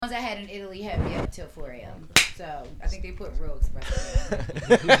ones I had in Italy had me up till 4 a.m. So I think they put real espresso.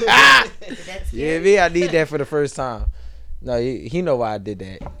 Yeah, me, I need that for the first time. No, he know why I did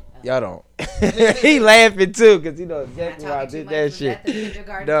that. Y'all don't. He laughing too because he knows exactly why I did that shit. Was that the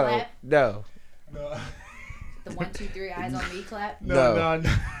kindergarten clap? No. The 1, 2, 3 eyes on me clap? No.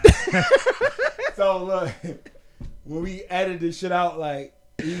 So look, when we edited this shit out, like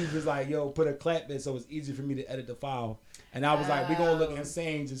he was like, "Yo, put a clap in so it's easy for me to edit the file." And I was like, "We gonna look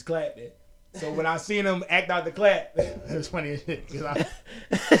insane just clap it." So when I seen him act out the clap, it was funny as shit.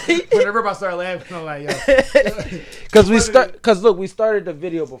 Whenever I started laughing, I'm like, "Yo," because we started the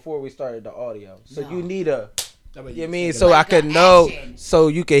video before we started the audio, so you need a. You know what I mean? So I could know, so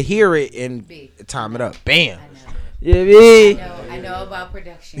you can hear it and time it up. Bam. Yeah, me. I know about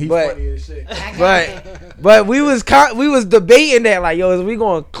production. But we was debating that, like, yo, is we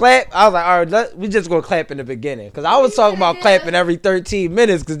gonna clap? I was like, all right, we just gonna clap in the beginning, because I was talking about clapping every 13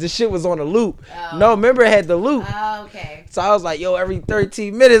 minutes because this shit was on a loop. No, remember it had the loop. Oh, okay. So I was like, yo, every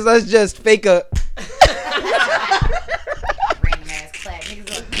 13 minutes, let's just fake a. Random ass clap.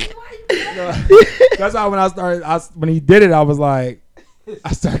 Niggas like, no, that's how when he did it, I was like,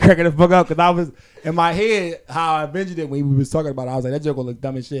 I started cracking the fuck up because I was in my head how I envisioned it when we was talking about it. I was like, that joke gonna look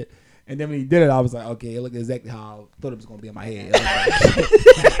dumb as shit. And then when he did it, I was like, okay, it looked exactly how I thought it was gonna be in my head.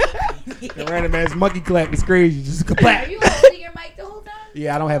 The random ass monkey clap is crazy. Just clap. Are you holding your mic the whole time?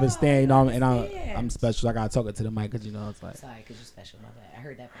 Yeah, I don't have a stand, you know, and I'm special. I gotta talk it to the mic because, you know, it's like. Sorry, because you're special. My bad. I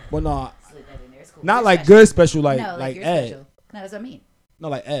heard that. Well, no, slid that in there. It's cool. not You're like special. good special, like you're Ed. special. No, that's what I mean. No,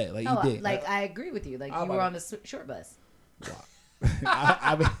 like Ed, like no, you did. Like I agree with you. Like you were on the short bus.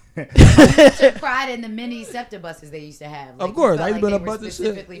 I mean, took pride in the mini SEPTA buses they used to have. Like, of course, I used to be like on a bus and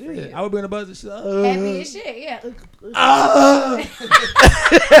shit. Yeah, I would be on a bus and shit. Happy as shit, yeah.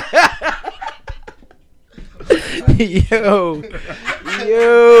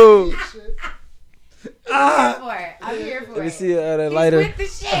 Yo. I'm here for it. Let me see the lighter. He's with the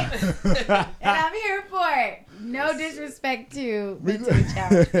shit, and I'm here for it. No disrespect to mentally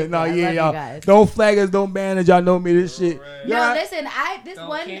challenged people. No, yeah, y'all. Don't flag us, don't ban us. Y'all know me. This shit. No, listen. I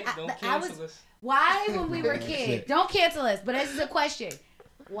was. Us. Why when we were kids? Don't cancel us. But this is a question.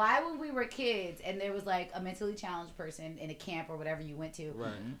 Why when we were kids and there was like a mentally challenged person in a camp or whatever you went to?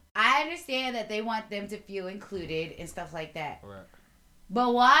 Right. I understand that they want them to feel included and stuff like that. Right.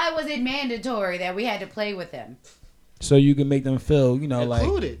 But why was it mandatory that we had to play with them? So you can make them feel, you know,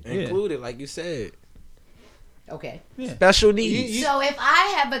 included. like included, like you said. Okay. Yeah. Special needs. So if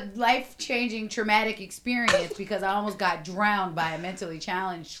I have a life-changing traumatic experience because I almost got drowned by a mentally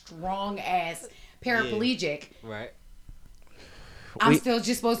challenged, strong-ass paraplegic, right? I'm still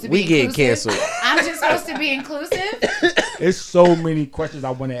just supposed to be inclusive. We get canceled. I'm just supposed to be inclusive? There's so many questions I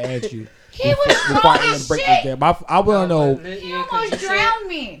want to ask you. He was strong as shit. I want to know. He almost drowned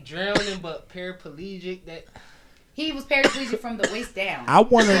me. Drowning, but paraplegic. He was paraplegic from the waist down. I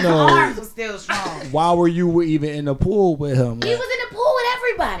want to know. His arms were still strong. Why were you even in the pool with him? He was in the pool with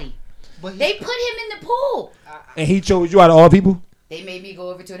everybody. They put him in the pool. And he chose you out of all people? They made me go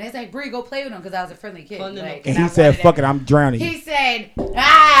over to him. They was like, Bree, go play with him because I was a friendly kid. Like, and he said, fuck it, I'm drowning. He said,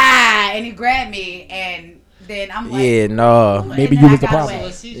 and he grabbed me and then I'm like, yeah, no. Maybe you was the problem.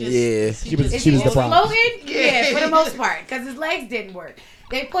 Yeah. She was the problem. Floating? Yeah, for the most part because his legs didn't work.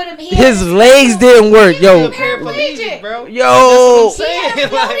 They put him. His legs didn't work, yo. Paraplegic, bro. Yo. He had a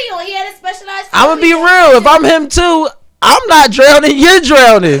floaty. He had a specialized. I'm gonna be real. If I'm him too, I'm not drowning. You're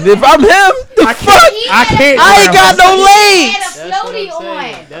drowning. If I'm him, the fuck? I ain't got no legs. He had a floaty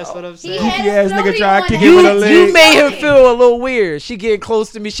on. That's what I'm saying. Goofy ass nigga trying to kick him with a leg. You made him feel a little weird. She getting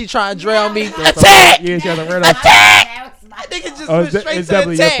close to me. She trying to drown me. Attack! Yeah, she has a red Attack! That nigga just went straight to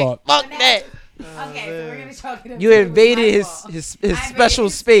attack. Fuck that. Okay, so we're gonna talk about you invaded his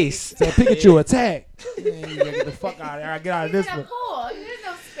special space. So Pikachu attack. Get the fuck out of there. I get out of this one. Pool. There's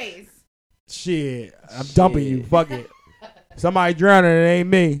no space. Shit, I'm dumping you. Fuck it. Somebody drowning, it ain't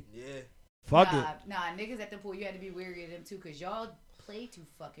me. Yeah. Fuck it. Nah, niggas at the pool, you had to be weary of them too, cause y'all play too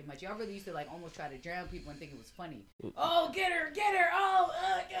fucking much. Y'all really used to like almost try to drown people and think it was funny. Oh, get her. Oh,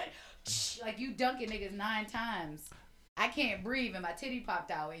 like you dunking niggas 9 times. I can't breathe and my titty popped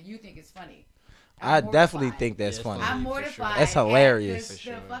out and you think it's funny. I definitely think that's funny. I'm mortified. Sure. That's hilarious.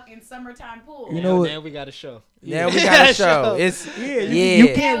 The fucking summertime pool. You know what? Now we got a show. Yeah, we got a show. It's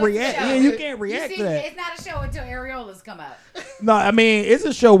you can't react. Yeah, you can't react to that. It's not a show until areolas come out. No, I mean it's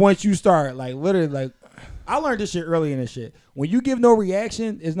a show once you start. Like literally, like I learned this shit early in this shit. When you give no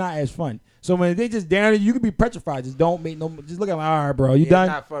reaction, it's not as fun. So when they just down you can be petrified. Just don't make no. Just look at me. All right, bro. You It's done?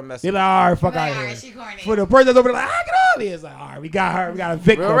 not fun messing. They're like, all right, fuck Like, out all of right, here. she corny. For the person that's over there, like, get out of here. It's like, all right, we got her. We got a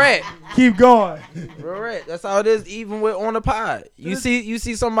victim. Real rat. Keep going. Real rat. That's how it is. Even with on the pod, you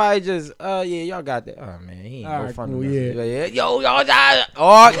see somebody just, yeah, y'all got that. Oh man, he ain't All no right, fun. cool, to mess yeah. with. Yo, y'all got.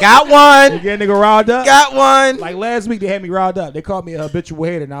 Oh, got one. You get a nigga riled up. Got one. Like last week, they had me riled up. They called me a habitual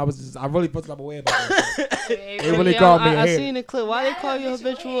hater, and I really put some away about that. They really called me a I hater. seen the clip. Why they call you a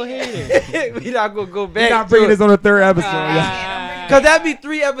habitual hater? We not gonna go We back. not bringing to this on the third episode. Ah. yeah. Cause that'd be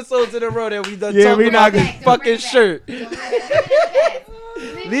 3 episodes in a row that we done Yeah, talking we about not this gonna- fucking shirt. Leave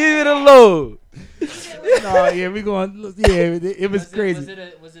Leave it alone. No, yeah, we going. Yeah, it was crazy.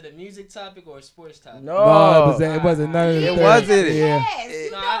 Was it a music topic or a sports topic? No, No, it wasn't none of It that. wasn't. Yeah. Yes,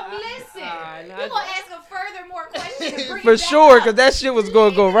 you No, don't listen. You gonna ask a further more questions and bring For it back sure, up. cause that shit was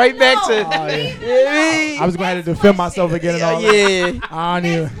gonna go right back to. Oh, yeah. Leave it Yeah, alone. I was gonna have to defend myself again and all that. Yeah. I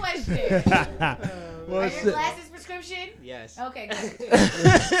don't even. Next question. Well, Are your shit. glasses prescription? Yes. Okay,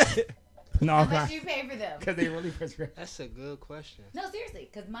 good. No, How much you pay for them? because they really prescribed. That's a good question. No, seriously,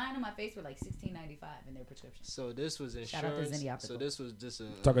 because mine on my face were like $16.95 in their prescription. So this was Shout out to insurance. Zinni Optical. So this was just a.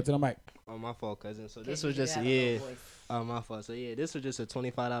 Talking to the mic. Oh, my fault, cousin. So Okay, this you was do just have a little voice. my fault. So yeah, this was just a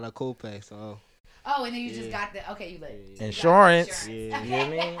 $25 copay. So Oh, and then you just Yeah. got the okay. You lit. Yeah. Insurance. Yeah. You know what I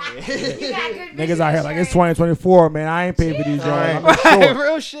mean? You got good Niggas out here like it's insurance. 2024, man. I ain't paying for these Cheers. joints. I'm sure.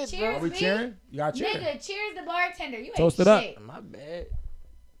 real shit, Cheers, Are we me. cheering? You got cheer. Nigga, cheers the bartender. You Toast ain't it up. shit. My bad.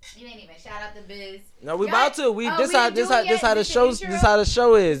 You ain't even shout out the biz. No, we Y'all- about to. We oh, this we how didn't this do how it this yet? how the This the show intro? this how the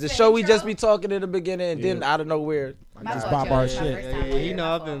show is. The The show we intro? just be talking in the beginning and then Yeah. out of nowhere. My Just fault, pop Joe. our It's my shit. first Yeah, time yeah, on here. you know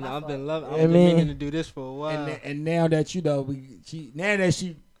My I've been fault. loving. Yeah, I've been man. meaning to do this for a while. And now that you know now that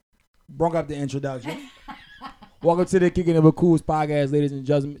she brought up the introduction. Welcome to the Kicking It With Cools podcast, ladies and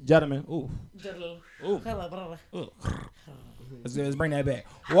gentlemen. Ooh. Let's bring that back.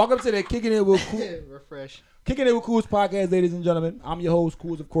 Welcome to the Kicking It With Cools. Refresh. Kicking It With Cools podcast, ladies and gentlemen. I'm your host,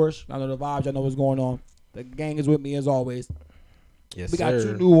 Cools, of course. I know the vibes. I know what's going on. The gang is with me as always. Yes, We got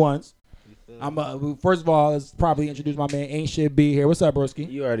 2 new ones. First of all, let's probably introduce my man Ain't Shit B here. What's up, broski?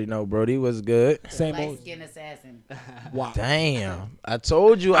 You already know, Brody was good. Same Light old. skin assassin. Wow. Damn, I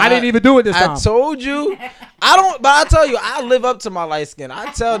told you. I didn't even do it this time. I told you. I don't, but I tell you, I live up to my light skin. I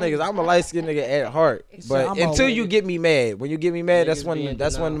tell niggas, I'm a light skin nigga at heart. But I'm until always- you get me mad, when you get me mad, that's Niggas when being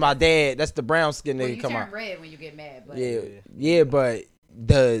that's when denied. my dad, that's the brown skin Well, nigga you come turn out. red when you get mad. But Yeah, but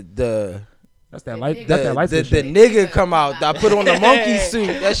the That's that The light. nigga- That's that light the skin. nigga come out. I put on the monkey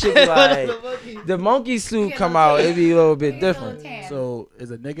suit. That shit be like the monkey suit get a come little out. It be a little bit Get a little different. tan. So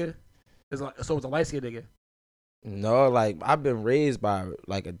is a nigga? So it's a light skin nigga. No, like I've been raised by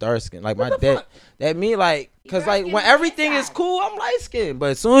like a dark skin. Like my What the dad. fuck? That mean like, cause dark like skin when on the everything is inside. cool, I'm light skinned.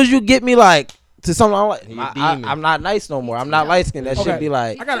 But as soon as you get me like to something, I'm like, You a demon. I'm not nice no more. You I'm not two-tone. light skinned. That Okay. should be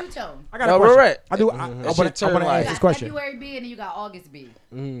like, You I got- two-tone. I got No, a we're question. right. I do. Mhm. I That want shit to turn ask like- this You got question. February B and then you got August B.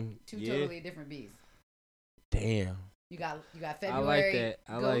 Two Yeah. totally different Bs. damn. You got I February. like that.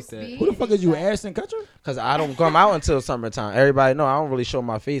 I like Ghost that. B, Who the and fuck then is you, got- Ashton Kutcher? Cause I don't come out until summertime. Everybody know I don't really show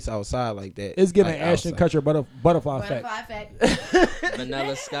my face outside like that. It's giving Like, Ashton outside. Kutcher butterfly effect. Butterfly Effect.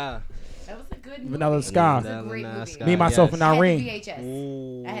 Vanilla Sky. That was a good movie. Vanilla Sky. That was a great Vanilla movie. Sky, Me, myself, and I had Irene. the VHS.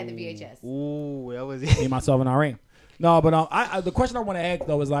 Ooh. I had the VHS. Ooh, that was Me, myself, and Irene. No, but I the question I want to ask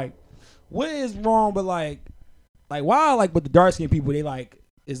though is like, what is wrong with like why like with the dark skinned people they like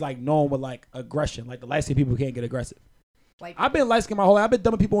is like known with like aggression, like the light skinned people can't get aggressive. White I've been light skinned my whole life. I've been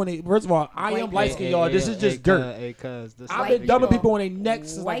dumping people on they. First of all, I am White light people. skinned, y'all. This is just dirt. Hey, cuz. This I've White been dumping people. people on their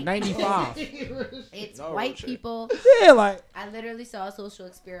necks since like White '95. It's No, white shit. people. Yeah, like I literally saw a social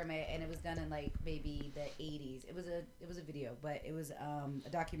experiment, and it was done in like maybe the 80s. It was a video, but it was a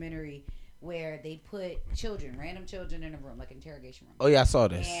documentary where they put random children in a room, like an interrogation room, Oh yeah, I saw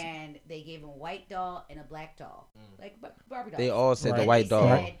this. and they gave them a white doll and a black doll, like Barbie dolls. They all said Right. the And white they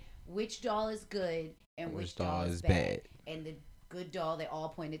dog. said which doll is good and which doll is bad. And the good doll, they all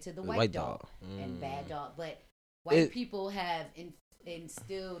pointed to the white doll, and bad doll. But white people have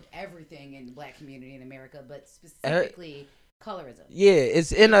instilled everything in the black community in America, but specifically colorism. Yeah,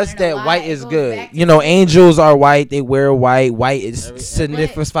 it's in I us don't know that why white it is goes good. back to You know, slavery. angels are white. They wear white. White is Every- signifies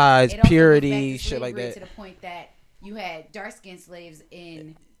It also goes back purity, to shit like slavery that. To the point that you had dark skinned slaves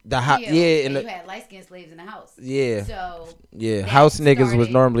in The house, fields, yeah, and and you had light skinned slaves in the house. yeah, So yeah. that House niggas was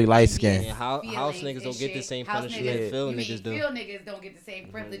started normally light these skinned. Yeah, house feelings niggas and don't get the shit. same House punishment niggas- that field you mean niggas do. Field niggas don't get the same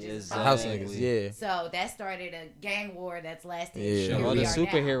privileges. as Exactly. House niggas. niggas, yeah. So that started a gang war that's lasted. Yeah. here All All we the are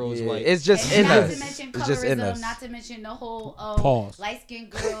superheroes Yeah, white. it's just And in not us. to mention It's just in colorism, us. not to mention the whole Pause. light skinned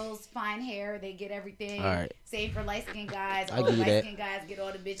girls, fine hair, they get everything. All right. Same for light skinned guys. I All give you light that. skinned guys get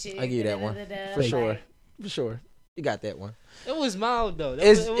all the bitches. I give you that one. da-da-da-da-da. For sure. Like, For sure. You got that one. It was mild though.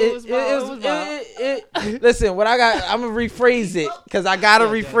 Listen, what I got, I'm gonna rephrase it because I gotta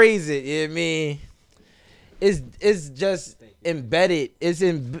rephrase it. You know what I mean? It's just embedded. It's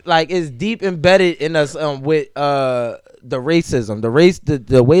deep embedded in us with the racism,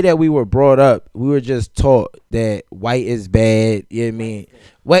 the way that we were brought up. We were just taught that white is bad. You know what I mean?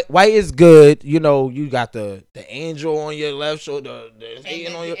 White is good. You know, you got the angel on your left shoulder, the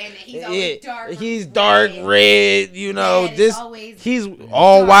alien on your. And he's always dark. He's dark red. You know, he's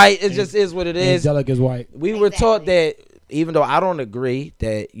all dark. white. It just is what it is. Angelic is white. We were taught that, even though I don't agree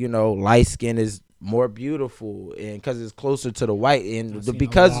that, you know, light skin is more beautiful and because it's closer to the white, and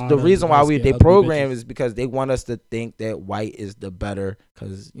the reason why they program is because they want us to think that white is the better,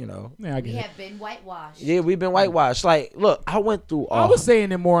 because, you know, we have been whitewashed. Yeah, we've been whitewashed. Like, look, I went through I was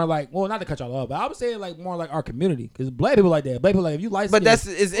saying it more like, well, not to cut y'all off, but I was saying like more like our community, because black people like that. Black people like, if you like, but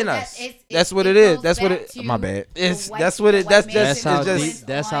it's in us. That's what it is. That's what it. My bad. That's how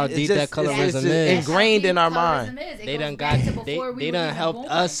deep that colorism is ingrained in our mind. They done helped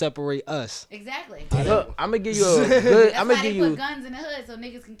us separate us. Exactly. Look, I'm gonna give you a good. I'm gonna give you guns in the hood so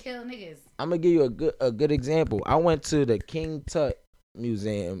niggas can kill niggas. I'm gonna give you a good example. I went to the King Tut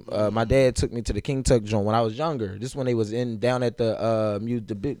Museum. My dad took me to the King Tut joint when I was younger. This when they was down at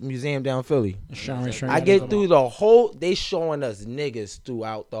the big museum down Philly. I get through the whole. They showing us niggas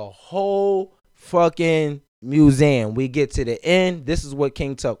throughout the whole fucking museum. We get to the end. This is what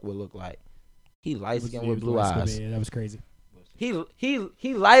King Tut would look like. He light skinned with blue eyes. That was crazy. He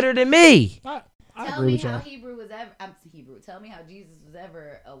lighter than me. Tell me how Hebrew was ever. I'm Hebrew. Tell me how Jesus was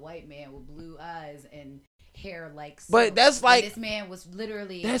ever a white man with blue eyes and hair like. Silk. But that's like this man was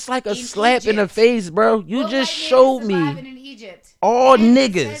literally. That's like a slap in the face, bro. You just showed me in Egypt. all and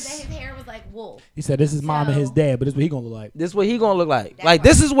niggas. Said that his hair was like wool. He said this is mom and his dad, but this is what he gonna look like. This is what he gonna look like. Like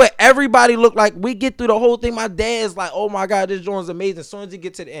this is what everybody look like. We get through the whole thing. My dad's like, oh my god, this joint's amazing. As soon as he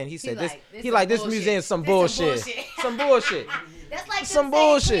get to the end, he said this. He like this museum's some bullshit. Some bullshit. That's like some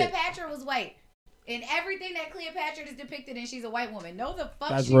bullshit. Cleopatra was white. And everything that Cleopatra is depicted in, she's a white woman. No, the fuck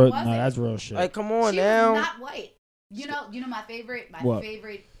that's she real, wasn't. No, that's real shit. Like, come on she now. Was not white. You know my favorite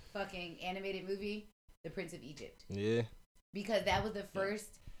fucking animated movie, The Prince of Egypt. Yeah. Because that was the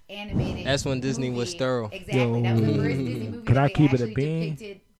first animated. That's when Disney was thorough. Exactly. That was the first Disney movie Could that I they keep it a actually bean?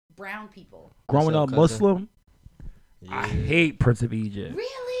 depicted brown people. Growing up Muslim, yeah. I hate Prince of Egypt.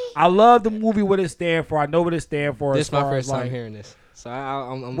 Really? I love the movie, what it stand for. I know what it stand for. This is my first time hearing this. So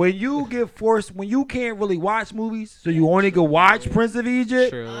I'm when you get forced, when you can't really watch movies, so you only can watch Prince of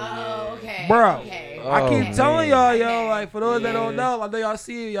Egypt. True, oh, okay. Bro, okay. I keep telling y'all, yo, like for those that don't know, I know y'all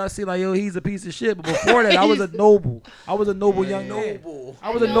see like, yo, he's a piece of shit. But before that, I was a noble young man.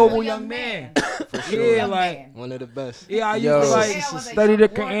 I was a noble young man. Sure. Yeah, like one of the best. Yeah, I used to like study the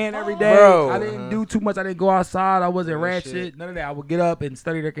Quran every day. Bro. I didn't do too much. I didn't go outside. I wasn't ratchet. None of that. I would get up and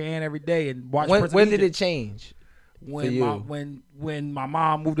study the Quran every day and watch. When did it change? When my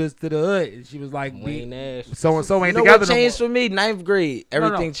mom moved us to the hood, and she was like, so and so ain't together. What changed for me? 9th grade,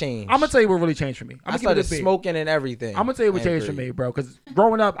 everything changed. I'm gonna tell you what really changed for me. I started smoking and everything. I'm gonna tell you what changed for me, bro. Because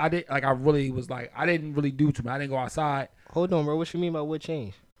growing up, I really was like, I didn't really do too much. I didn't go outside. Hold on, bro. What you mean by what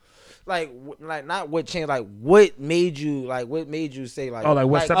changed? Like not what changed, like what made you say like, oh, like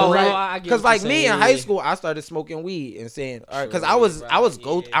what separated? Because like me in high school, I started smoking weed and saying, all right, because I'm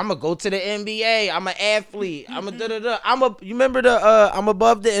gonna go to the NBA, I'm an athlete, I'm a you remember I'm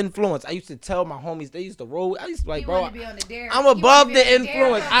above the influence. I used to tell my homies, they used to roll. I used to like, bro, I'm above the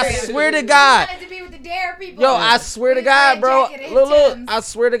influence. I swear to God. You wanted to be with the dare people. Yo, I swear to God, bro. Look, I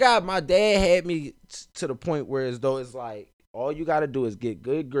swear to God, my dad had me to the point where as though it's like, all you gotta do is get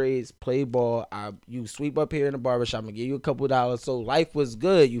good grades, play ball. You sweep up here in the barbershop, I'm gonna give you a couple $. So life was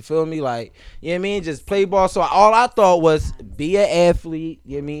good. You feel me? Like, you know what I mean? Just play ball. So all I thought was be an athlete.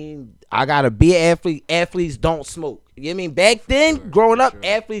 You know what I mean? I gotta be an athlete. Athletes don't smoke. You know what I mean? Back then, growing up,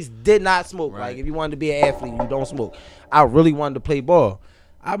 athletes did not smoke. Right. Like, if you wanted to be an athlete, you don't smoke. I really wanted to play ball.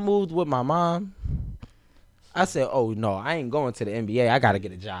 I moved with my mom. I said, oh no, I ain't going to the NBA. I gotta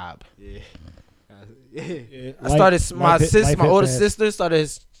get a job. Yeah. I started my older sister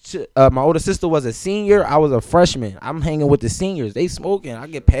my older sister was a senior. I was a freshman. I'm hanging with the seniors. They smoking. I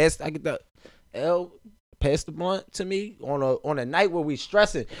get the pass the blunt to me on a night where we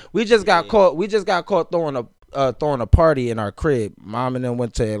stressing. We just got caught throwing a party in our crib. Mom and them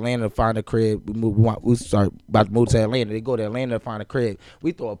went to Atlanta to find a crib. We start about to move to Atlanta. They go to Atlanta to find a crib.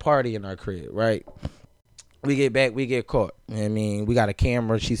 We throw a party in our crib, right? We get back, we get caught. You know what I mean, we got a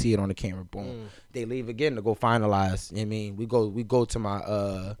camera. She see it on the camera. Boom. They leave again to go finalize. You know what I mean, we go to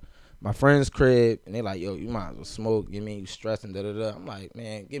my friend's crib, and they like, yo, you might as well smoke. You know what I mean, you stressing, da da da. I'm like,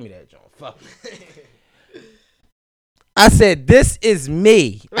 man, give me that joint. Fuck it. I said, this is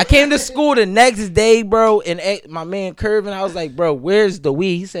me. I came to school the next day, bro, and my man Curvin, I was like, bro, where's the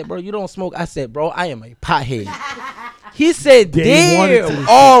weed? He said, bro, you don't smoke. I said, bro, I am a pothead. He said, damn,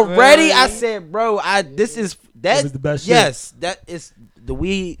 already? I said, bro, this is that. It was the best shit. Yes, that is the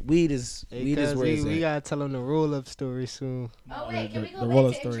weed. Weed is where it's we at. gotta tell them the roll-up story soon. Oh wait, can we go the back roller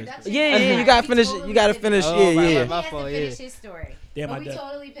to stories. introduction? Yeah, you gotta finish. You gotta finish. Oh, Yeah, my yeah. He has to fault, finish yeah. his story. Damn, But I we def-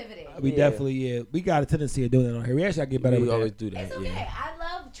 totally pivoted. We definitely, we got a tendency of doing that on here. We actually gotta get better We with always that. do that. It's okay. Yeah. I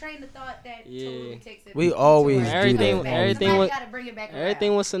love train of thought that totally takes it. We always do Everything- that. everything was- gotta bring it back around.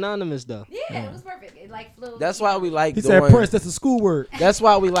 Everything was synonymous though. Yeah, it was perfect. It like flowed. That's why we like He doing. said, Prince, that's a school word. That's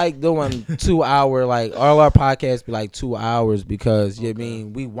why we like doing 2 hour, like all our podcasts be like 2 hours because you know what I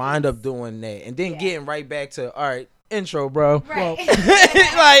mean we wind up doing that and then getting right back to all right intro, bro. Right.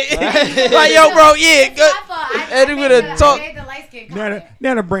 like yo, bro, yeah. It's my fault. And we're gonna talk. I made the light skin comment.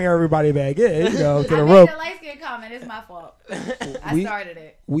 Now to bring everybody back in, to I the made rope. the light skin comment. It's my fault. I We- started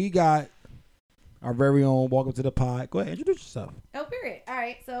it. We got our very own welcome to the pod. Go ahead, introduce yourself. Oh, period. All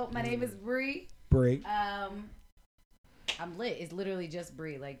right. So my name is Bree. Break. I'm lit. It's literally just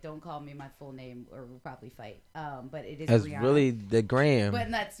Bree. Like, don't call me my full name or we'll probably fight. But it is That's Brianna. really the gram.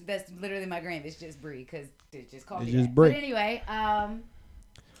 But that's literally my gram. It's just Bree because they just call It's me just that. Bree. But anyway,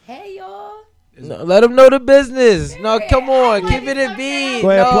 hey y'all. No, let them know the business. No, Yeah, come on, I keep it a like beat. Go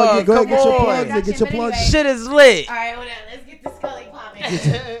ahead, no, plug it. Go ahead, come get your on. plugs in. Get your But plugs. anyway. Shit is lit. All right, hold on. Let's get the scully popping. I ain't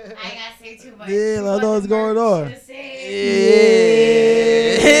gotta say too much. Yeah, Too let much know what's going merch. on. Just say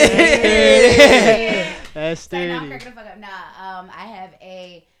Yeah. That's Say, no, I'm sturdy. cracking the fuck up. Nah, I have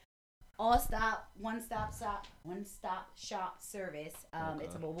a one-stop shop service.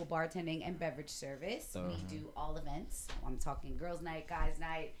 It's a mobile bartending and beverage service. We do all events. I'm talking girls' night, guys'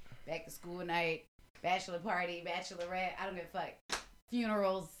 night, back to school night, bachelor party, bachelorette. I don't give a fuck.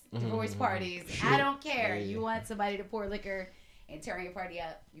 Funerals, divorce parties. I don't care. Yeah. You want somebody to pour liquor and turn your party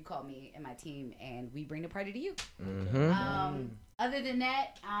up, you call me and my team, and we bring the party to you. Other than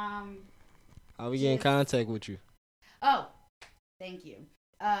that, How we get in contact with you? oh, thank you.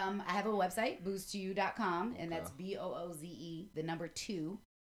 I have a website, boozetoyou.com, and that's BOOZE, the number 2,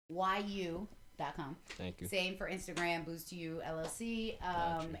 YU.com. Thank you. Same for Instagram, Booze to You LLC.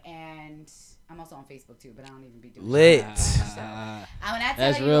 And I'm also on Facebook too, but I don't even be doing Lit. that. When I tell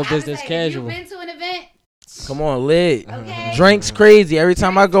That's you, real I was business like, casual. If you've been to an event, Come on, lit. okay. Drinks crazy. Every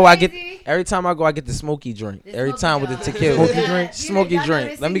time I Drinks go, I get crazy. the smoky drink. The Every smoky time with the drink. tequila. Smoky drink. Smoky Y'all know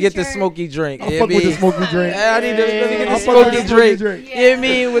drink. the Let me get the signature- smoky drink. I Yeah, fuck with the me. smoky drink. Yeah, I need to let me get I the fuck with smoky the drink. drink. Yeah. You know what I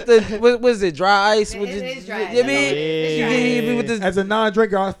mean? With the what was it? Dry ice? It With is dry You ice. know what I mean? It's You dry give me with the As a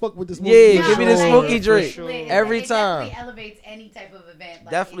non-drinker, I fuck with the smoky Yeah, drink. give me the like, smoky it's drink. lit. Every It time. definitely elevates any type of event.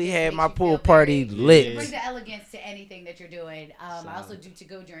 Like, Definitely it just had makes my you pool feel party very- lit. It brings the elegance to anything that you're doing. I also Solid. do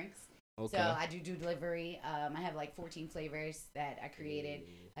to-go drinks. Okay. So I do delivery. I have like 14 flavors that I created.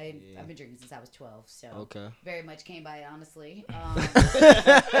 I've been drinking since I was 12, so Okay. very much came by it, honestly.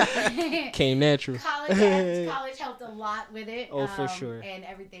 Came natural. College helped a lot with it. Oh, for sure. And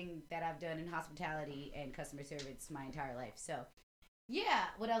everything that I've done in hospitality and customer service my entire life. So, yeah.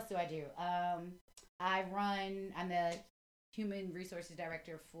 What else do I do? I'm the human resources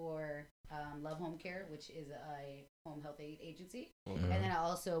director for Love Home Care, which is a home health aid agency. And then I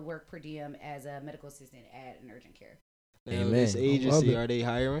also work per diem as a medical assistant at an urgent care. Now, Amen. this Love agency, it. are they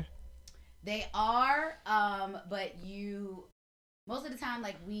hiring? They are, but most of the time,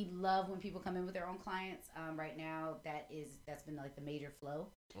 like, we love when people come in with their own clients. Right now, that's been like the major flow.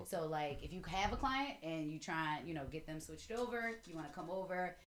 Okay. So like, if you have a client and you try, get them switched over, you want to come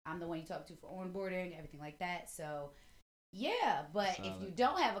over, I'm the one you talk to for onboarding, everything like that. So yeah, but if you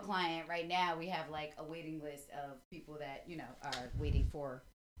don't have a client right now, we have like a waiting list of people that are waiting for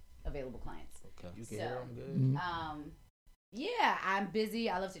available clients. Okay. So, yeah, I'm busy.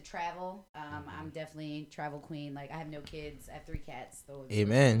 I love to travel. I'm definitely a travel queen. Like, I have no kids. I have 3 cats. So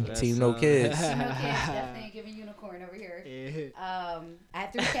Amen. That's, Team no kids. No kids. Definitely giving unicorn over here. Yeah. I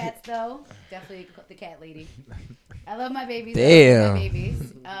have 3 cats though. Definitely the cat lady. I love my babies. Damn. I love my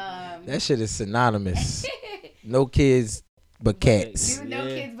babies. That shit is synonymous. No kids but cats. You no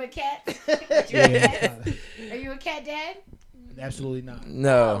Yeah. kids but cats. But you have cats? Are you a cat dad? Absolutely not.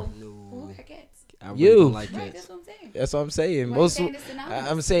 No. Who got cats? I really You. don't like Right, cats. that's what I'm saying. That's what I'm saying. Why you Most saying it's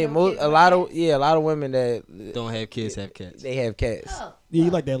synonymous? I'm saying No most kids a but lot of cats? a lot of women that Don't have kids, have cats. they have cats. Oh, Yeah, you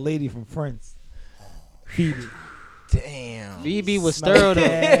like that lady from Friends. Phoebe. Damn. Phoebe was sterile though.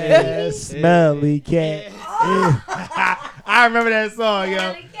 Cat, smelly cat. I remember that song, yo.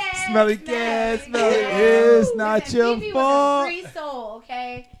 Smelly cat, Smelly cat, smelly. cat. It's not Listen, your Phoebe fault. was a free soul,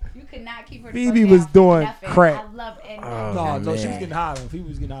 okay? You could not keep her. Phoebe was doing nothing. crack. I love it. No, she was getting hot. Phoebe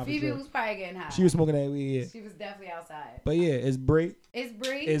was getting hot. Phoebe was probably getting hot. She was smoking that weed. Yeah. She was definitely outside. But yeah, it's Bree. It's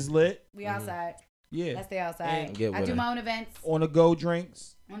Bree. It's lit. We outside. Yeah. I stay outside. I do my own events. On the go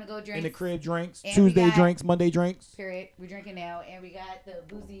drinks. On the go drinks. In the crib drinks. And Tuesday drinks. Monday drinks. Period. We're drinking now, and we got the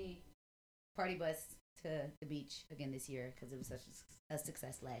boozy party bus to the beach again this year because it was such a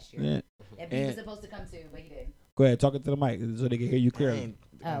success last year. Yeah. That B was supposed to come too, but he didn't. Go ahead, talk it to the mic so they can hear you clearly.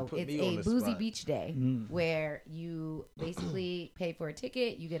 Oh, it's a boozy beach day where you basically pay for a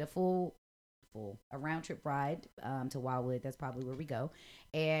ticket. You get a a round trip ride to Wildwood. That's probably where we go.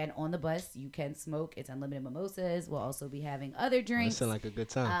 And on the bus, you can smoke. It's unlimited mimosas. We'll also be having other drinks. That sounds like a good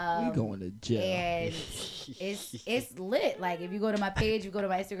time. We going to jail. And it's lit. Like if you go to my page, you go to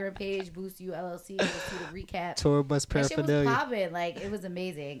my Instagram page, Boost You LLC, you'll see the recap. Tour bus paraphernalia. That shit was popping. Like it was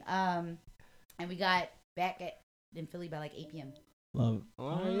amazing. And we got back in Philly by like 8 p.m. Love it.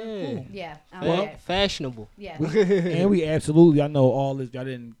 Oh yeah. Cool. Yeah. Well, fashionable. Yeah. And we absolutely, I know all this. Y'all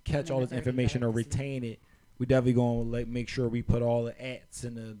didn't catch all this information or retain it. We definitely gonna make sure we put all the ads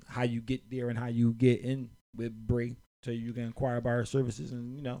and the how you get there and how you get in with Bree, so you can inquire about her services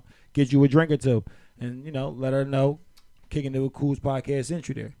and get you a drink or two, and let her know Kicking It with Cool's podcast sent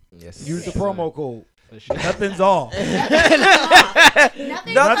you there. Yes. Use the promo code. Sure. Nothing's off.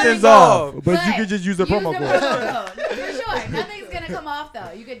 Nothing's off. But you can just use the promo code. For sure. Nothing's gonna come off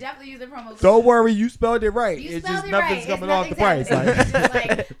though. You could definitely use the promo code. Don't worry, you spelled it right. You it's spelled just it nothing's right. coming off the price. It's just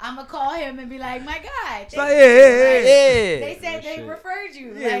like I'm gonna call him and be like, my God. They said they referred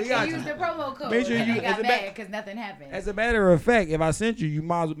you. Yeah, Like they used the promo code. Make sure and you they got mad because nothing happened. As a matter of fact, if I sent you, you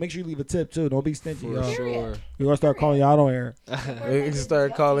might as well make sure you leave a tip too. Don't be stingy. For sure. We're gonna start calling y'all on air. We can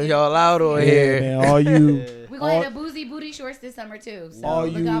start calling y'all out on here. Man, all you. We're gonna hit a boozy booty shorts this summer too. So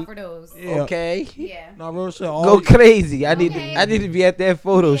look out for those. Yeah. Okay. Yeah. No, real shit. Go crazy. I need to be at that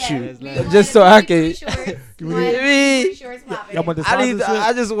photo shoot just so I can. I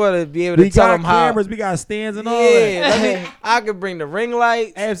just want to be able to tell them how. We got stands and all that. I could bring the ring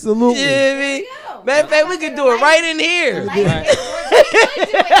lights. Absolutely. Matter of fact, we can do it right in here.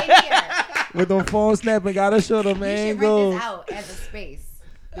 With them phone snapping, gotta show them man. You should rent this out as a space.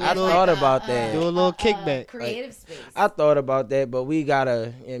 I thought about that. Do a little kickback. Creative space. I thought about that, but we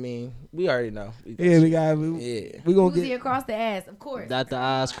gotta. We already know. We gonna get across the ass, of course. Dot the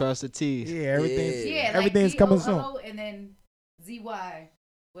I's, cross the T's. Yeah, everything's coming soon. And then ZY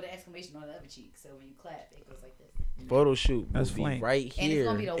with an exclamation on the other cheek. So when you clap, it goes like this. Photo shoot. That's will be right here, and it's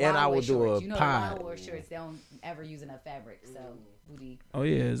gonna be the and I will do shorts. a the pod. Wild War shorts, they don't ever use enough fabric, so booty. Oh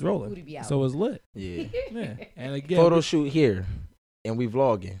yeah, it's rolling. Booty be out. So it's lit. Yeah. And again, photo shoot here, and we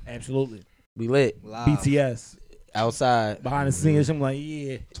vlogging. Absolutely. We lit. Live. BTS outside behind the scenes. I'm like,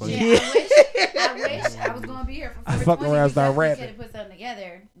 I wish I was gonna be here for 420. I fuck around, start rapping. Could put something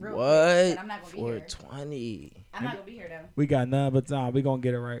together. Real what? Quick, but I'm not gonna be here. 420. I'm not gonna be here though. We got none but time. We gonna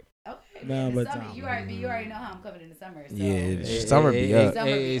get it right. Okay. None but summer, time. you already know how I'm coming in the summer. So. Yeah, summer be up.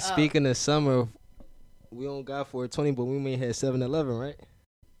 Hey, speaking of summer, we don't got 420, but we may have 7-Eleven, right?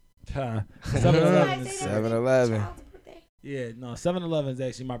 7-Eleven. 7-Eleven. Yeah, no, 7-Eleven is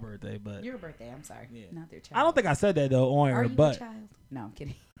actually my birthday, but your birthday. I'm sorry, not their child. I don't think I said that though on air, but child? No, I'm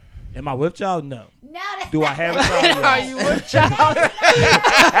kidding. Am I with child? No. No. Do I have a child? Are you with child?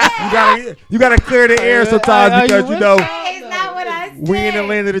 you gotta clear the air sometimes because it's not what I said. We in the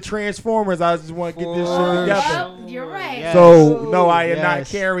land of the Transformers. I just want to get this shit together. You're right. Yes. So no, I am not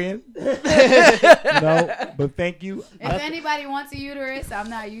carrying. No, but thank you. If anybody wants a uterus, I'm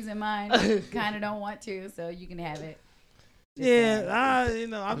not using mine. Kind of don't want to, so you can have it.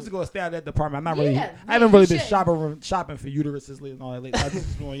 I'm just gonna stay out of that department. I'm not really. I haven't really been shopping for uteruses and all that. I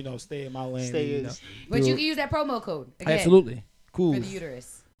just want to stay in my lane. But you can use that promo code. Again, absolutely, cool for the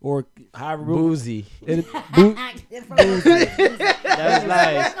uterus. Or however boozy. That was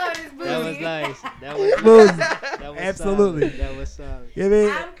nice. That was boozy. Absolutely. That was solid.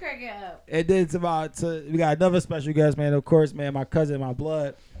 I'm cracking up. And then we got another special guest, man. Of course, man, my cousin, my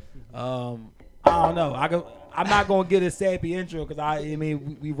blood. I don't know. I'm not gonna get a sappy intro because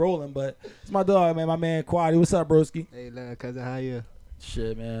we rolling, but it's my dog, man. My man Quaddy. What's up, broski? Hey, cousin, how you?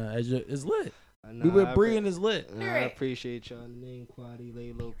 Shit, man. It's lit. We with Bree and it's lit. I appreciate y'all. The name Quaddy,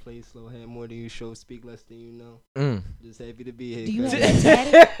 lay low, play slow, have more than you show, speak less than you know. Just happy to be here. Do you have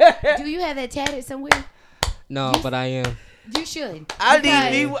that tatted? Do you have that tatted somewhere? No, but I am. You should. I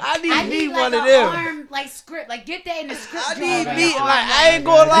need me one of them. Arm, like script, like get that in the script. I need me. I ain't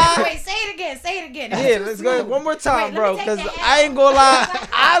gonna lie. Wait, say it again. Yeah, let's go one more time, bro. Because I ain't gonna lie.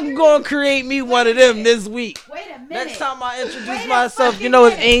 I'm gonna create me one of them this week. Wait a minute. minute. Next time I introduce Wait a myself, fucking you know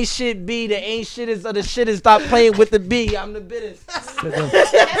it's minute. ain't shit B. The ain't shit is of the shit is stop playing with the B. I'm the bittest. That's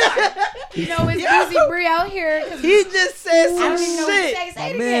right. You know, it's Easy Bree out here. He just said I some don't even know what to shit. say. Say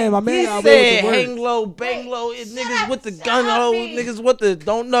it My again. man, He I roll with said the words. hang low, bang low. It's Shut niggas up, with the shut gun up, ho. me. Niggas with the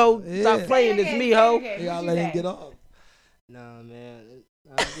don't know. Yeah. Stop Say playing. Say it It's again, me, say it ho. again. You gotta What let you him say? get off. Nah, man.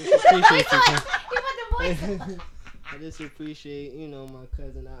 I just appreciate you. He put the voice on. I just appreciate, my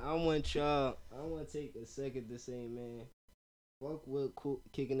cousin. I want y'all. I want to take a second to say, man, fuck with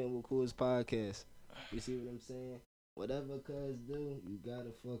Kicking It With Cool's podcast. You see what I'm saying? Whatever cuz do, you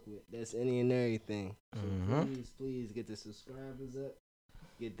gotta fuck with. That's any and everything. So please get the subscribers up.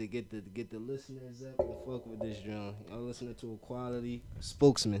 Get the listeners up and fuck with this drum. Y'all listening to a quality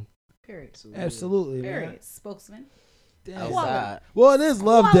spokesman. Period. So, Absolutely, man. Period. Spokesman. Damn. Outside. Well, it is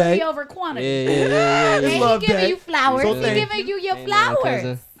love Quality day. over quantity. Yeah. It's And love he giving day. you flowers. So He thank- giving you your Ain't nothing, flowers.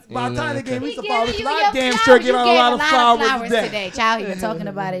 cousin. By the time they Ain't gave nothing. me He some giving flowers, you 'cause your I damn flowers. sure You give out a gave lot of flowers today. Child, he been talking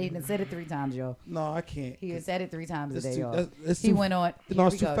about it. He done said it 3 times, yo. No, I can't. He has said it 3 times It's today, too- y'all. it's He too- went on. No, Here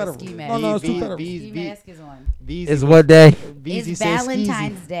it's we too go. federal. The ski No, mask. no, it's too V- federal. V- Ski V- mask is on. It's what day? Beezy It's said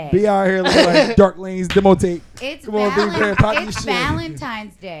Valentine's Day. Be out here looking like Dark Lane's demo tape. It's, Come on, big grand, pop your it's shit.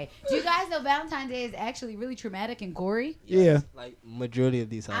 Valentine's Day. Do you guys know Valentine's Day is actually really traumatic and gory? Yeah. Like majority of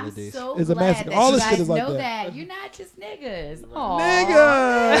these I'm holidays. so It's a glad massacre. that All you this guys shit is like know that. that. You're not just niggas. Aw,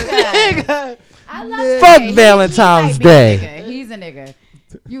 Nigga. nigga. I love Nigga. Fuck He Valentine's might be a Day. nigga. He's a nigga.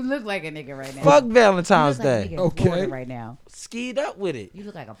 You look like a nigga right now. Fuck You Valentine's look like a Day. nigga in Okay. Florida right now. Skied up with it. You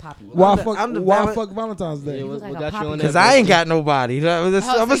look like a poppy. Why I'm the fuck? Why val- fuck Valentine's Day? Yeah, look what like a got you poppy. on that? Cause I ain't got nobody. I'm Oh, gonna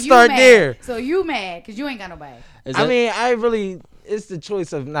so you start mad. there. So you mad because you ain't got nobody. I mean, it's the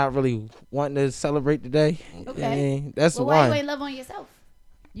choice of not really wanting to celebrate today. Okay. I mean, that's Well, why you one. ain't love on yourself?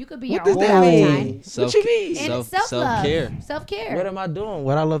 You could be What your does own that Valentine. mean? What you mean? And it's self-love. Self-care. Self-care. What am I doing?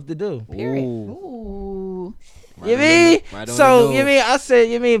 What I love to do. Period. Ooh. Ooh. You mean? Right on So the you mean I said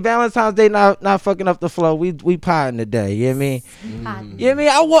you mean Valentine's Day not fucking up the flow. We potting today. You know what I mean? Hot. You know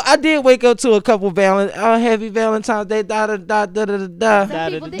what I mean? I did wake up to a couple heavy Valentine's Day da da da da da da.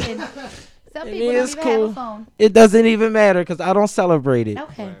 Some people didn't. Some I people mean, don't it's even cool. have a phone. It doesn't even matter because I don't celebrate it.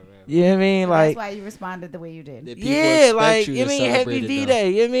 Okay. You know what I mean? So Like that's why you responded the way you did. yeah, like you mean happy V Day.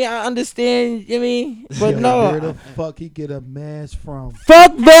 You know what I mean? I understand. You know what I mean? But Where no, the fuck he get a mask from?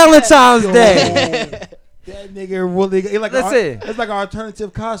 fuck Valentine's Day. That nigga really it's like Listen. it's like an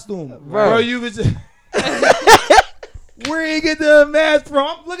alternative costume, Bro. bro. You was just where you get the mask from?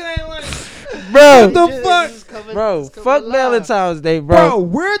 I'm looking at it like, Bro, what the fuck, bro, fuck Valentine's Day, bro? bro.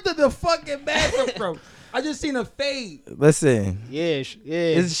 Where did the fucking mask come from? I just seen a fade. Listen, Yeah.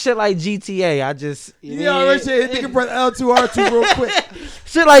 it's shit like GTA. I just You know, Rich, nigga press L2R2 real quick.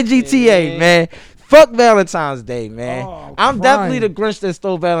 shit like GTA, Yeah. man. Fuck Valentine's Day, man. Oh, I'm crying. definitely the Grinch that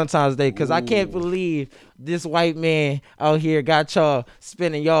stole Valentine's Day because I can't believe this white man out here got y'all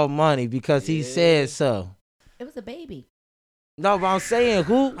spending y'all money because he said so. It was a baby. No, but I'm saying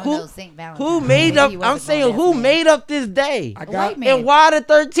Oh, no, St. Valentine's. who made up? He was I'm a saying grown-ass who man. made up this day? I A got white man. And why the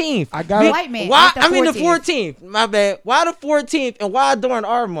 13th? I got A it. white man. Why? not the I mean the 14th. 14th. My bad. Why the 14th and why during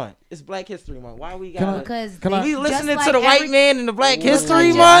our month? It's Black History Month. Why we Can I- got? Because Can I- We just listening like to the white every- man in the Black Ooh. History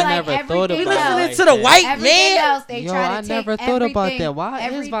Just Month. like I never thought everything We about listening else. to the white Everything man. else, they Yo, try to I take never thought about everything- that. Why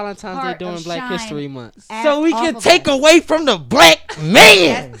every is Valentine's Day part during of Black shine History Month? So we off can of take us. away from the black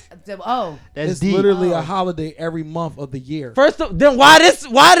man. Oh, That's It's deep. literally Oh. a holiday every month of the year. First, then why this?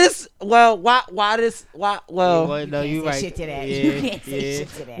 Well, why this? Why? Well, Boy, no, you you can't say right. shit to that. Yeah, You can't say yeah. shit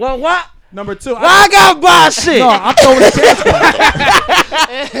to that. well, why? Number two, Why I gotta buy shit? no, I'm throwing the chance.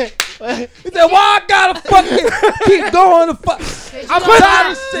 He said, "Why I gotta fucking keep going to fuck?" I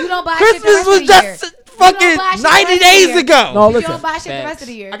put you don't buy shit the Christmas rest was of the year. just fucking buy shit the 90 rest of the days year. ago. No, You listen. don't buy shit the rest Facts. of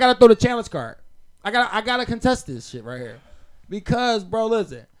the year. I gotta throw the challenge card. I gotta contest this shit right here, because bro,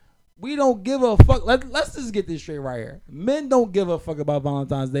 listen, we don't give a fuck. Let's just get this straight right here. Men don't give a fuck about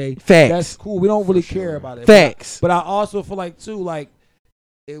Valentine's Day. Facts. That's cool. We don't really care about it. Facts. But I also feel like too, like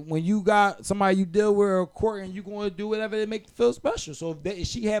when you got somebody you deal with or courting, you going to do whatever they make you feel special. So if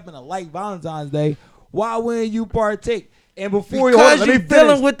she happen to like Valentine's Day, why wouldn't you partake? And before Because let you me dealing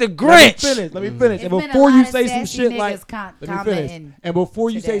finish. with the Let me Grinch. finish. Let me finish. It's And been a before lot you of say some sassy shit niggas like, com- let me commenting finish. And before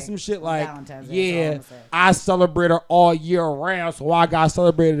you say today some shit like, Valentine's Day, that's all yeah, I'm gonna say. I celebrate her all year round, so I got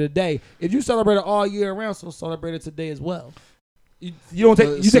celebrated today. If you celebrate it all year round, so celebrate it today as well. You don't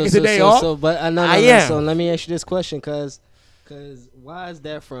take you take it today off. But no, I am. So let me ask you this question, cause why is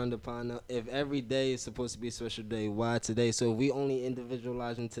that frowned upon? If every day is supposed to be a special day, why today? So if we only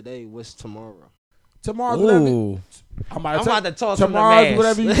individualizing today, what's tomorrow? Tomorrow's whatever. Ooh. I'm I'm about to toss him the tomorrow's mask.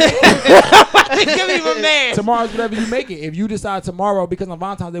 whatever you Give me my man. tomorrow's whatever you make it. If you decide tomorrow because on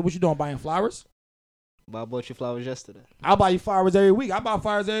Valentine's Day, what you doing? Buying flowers? But I bought you flowers yesterday. I buy you flowers every week. I buy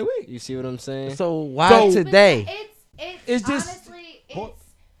flowers every week. You see what I'm saying? So why So- today? It's just- honestly, it's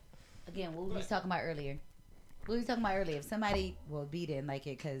again what we was talking about earlier. If somebody, well, B didn't like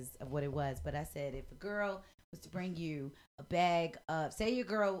it because of what it was, but I said if a girl was to bring you a bag of, say your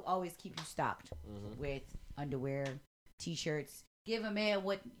girl always keep you stocked with underwear, t-shirts, give a man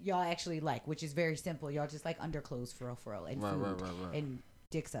what y'all actually like, which is very simple. Y'all just like underclothes for real, and food and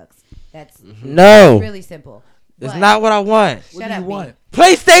dick sucks. That's No, really simple. it's But not what I want. shut What do up, you B. want?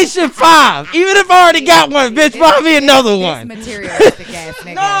 PlayStation 5. Even if I already got one, bitch, buy me another one. This materialistic ass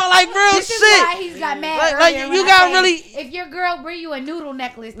nigga. No, like real This is shit. why he's got mad Like, earlier you when I gotta said, really- if your girl bring you a noodle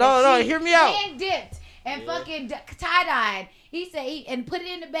necklace No, that she hear me out. hand dipped and fucking tie-dyed, he said and put it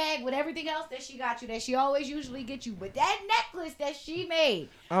in the bag with everything else that she got you, that she always usually get you, but that necklace that she made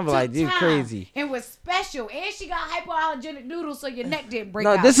I'm took like, you time crazy. and was special, and she got hypoallergenic noodles so your neck didn't break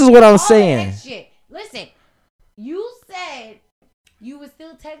No, out. this is what I'm All saying. that shit. Listen, you said you would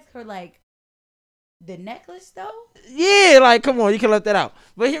still text her like the necklace though. Yeah, like, come on, you can let that out.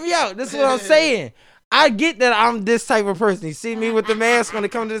 But hear me out. This is what I'm saying. I get that I'm this type of person. You see me with the mask when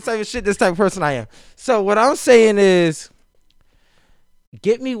it comes to this type of shit, this type of person I am. So what I'm saying is,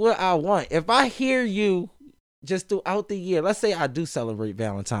 get me what I want. If I hear you just throughout the year, let's say I do celebrate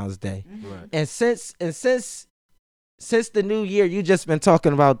Valentine's Day. Right. And since the new year, you just been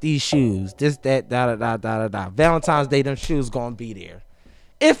talking about these shoes, this, that, da. Valentine's Day, them shoes gonna be there.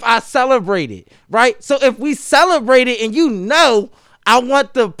 If I celebrate it, right? So if we celebrate it and you know I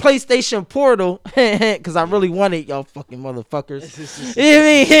want the PlayStation Portal, because I really want it, y'all fucking motherfuckers. You know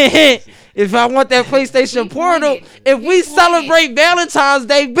what I mean? If I want that PlayStation Portal, if we celebrate Valentine's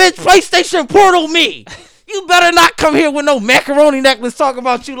Day, bitch, PlayStation Portal me. You better not come here with no macaroni necklace talking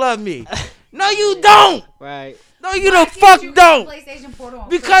about you love me. No, you don't. Right. No, you Why the can't fuck you get don't. the PlayStation Portal on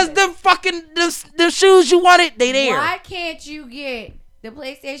Because Christmas? them fucking the shoes you wanted, they there. Why can't you get the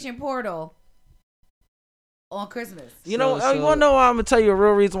PlayStation Portal on Christmas? You know, So- you wanna know why I'm gonna tell you a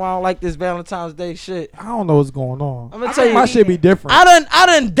real reason why I don't like this Valentine's Day shit. I don't know what's going on. I'm gonna I tell think you, my shit be different. I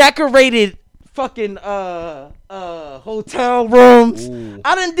done decorated fucking hotel rooms. Ooh.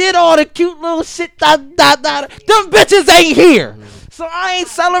 I done did all the cute little shit. Them bitches ain't here. So I ain't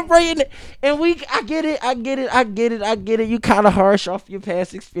celebrating it. And I get it. You kind of harsh off your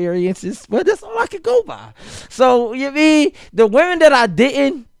past experiences, but that's all I could go by. So you mean the women that I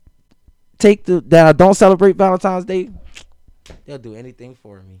didn't that I don't celebrate Valentine's Day, they'll do anything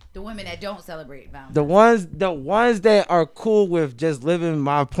for me. The women that don't celebrate Valentine's The ones that are cool with just living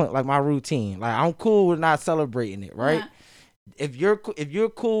my my routine. Like I'm cool with not celebrating it, right? Uh-huh. If you're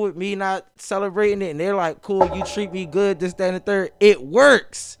cool with me not celebrating it and they're like, cool, you treat me good, this, that, and the third, it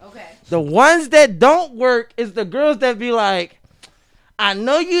works. Okay. The ones that don't work is the girls that be like, I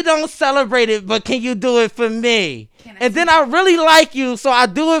know you don't celebrate it, but can you do it for me? And then I really like you, so I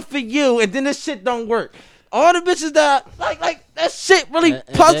do it for you, and then this shit don't work. All the bitches that like that shit really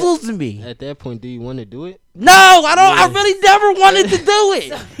puzzles me. At that point, do you want to do it? No, I don't. I really never wanted to do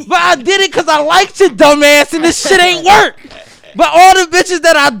it, but I did it because I liked your dumbass, and this shit ain't work. But all the bitches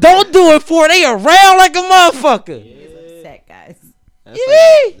that I don't do it for, they around like a motherfucker. He is upset,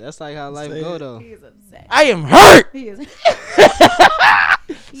 guys. That's like how life go though. He is upset. I am hurt. He is.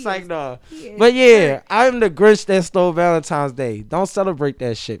 It's like no. But yeah, I'm the Grinch that stole Valentine's Day. Don't celebrate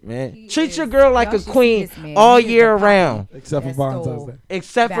that shit, man. He Treat is. your girl like Y'all a should see queen this man. all He is year the puppy. round, Except for That's Valentine's stole. Day.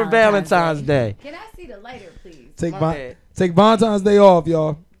 except for Valentine's Day. Can I see the lighter, please? Take My bad. take Valentine's Day off,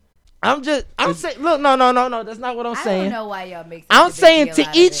 y'all. I'm saying, look, no. That's not what I'm I saying. don't know why y'all make. Such I'm a big saying deal to out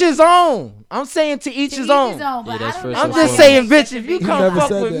of each it. his own. I'm saying to each his own. But Yeah, I that's don't first know I'm why just y'all saying, make bitch, such a if you big come never fuck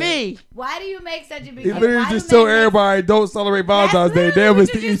said with that. me, Why do you make such a big He deal? literally Why just do told men make- everybody don't celebrate Valentine's Day. That's Damn, literally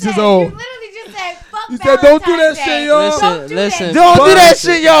it's to what you each just his said. own. You literally just said, fuck You said, don't do that Valentine's shit, Day. y'all. Don't do Listen, that. don't do that But-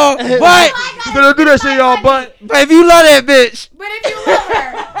 shit, y'all. But Why I gotta Don't do that spend shit, my y'all. money? But if you love that bitch, But if you love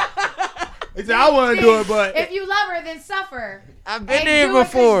her, he said, I want to do it, but if you love her, then suffer. I've been And there do it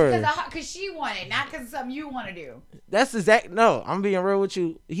before. Because she wanted, not because it's something you want to do. That's exact. No, I'm being real with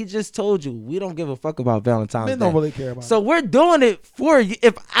you. He just told you we don't give a fuck about Valentine's men Day. don't really care about So it. we're doing it for you.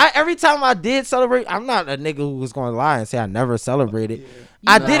 Every time I did celebrate, I'm not a nigga who was going to lie and say I never celebrated.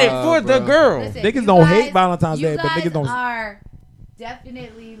 I did it Nah, for the bro. girl. Listen, Niggas you don't hate guys- Valentine's you Day, but niggas guys don't- are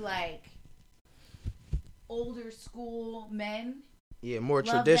definitely older school men. Yeah, more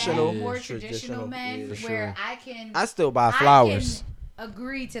Love traditional. that. Yeah. More traditional men, for where sure. I still buy I flowers. can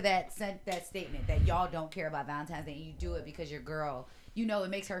agree to that statement that y'all don't care about Valentine's Day and you do it because your girl, it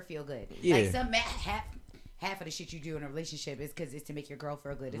makes her feel good. Yeah. Like some half of the shit you do in a relationship is because it's to make your girl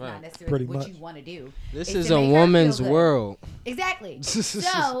feel good. It's Right. not necessarily Pretty what much. you want to do. This It's is to a make her feel woman's good. world. Exactly.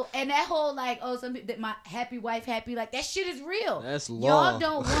 So, and that whole like, oh, some people, my happy wife, happy, like that shit is real. That's law. Y'all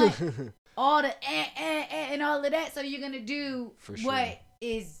don't want all the and all of that, so you're gonna do For sure. what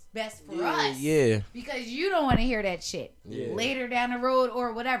is best for us. Yeah. Because you don't want to hear that shit Yeah. later down the road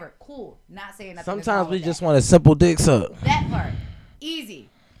or whatever. Cool. Not saying nothing. Sometimes we just want a simple dick suck. That part. Easy.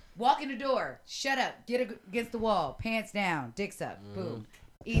 Walk in the door. Shut up. Get against the wall. Pants down. Dicks up. Boom.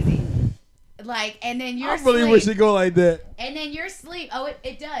 Easy. Like, and then you're I really sleep. wish it go like that. And then you're sleep. Oh,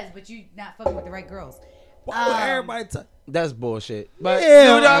 it does, but you not fucking with the right girls. Why would everybody That's bullshit. But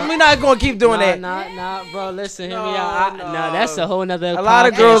Yeah. dude, we're not gonna keep doing that. Nah, bro. Listen, hear me No, out. no. No, that's a whole nother. A lot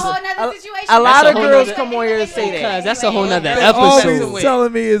of podcast. girls- That's a whole nother situation. a lot of That's girls whole come nother- on here and say that. Because that's a whole nother Anyway. That's always messing with.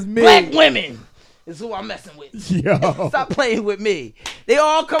 telling me it's me. Black women is who I'm messing with. Yo. Stop playing with me. They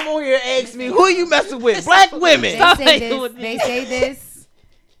all come on here and ask me, who are you messing with? Black women. They Stop say playing this. with me. They say this.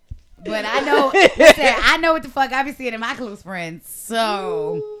 But I know. Listen, I know what the fuck I be seeing in my close friends.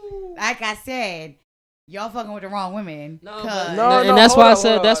 So, like I said, y'all fucking with the wrong women. No, 'cause- but- And that's hold why I on, said-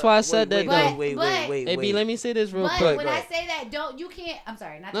 hold on. that's why I said Wait, that, wait, though. wait. Hey, B, let me say this real But quick. when Go I ahead. say that, you can't. I'm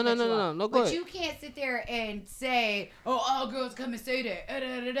sorry, not No, to cut no, you no, off, no, go but ahead. you can't sit there and say, "Oh, all girls come and say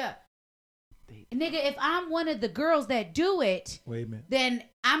that." Nigga, if I'm one of the girls that do it, Wait a minute. then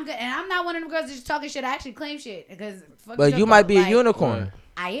I'm good. And I'm not one of them girls that's just talking shit. I actually claim shit because. But you might be a unicorn.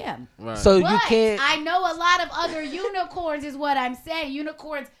 I am. Right. So But you can't. I know a lot of other unicorns, is what I'm saying.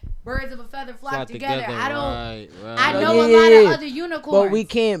 Unicorns, birds of a feather flock together. I don't. Right. I know Yeah, a lot yeah, of yeah. other unicorns. But we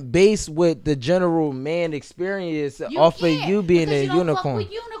can't base what the general man experience You off of can't, you being because a you don't fuck unicorn.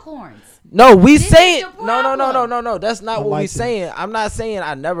 with unicorns. No, we This is saying the no. problem. That's not I what we like this. saying. I'm not saying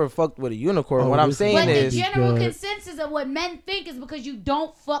I never fucked with a unicorn. Oh, What I'm this is saying But the is, general good. consensus of what men think is because you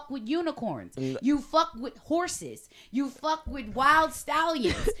don't fuck with unicorns. You fuck with horses. You fuck with wild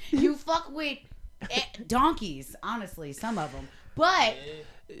stallions. You fuck with donkeys, honestly, some of them. But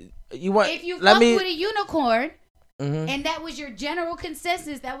you want. if you let fuck me. with a unicorn, Mhm. and that was your general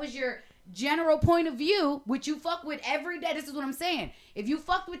consensus, that was your general point of view, which you fuck with every day. This is what I'm saying. If you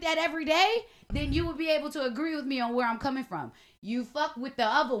fucked with that every day, then you would be able to agree with me on where I'm coming from. You fuck with the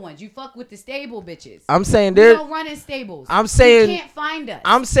other ones. You fuck with the stable bitches. I'm saying We there. don't run in stables. I'm saying- you can't find us.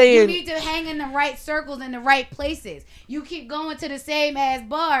 I'm saying- you need to hang in the right circles in the right places. You keep going to the same ass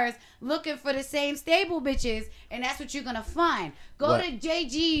bars looking for the same stable bitches, and that's what you're gonna find. Go What? to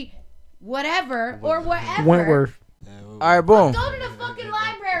JG, whatever or wherever. Wentworth. All right, boom. Go to the fucking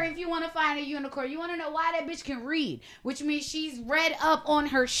library if you want to find a unicorn. You want to know why that bitch can read, which means she's read up on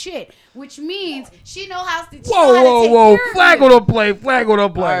her shit, which means she know how to. Whoa. Flag on the play. Flag on the All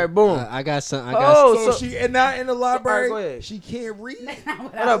play. right, boom. I got some. I Oh, got. So, so- she and not in the library. All right, go ahead. She can't read.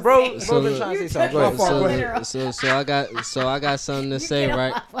 What up, bro? Bro, So- been trying to say You something. Go took ahead. it Go so ahead. literal. So I got something to You say, get on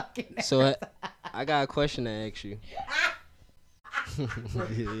right? my fucking nerves. So I got a question to ask you. yeah, Go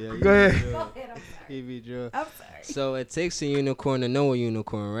ahead. Go ahead, I'm sorry. I'm sorry. So it takes a unicorn to know a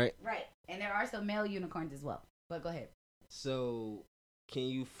unicorn, right? Right, and there are some male unicorns as well. But go ahead. So can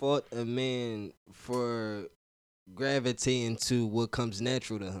you fault a man for gravitating to what comes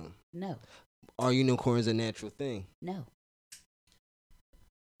natural to him? No, Are unicorns a natural thing? no.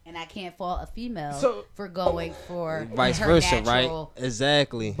 And I can't fault a female So- for going for Vice her versa, right? natural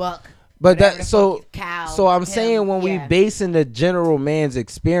Exactly. buck. But whatever that the so fuck, cow. so I'm him, saying when yeah. we basing the general man's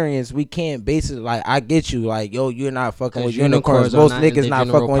experience, we can't base it like I get you like yo you're not fucking 'Cause with unicorns. unicorns are Most not in niggas the not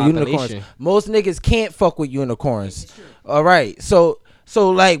general fucking with unicorns. population. Most niggas can't fuck with unicorns. It's true. All right, so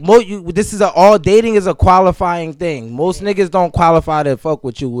like this is all dating is a qualifying thing. Most niggas don't qualify to fuck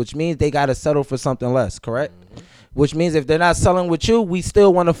with you, which means they gotta settle for something less. Correct? Which means if they're not selling with you, we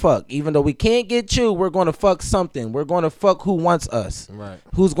still want to fuck. Even though we can't get you, we're going to fuck something. We're going to fuck who wants us. Right.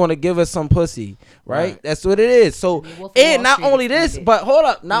 Who's going to give us some pussy. Right? Right. That's what it is. So, I mean, Wolf of and Wall not Street only this, explained it. but hold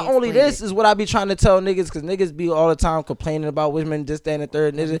up. Not He only explained this it. is what I be trying to tell niggas, because niggas be all the time complaining about women, this, that, and the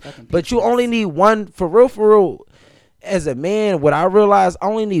third. And this. Fucking But you pictures. only need one, for real. As a man, what I realize, I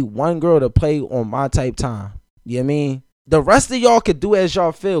only need one girl to play on my type time. You know what I mean? The rest of y'all could do as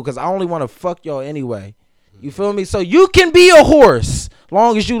y'all feel, because I only want to fuck y'all anyway. You feel me? So you can be a horse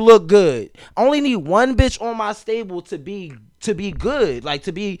long as you look good. I only need one bitch on my stable to be good, like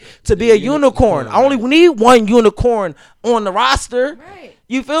to be a unicorn. I only need one unicorn on the roster. Right.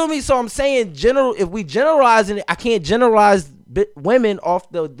 You feel me? So I'm saying if we generalizing it, I can't generalize women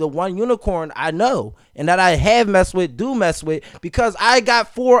off the one unicorn I know and that I have messed with, because I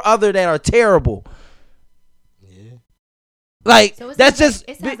got 4 other that are terrible. Yeah. Like So that's just.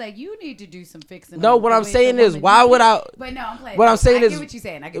 it sounds like you need to do some fixing. No, what I'm saying is, why would I? But no, I'm playing. What I'm saying I is, get what you're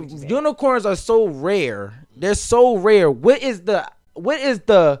saying. I get what you're saying. Unicorns are so rare. They're so rare. What is the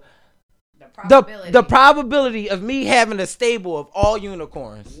the probability of me having a stable of all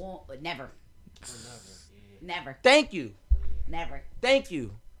unicorns? Never. Never. Thank you. Never. Thank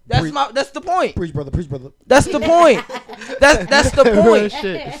you. That's the point. Preach, brother. Preach, brother. That's the point. That's the point.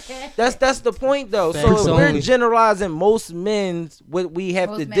 Shit. That's the point though. Facts So we're only. generalizing most men's what we have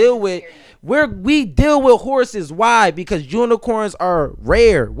Most to men's deal with. We deal with horses. Why? Because unicorns are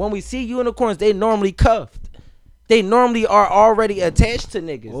rare. When we see unicorns, they normally cuffed. They normally are already attached to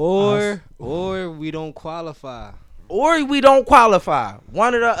niggas. Or we don't qualify. Or we don't qualify.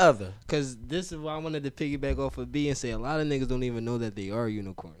 One or the other. Cause this is why I wanted to piggyback off of B and say a lot of niggas don't even know that they are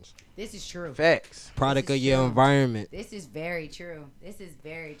unicorns. This is true. Facts. Product This of is your true. environment. This is very true. This is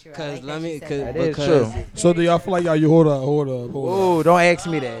very true. Cause let me, That is true. So do y'all feel like y'all? You hold up. Oh, don't ask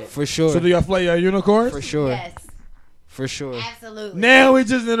me that. For sure. So do y'all feel like y'all unicorns? For sure. Yes. For sure. Absolutely. Now we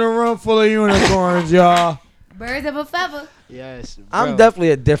just in a room full of unicorns, y'all. Birds of a feather. Yes. I'm bro.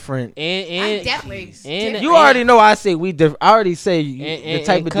 definitely a different. And I'm definitely. and- You already know I say we different. I already say the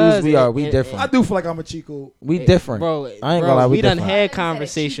type of dudes we are. We I different. do feel like I'm a Chico. We different. bro. I ain't gonna lie, we we done different. had You said a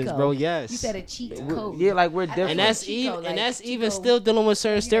conversations, Chico. bro. Yes. You said a cheat code. Yeah, like we're I thought different. and that's Chico, even like and that's even Chico. still dealing with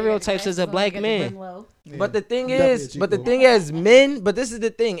certain You know, you got the stereotypes as a glasses on, black you got the man. brim low. But the thing I'm definitely a is, but the Chico. thing as men, but this is the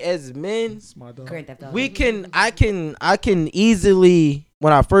thing, as men, Smart dog. Grand Theft Auto. I can easily,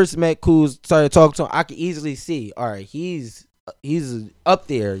 when I first met Kuz, started talking to him, I could easily see, all right, he's up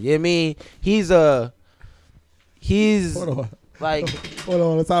there. You know what I mean? He's Hold on. like, Hold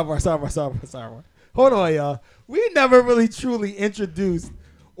on. Sidebar. Hold on, y'all. We never really truly introduced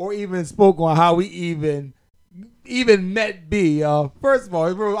or even spoke on how we even met B, y'all. First of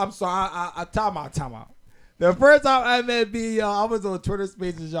all, bro, I'm sorry. I time out. The first time I met B, y'all, I was on Twitter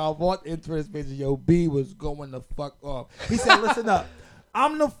Spaces, y'all. Walked in Twitter Spaces, yo. B was going the fuck off. He said, "Listen up.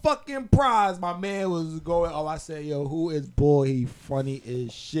 I'm the fucking prize." My man was going. Oh, I said, "Yo, who is boy? He funny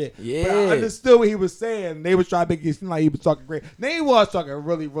as shit." Yeah. But I understood what he was saying. They was trying to make it seem like he was talking great. Then he was talking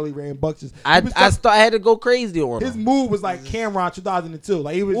really, really rambunctious. I had to go crazy on His him. move was like Cameron 2002.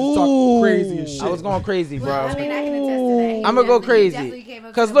 Like he was just talking crazy as shit. I was going crazy, bro. Well, I mean, I can attest to that. He I'ma go definitely- crazy. definitely came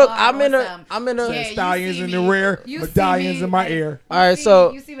up to 'Cause the look, bar I'm in on a- some, I'm in a- yeah, you Stallions see in the me, rear, you see medallions me, in my like, ear. All right, see so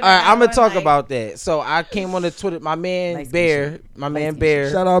me, you see what all right, I I'm gonna got talk on, like- about that. So I came on the Twitter. My man Light skin Bear, shit. my Light man skin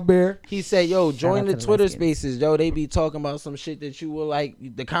Bear. Shout out Bear. He said, "Yo, join out the to the Twitter light skins. Spaces, yo. They be talking about some shit that you will like.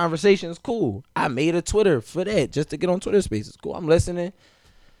 The conversation's cool. I made a Twitter for that just to get on Twitter Spaces. Cool. I'm listening.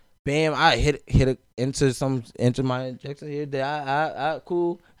 Bam, I hit into my injection here. I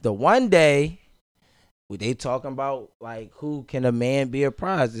cool. The one day, they talking about like who can a man be a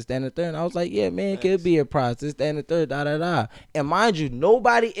prize? This, that, and the third. And I was like, yeah, man could be a prize. This, that, and the third. Da da da. And mind you,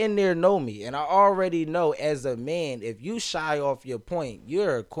 nobody in there know me, and I already know as a man, if you shy off your point,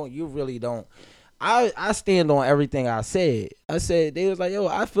 you really don't. I stand on everything I said. I said they was like, yo,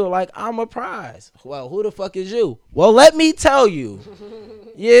 I feel like I'm a prize. Well, who the fuck is you? Well, let me tell you.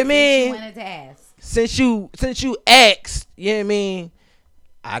 You know what I mean? You wanted to ask. Since you asked, you know what I mean?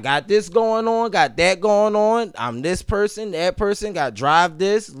 I got this going on, got that going on. I'm this person, that person, got drive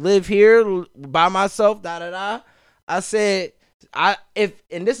this, live here by myself, da da da. I said,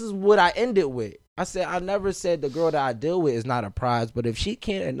 and this is what I ended with. I said, I never said the girl that I deal with is not a prize, but if she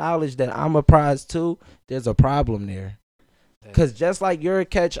can't acknowledge that I'm a prize too, there's a problem there. Cause just like you're a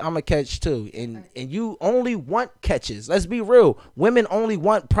catch, I'm a catch too. And you only want catches. Let's be real. Women only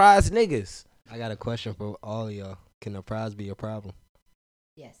want prize niggas. I got a question for all of y'all. Can a prize be a problem?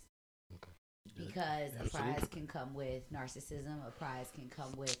 Yes. Because a prize can come with narcissism. A prize can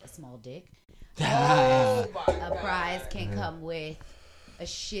come with a small dick. A prize can come with a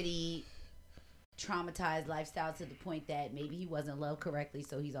shitty, traumatized lifestyle to the point that maybe he wasn't loved correctly,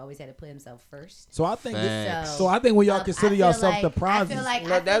 so he's always had to put himself first. So I think. Facts. So I think when y'all I consider feel yourself like- the prizes, I feel like,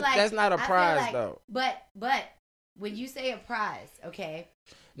 No, I feel like- that's not a I feel prize, like- though. But when you say a prize, okay,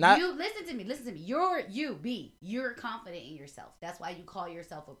 Not- you listen to me. You're confident in yourself. That's why you call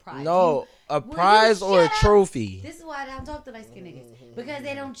yourself a prize. No, a Will you prize or a shut up? trophy. This is why I don't talk to light skinned niggas, because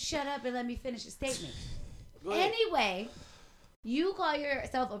they don't shut up and let me finish the statement. Anyway, you call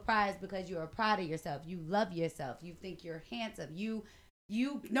yourself a prize because you are proud of yourself. You love yourself. You think you're handsome.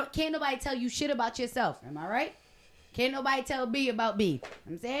 Can't nobody tell you shit about yourself. Am I right? Can't nobody tell B about B.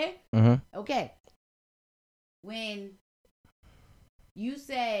 I'm saying? Mm-hmm. Okay. When you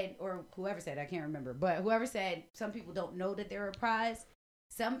said, or whoever said, I can't remember, but whoever said some people don't know that they're a prize,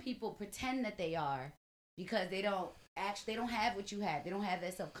 some people pretend that they are because they don't actually, they don't have what you had. They don't have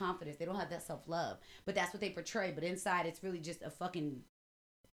that self-confidence. They don't have that self-love. But that's what they portray. But inside, it's really just a fucking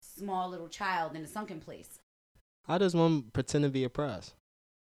small little child in a sunken place. How does one pretend to be a prize?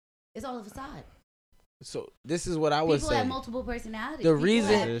 It's all a facade. So this is what I would say. People have multiple personalities. The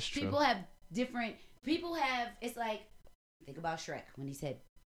reason people have different. People have. It's like, think about Shrek when he said,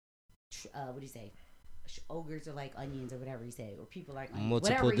 what do you say? Ogres are like onions or whatever he said, or people like onions.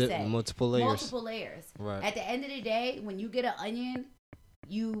 Whatever he said. Multiple layers. Multiple layers. Right. At the end of the day, when you get an onion,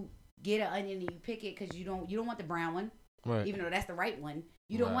 you get an onion and you pick it because you don't want the brown one. Right. Even though that's the right one,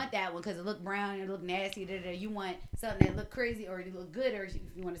 you don't want that one because it look brown and it look nasty. You want something that look crazy or it look good, or if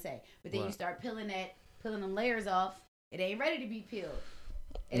you want to say. But then you start peeling them layers off. It ain't ready to be peeled.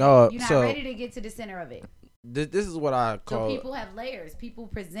 No, you're not ready to get to the center of it. This is what I call. So people have layers. People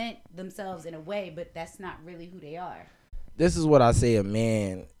present themselves in a way, but that's not really who they are. This is what I say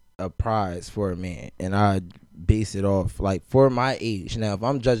a prize for a man, and I base it off like for my age. Now, if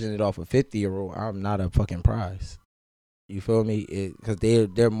I'm judging it off a 50-year-old, I'm not a fucking prize. You feel me? Because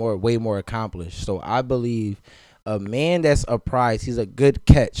they're way more accomplished. So I believe a man that's a prize, he's a good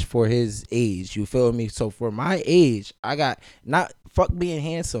catch for his age. You feel me? So for my age, I got not fuck being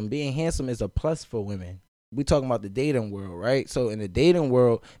handsome. Being handsome is a plus for women. We talking about the dating world, right? So in the dating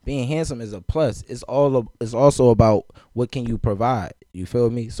world, being handsome is a plus. It's also about what can you provide. You feel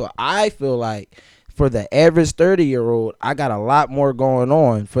me? So I feel like for the average 30-year-old, I got a lot more going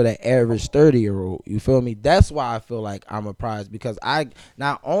on for the average 30-year-old. You feel me? That's why I feel like I'm a prize, because I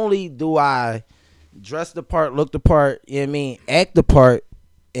not only do I dress the part, look the part, you know what I mean, act the part,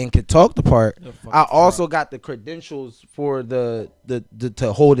 and can talk the part, I also got the credentials for the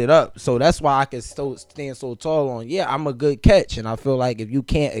to hold it up. So that's why I can still stand so tall on, yeah, I'm a good catch. And I feel like if you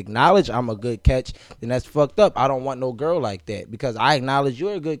can't acknowledge I'm a good catch, then that's fucked up. I don't want no girl like that, because I acknowledge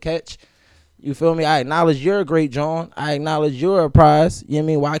you're a good catch. You feel me? I acknowledge you're a great John. I acknowledge you're a prize. You know what I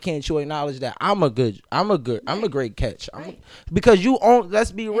mean? Why can't you acknowledge that I'm a great catch? Because you own,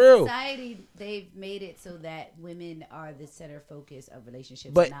 let's be real. In society, they've made it so that women are the center focus of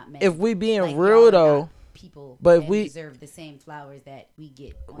relationships, But not men. if we being like, real though, people but if we deserve the same flowers that we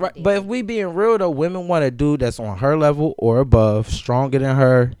get. Right, but if we being real though, women want a dude that's on her level or above, stronger than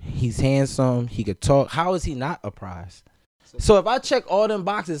her. He's handsome. He could talk. How is he not a prize? So if I check all them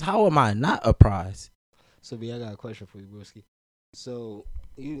boxes, how am I not a prize? So B, I got a question for you, broski. So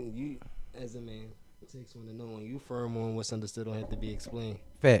you as a man, it takes one to know when you firm on what's understood don't have to be explained.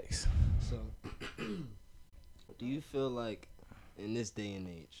 Facts. So do you feel like in this day and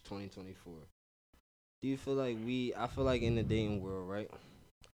age, 2024, do you feel like I feel like in the dating world, right?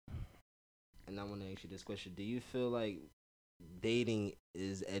 And I want to ask you this question. Do you feel like dating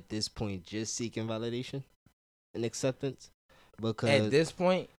is at this point just seeking validation and acceptance? Because at this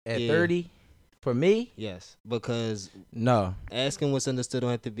point, at 30, for me, yes, because no, asking what's understood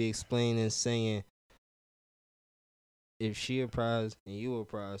don't have to be explained, and saying if she a prize and you a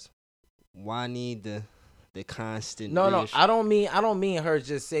prize, why need the constant? No, I don't mean her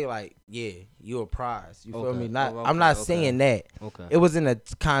just say like, yeah, you a prize. You feel me? I'm not saying that. Okay. It was in the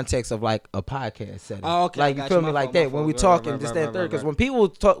context of like a podcast setting. Oh, okay. Like you feel me? Like that when we talking this, that, third. Because when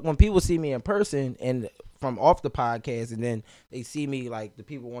people see me in person and from off the podcast, and then they see me like the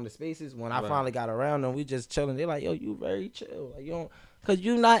people on the spaces, when I finally got around them, we just chilling. They're like, yo, you very chill. Like you don't. Cause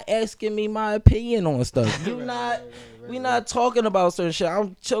you not asking me my opinion on stuff. You we not talking about certain shit.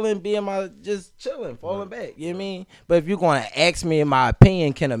 I'm chilling, just chilling, falling back. You know what I mean? But if you're gonna ask me in my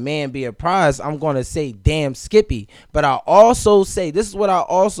opinion, can a man be a prize? I'm gonna say, damn Skippy. But I also say, this is what I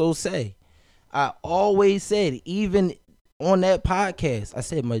also say. I always said, even on that podcast, I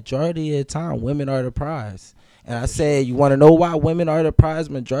said majority of the time women are the prize. And I said, you want to know why women are the prize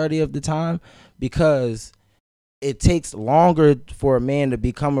majority of the time? Because it takes longer for a man to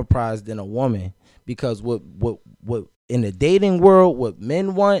become a prize than a woman, because what in the dating world, what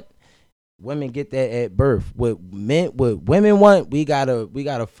men want, women get that at birth. What women want, we gotta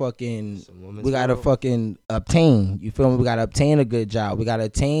fucking obtain. You feel me? We gotta obtain a good job. We gotta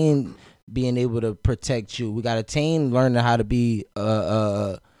attain being able to protect you. We gotta attain learning how to be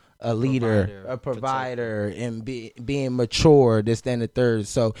a leader, a provider, and being mature, this, that, and the third.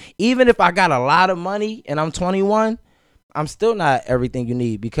 So even if I got a lot of money and I'm 21, I'm still not everything you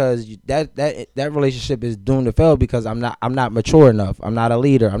need, because that relationship is doomed to fail, because I'm not mature enough. I'm not a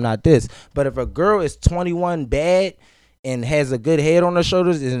leader. I'm not this. But if a girl is 21 bad and has a good head on her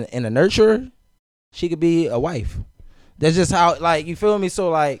shoulders and a nurturer, she could be a wife. That's just how, like, you feel me?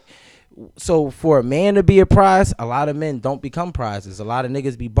 So for a man to be a prize, a lot of men don't become prizes. A lot of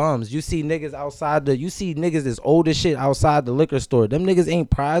niggas be bums. You see niggas that's old as shit outside the liquor store. Them niggas ain't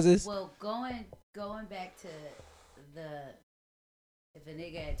prizes. Well, going back to if a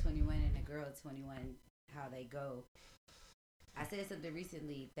nigga at 21 and a girl at 21, how they go. I said something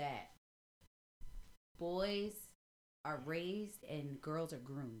recently that boys are raised and girls are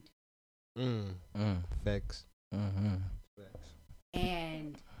groomed. Facts. Mm-hmm. Facts.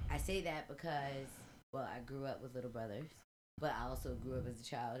 And I say that because, well, I grew up with little brothers, but I also grew up as a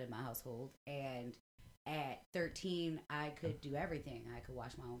child in my household. And at 13, I could do everything. I could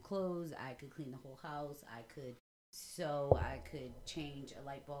wash my own clothes. I could clean the whole house. I could sew. I could change a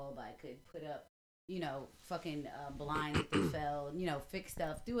light bulb. I could put up, fucking blinds if they fell, fix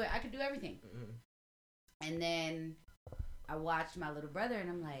stuff, do it. I could do everything. Mm-hmm. And then I watched my little brother and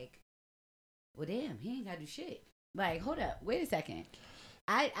I'm like, well, damn, he ain't got to do shit. Like, hold up, wait a second.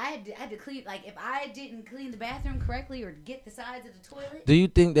 I had to clean, like, if I didn't clean the bathroom correctly or get the sides of the toilet. Do you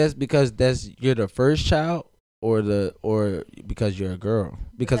think that's because you're the first child or because you're a girl?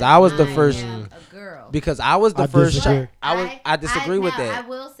 Because I was the first. A girl. Because I was the first child. I disagree with now, that. I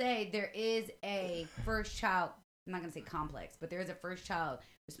will say there is a first child. I'm not gonna say complex, but there is a first child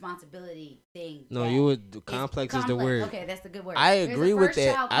responsibility thing. No, you would. Complex is the word. Okay, that's the good word. I agree with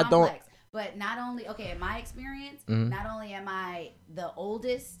that. I don't. But not only, in my experience, not only am I the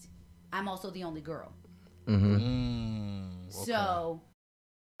oldest, I'm also the only girl. Mm-hmm. Okay. So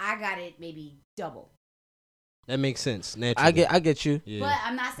I got it maybe double. That makes sense. Naturally. I get you. Yeah. But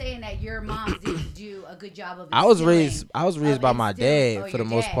I'm not saying that your moms didn't do a good job of I was raised by my dad for the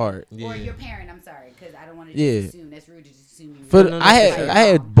most part. Or your parent, I'm sorry, because I don't want to just assume. That's rude to just assume you. I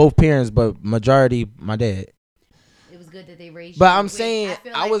had both parents, but majority my dad. It was good that they raised you. But I'm saying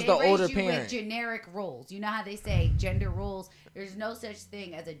I was the older parent. parent. With generic roles. You know how they say gender roles? There's no such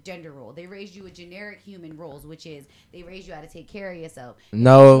thing as a gender role. They raised you with generic human roles, which is they raised you how to take care of yourself.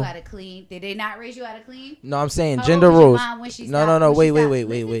 No. They raised you how to clean. Did they not raise you how to clean? No, I'm saying how gender old was roles. your mom when she No. Wait.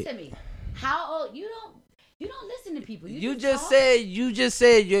 Listen to me. How old? You don't listen to people. You just said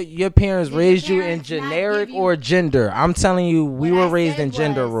your parents raised you in generic or gender. I'm telling you, we were raised in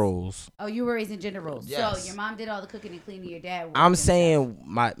gender roles. Oh, you were raised in gender roles. Yes. So your mom did all the cooking and cleaning. Your dad. I'm saying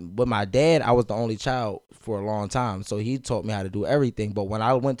with my dad, I was the only child for a long time, so he taught me how to do everything. But when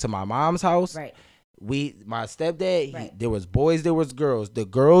I went to my mom's house, right. My stepdad, there was boys, there was girls. The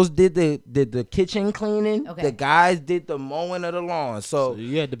girls did the kitchen cleaning. Okay. The guys did the mowing of the lawn. So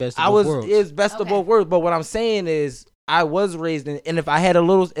you had the best of both worlds. It's best of both worlds. But what I'm saying is, I was raised in, and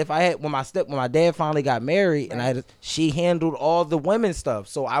when my dad finally got married, and she handled all the women stuff.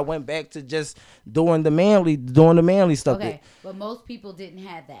 So I went back to just doing the manly stuff. Okay, but most people didn't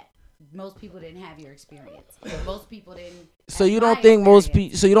have that. Most people didn't have your experience. Most people didn't. So you don't think most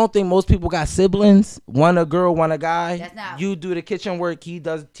people got siblings? One a girl, one a guy. That's not. You do the kitchen work. He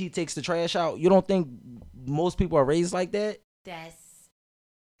takes the trash out. You don't think most people are raised like that?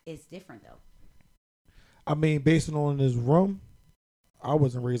 It's different though. I mean, based on this room, I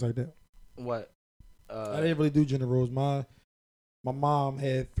wasn't raised like that. What? I didn't really do gender roles. My mom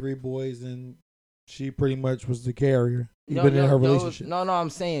had 3 boys, and she pretty much was the carrier. Even in her relationship. No, I'm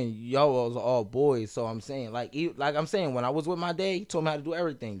saying y'all was all boys. So I'm saying like I'm saying when I was with my dad, he told me how to do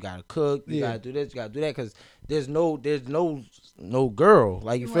everything. You gotta cook. You gotta do this. You gotta do that. Because there's no girl.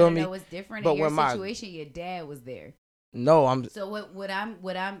 Like you feel me? Know it's different in your situation. Your dad was there. No, I'm. So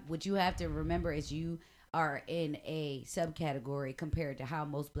what you have to remember is you are in a subcategory compared to how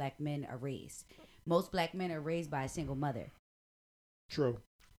most black men are raised. Most black men are raised by a single mother. True.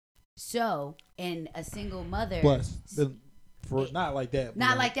 So, in a single mother, not like that.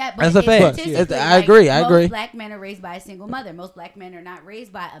 Not like that. But that's a fact. I agree. Most black men are raised by a single mother. Most black men are not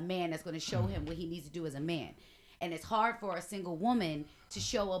raised by a man that's going to show him what he needs to do as a man. And it's hard for a single woman to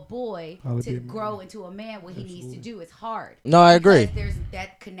show a boy to grow into a man what he needs to do. It's hard. No, I agree. There's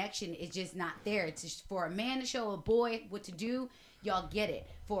that connection is just not there. It's just, for a man to show a boy what to do, y'all get it.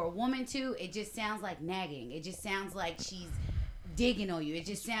 For a woman to, it just sounds like nagging. It just sounds like she's digging on you. It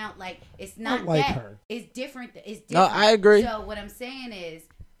just sounds like it's not like that. Her. It's different. It's different. No, I agree. So what I'm saying is,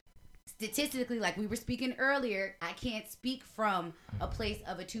 statistically, like we were speaking earlier, I can't speak from a place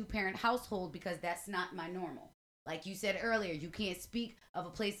of a 2-parent household because that's not my normal. Like you said earlier, you can't speak of a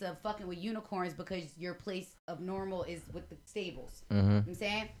place of fucking with unicorns because your place of normal is with the stables. Mm-hmm. You know what I'm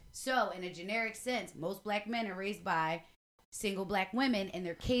saying? So in a generic sense, most black men are raised by single black women and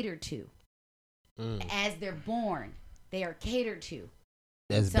they're catered to. As they're born. They are catered to.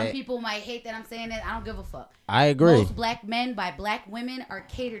 Some people might hate that I'm saying that. I don't give a fuck. I agree. Most black men by black women are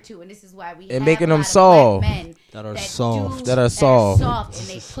catered to, and this is why we have making a lot them of soft. Black men that are soft. That are soft, and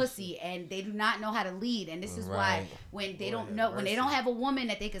they pussy, and they do not know how to lead. And this is why when they don't have a woman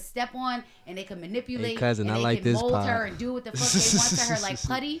that they can step on and they can manipulate, hey, cousin, and I they like can this mold pod. her and do what the fuck they want to her like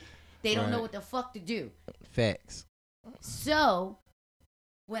putty, they don't know what the fuck to do. Facts. So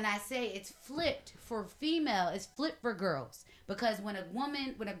when I say it's flipped for female, it's flipped for girls. Because when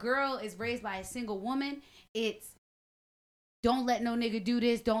a girl is raised by a single woman, it's don't let no nigga do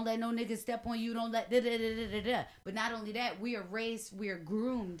this. Don't let no nigga step on you. Don't let da da da da da da. But not only that, we are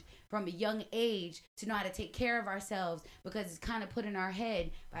groomed from a young age to know how to take care of ourselves because it's kind of put in our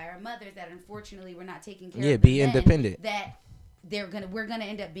head by our mothers that unfortunately we're not taking care of. Yeah, be independent. That we're gonna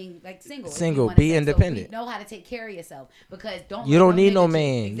end up being like single. Be independent. So know how to take care of yourself because you don't need no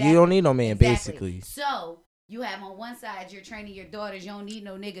man. Exactly. You don't need no man, basically. So you have on one side, you're training your daughters. You don't need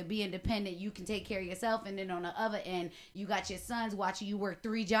no nigga. Be independent. You can take care of yourself. And then on the other end, you got your sons watching you work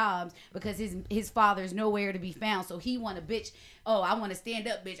 3 jobs because his father's nowhere to be found. So he want a bitch. Oh, I want to stand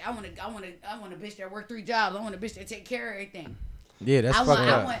up, bitch. I want a bitch that work 3 jobs. I want a bitch that take care of everything. Yeah, that's fucked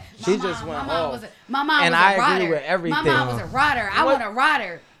up. She just went off. My mom was a rider. Agree with everything. My mom was a rider. I want a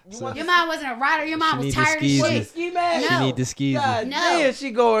rider. Your mom wasn't a rider. Your mom was tired of shit. She need the skis. No. Yeah,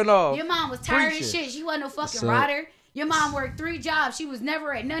 she going off. Your mom was tired of shit. She wasn't no fucking rider. Your mom worked 3 jobs. She was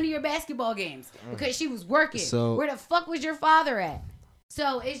never at none of your basketball games because she was working. So where the fuck was your father at?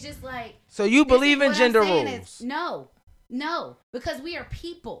 So it's just like. So you believe in gender roles? No, because we are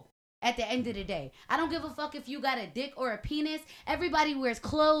people. At the end of the day, I don't give a fuck if you got a dick or a penis. Everybody wears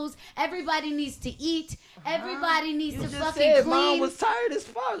clothes. Everybody needs to eat. Everybody needs to fucking clean. Mom was tired as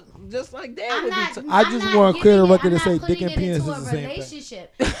fuck, just like Dad would be. I just want to clear the record to say dick and penis is the same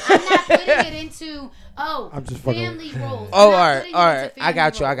relationship. I'm not putting it into family roles. Oh, all right. I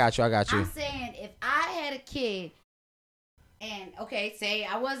got you. I'm saying if I had a kid, and say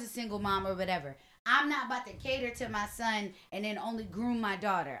I was a single mom or whatever. I'm not about to cater to my son and then only groom my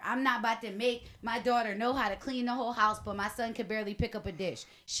daughter. I'm not about to make my daughter know how to clean the whole house, but my son can barely pick up a dish.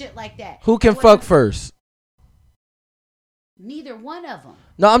 Shit like that. Who can fuck first? Neither one of them.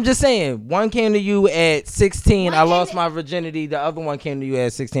 No, I'm just saying. One came to you at 16. I lost my virginity. The other one came to you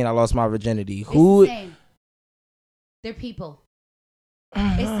at 16. I lost my virginity. Who? The same. They're people.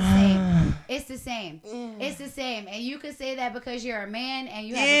 It's the same. It's the same. And you could say that because you're a man and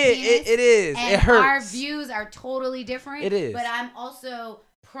you have a penis. It is. And it hurts. Our views are totally different. It is. But I'm also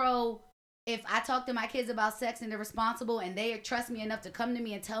pro. If I talk to my kids about sex and they're responsible and they trust me enough to come to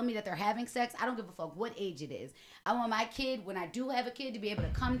me and tell me that they're having sex, I don't give a fuck what age it is. I want my kid, when I do have a kid, to be able to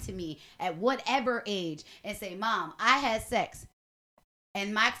come to me at whatever age and say, Mom, I had sex.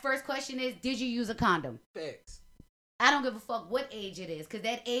 And my first question is, did you use a condom? Facts. I don't give a fuck what age it is, because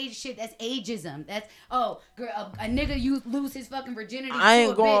that age shit, that's ageism. That's, girl, a nigga lose his fucking virginity I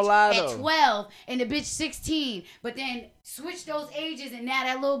ain't to a bitch lie, at 12 and the bitch 16, but then switch those ages and now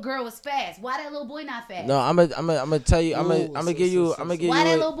that little girl is fast. Why that little boy not fast? No, I'm gonna tell you. I'm gonna give you. Why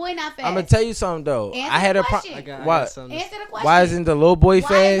that little boy not fast? I'm gonna tell you something though. Answer I had a question. Answer the question. Why isn't the little boy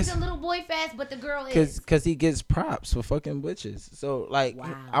fast? Why isn't the little boy fast, but the girl is? Because he gets props for fucking bitches. So like,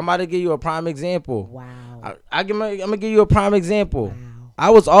 wow. I'm about to give you a prime example. Wow. I'm gonna give you a prime example. Wow.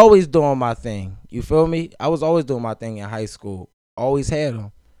 I was always doing my thing. You feel me? I was always doing my thing in high school. Always had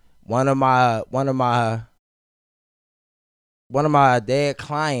them. One of my dad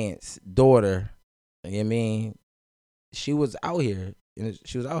clients' daughter, you know what I mean, she was out here.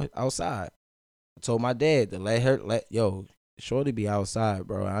 She was outside. I told my dad to let shorty be outside,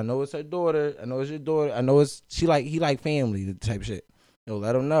 bro. I know it's her daughter. I know it's your daughter. I know he like family type shit. Yo,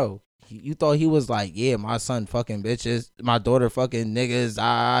 let him know. You thought he was like, yeah, my son fucking bitches, my daughter fucking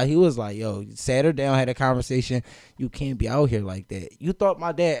niggas. He was like, yo, sat her down, had a conversation. You can't be out here like that. You thought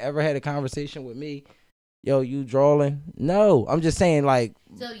my dad ever had a conversation with me? Yo, you drawing? No, I'm just saying, like.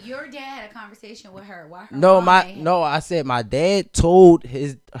 So your dad had a conversation with her. Why her? No, I said my dad told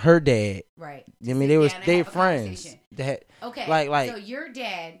her dad. Right. I mean, they friends. Okay. Like. So your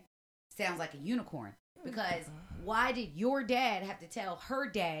dad sounds like a unicorn because why did your dad have to tell her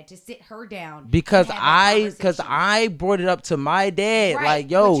dad to sit her down? Because I brought it up to my dad. Right.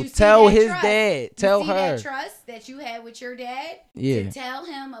 Like, yo, tell his dad. Tell her. That trust that you had with your dad? Yeah. To tell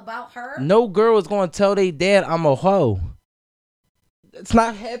him about her? No girl is going to tell their dad I'm a hoe. It's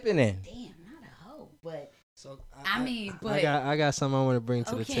not happening. Damn, not a hoe. But, I got something I want to bring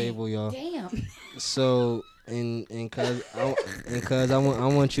to the table, y'all. Damn. So, and cause I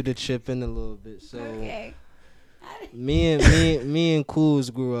want you to chip in a little bit. So, okay. Me and Cools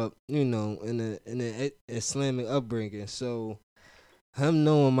grew up, in an Islamic upbringing. So him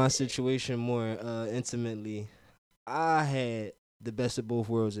knowing my situation more intimately, I had the best of both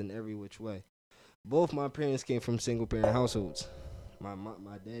worlds in every which way. Both my parents came from single parent households. My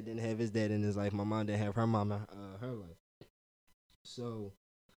dad didn't have his dad in his life. My mom didn't have her mom her life. So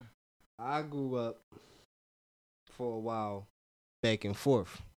I grew up for a while back and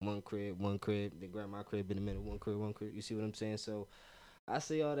forth. One crib, then grandma crib in the middle, one crib. You see what I'm saying? So I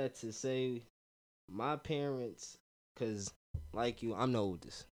say all that to say my parents, cause like you, I'm the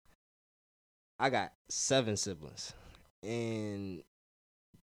oldest. I got 7 siblings and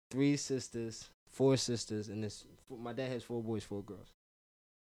 3 sisters, 4 sisters, and this. My dad has 4 boys, 4 girls.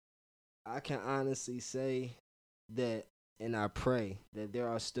 I can honestly say that, and I pray that there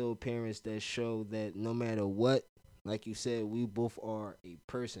are still parents that show that no matter what, like you said, we both are a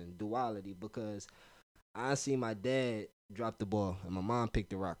person, duality, because I see my dad drop the ball and my mom picked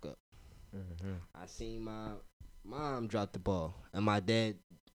the rock up. Mm-hmm. I seen my mom drop the ball and my dad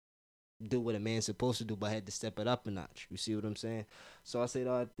do what a man's supposed to do, but had to step it up a notch. You see what I'm saying? So I say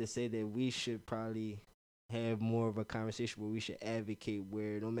that to say that we should probably have more of a conversation where we should advocate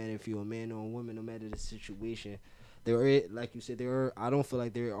where no matter if you're a man or a woman, no matter the situation, there are, like you said, I don't feel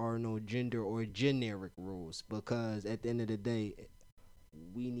like there are no gender or generic rules, because at the end of the day,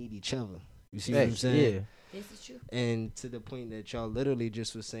 we need each other. You see what I'm saying? Yeah. This is true. And to the point that y'all literally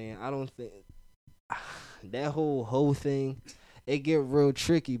just was saying, I don't think that whole thing, it get real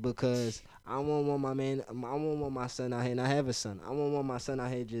tricky, because I won't want my son out here, and I have a son. I won't want my son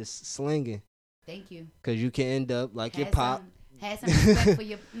out here just slinging. Thank you. Cause you can end up like your pop. Have some respect for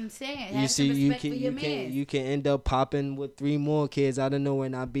your. I'm saying. You see, you can end up popping with 3 more kids out of nowhere,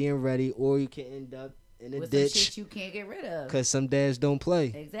 not being ready, or you can end up in a with ditch. Some shit you can't get rid of. Cause some dads don't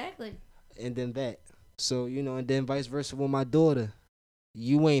play. Exactly. And then that. So and then vice versa with my daughter.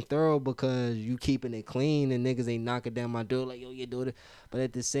 You ain't thorough because you keeping it clean, and niggas ain't knocking down my door like, yo, your daughter. But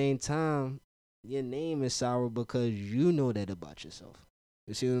at the same time, your name is sour because you know that about yourself.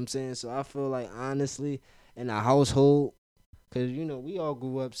 You see what I'm saying? So I feel like, honestly, in a household, because, we all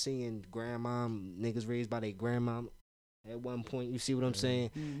grew up seeing grandma, niggas raised by their grandma at one point. You see what I'm saying?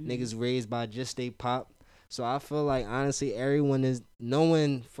 Mm-hmm. Niggas raised by just they pop. So I feel like, honestly, everyone is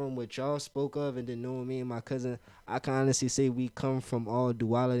knowing from what y'all spoke of, and then knowing me and my cousin, I can honestly say we come from all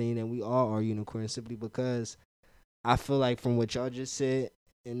duality and we all are unicorns, simply because I feel like from what y'all just said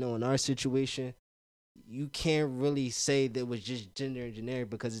and knowing our situation, you can't really say that it was just gender and generic,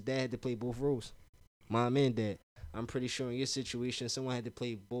 because his dad had to play both roles, mom and dad. I'm pretty sure in your situation, someone had to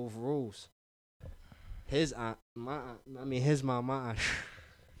play both roles. His aunt, my aunt, his mom, my aunt.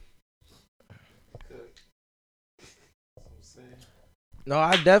 No,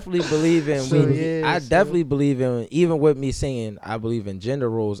 I definitely believe in I definitely believe in, even with me saying I believe in gender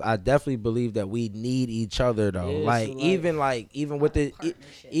roles, I definitely believe that we need each other though. Even with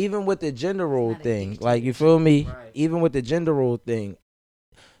the gender role thing, like, you feel me? Right. Even with the gender role thing,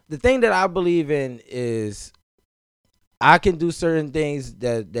 the thing that I believe in is I can do certain things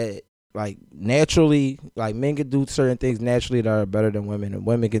that like naturally, like men can do certain things naturally that are better than women, and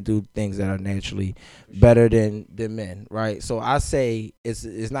women can do things that are naturally better than men, right? So I say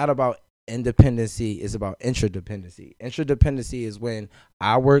it's not about independency, it's about interdependency. Interdependency is when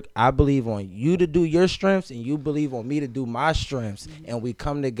I believe on you to do your strengths and you believe on me to do my strengths, and we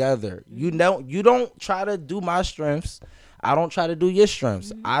come together. You don't try to do my strengths, I don't try to do your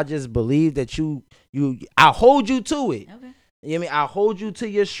strengths. I just believe that I hold you to it. Okay. You know what I mean? I hold you to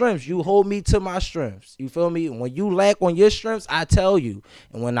your strengths. You hold me to my strengths. You feel me? When you lack on your strengths, I tell you.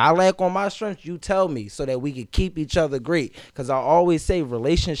 And when I lack on my strengths, you tell me, so that we can keep each other great. Because I always say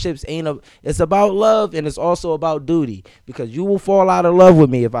relationships it's about love, and it's also about duty. Because you will fall out of love with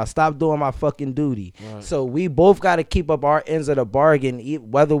me if I stop doing my fucking duty. Right. So we both got to keep up our ends of the bargain,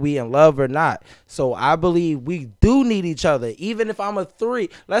 whether we in love or not. So I believe we do need each other. Even if I'm a 3,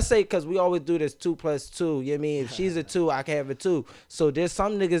 let's say, because we always do this 2 + 2. You know what I mean? If she's a 2, I can have a 2. So there's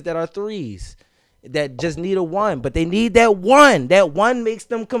some niggas that are 3s that just need a 1, but they need that 1. That 1 makes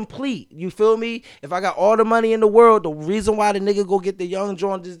them complete. You feel me? If I got all the money in the world, the reason why the nigga go get the young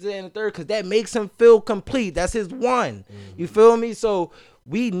joint just in the 3rd, because that makes him feel complete. That's his 1. You feel me? So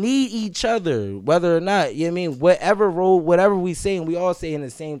we need each other, whether or not, you know what I mean? Whatever role, whatever we saying, we all saying the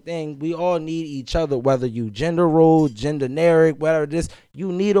same thing. We all need each other, whether you gender role, gender generic, whatever this.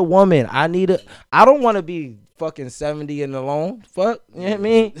 You need a woman. I don't want to be fucking 70 and alone. Fuck. You know what I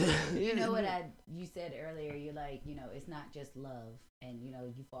mean? You know what you said earlier, you're like, it's not just love, and you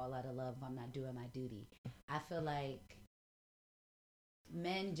fall out of love if I'm not doing my duty. I feel like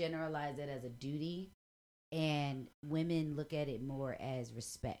men generalize it as a duty, and women look at it more as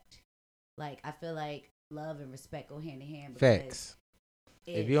respect. Like, I feel like love and respect go hand in hand. Facts.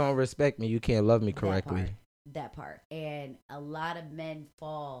 If you don't respect me, you can't love me correctly. That part. And a lot of men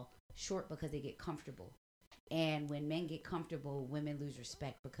fall short because they get comfortable. And when men get comfortable, women lose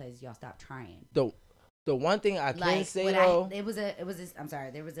respect because y'all stop trying. The one thing I can say though, there was a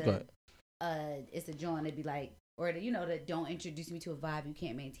it's a joint. It'd be like, or that don't introduce me to a vibe you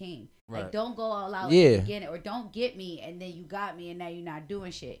can't maintain. Right. Like, don't go all out Yeah. in the beginning, or don't get me and then you got me and now you're not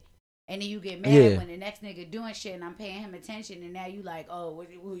doing shit. And then you get mad Yeah. when the next nigga doing shit and I'm paying him attention, and now you like, oh,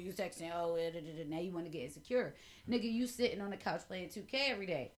 who you texting? Oh, now you want to get insecure. Nigga, you sitting on the couch playing 2K every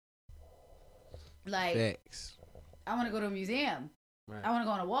day. Like, Facts. I want to go to a museum. Right. I want to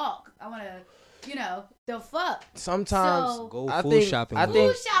go on a walk. I want to, the fuck. Sometimes So, Go I food think- shopping. I with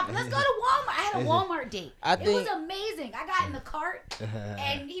think- food shopping. Let's go to Walmart. I had a Walmart date. It was think- amazing. I got in the cart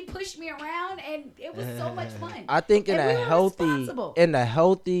and he pushed me around and it was so much fun. I think in And a we were healthy, responsible. and I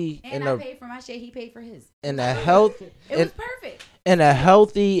paid for my shit. He paid for his. in a health, It was perfect. in a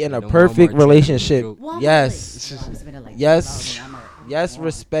healthy and a No perfect Walmart relationship. joke. Walmart Yes. place. I was spending like Yes. $10 on Walmart. Yes, Walmart.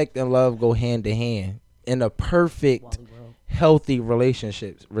 respect and love go hand in hand. In a perfect, Wally World. healthy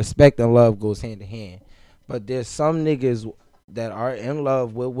relationships, respect and love goes hand in hand. But there's some niggas that are in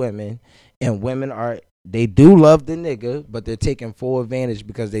love with women, and women they do love the nigga, but they're taking full advantage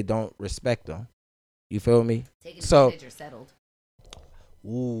because they don't respect them. You feel me? Taking So- advantage or settled.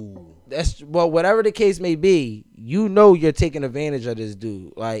 Ooh. That's whatever the case may be, you're taking advantage of this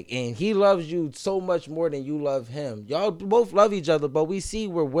dude. Like, and he loves you so much more than you love him. Y'all both love each other, but we see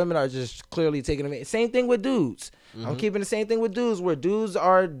where women are just clearly taking advantage. Same thing with dudes. I'm keeping the same thing with dudes, where dudes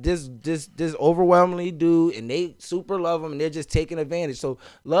are this overwhelmingly dude, and they super love them, and they're just taking advantage. So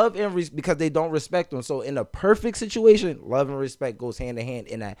love and because they don't respect them. So in a perfect situation, love and respect goes hand in hand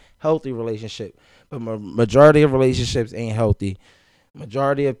in a healthy relationship. But majority of relationships ain't healthy.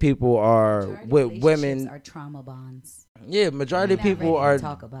 Majority of people are Majority with relationships women. are trauma bonds. Yeah, majority of We're not people ready to are.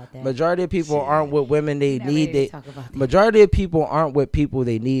 talk about that. Majority of people Shit. aren't with women they We're not ready need. to They talk about that. majority of people aren't with people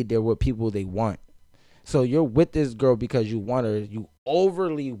they need. They're with people they want. So you're with this girl because you want her. You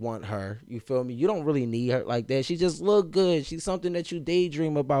overly want her. You feel me? You don't really need her like that. She just look good. She's something that you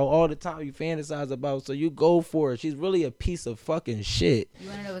daydream about all the time. You fantasize about. So you go for her. She's really a piece of fucking shit. You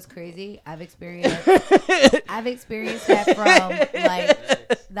want to know what's crazy? I've experienced that from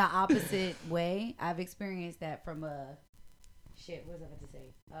like the opposite way. I've experienced that from a shit. What was I about to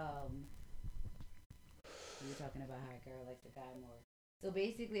say? You were talking about how a girl likes the guy more. So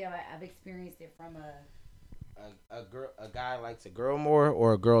basically, I've experienced it from A guy likes a girl more,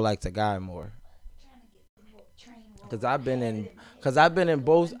 or a girl likes a guy more. Cause I've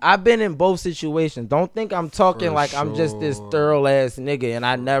been in both situations. Don't think I'm talking For like I'm just this sure. thorough ass nigga and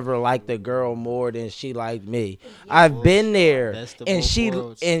I never liked the girl more than she liked me. I've been there, Best of and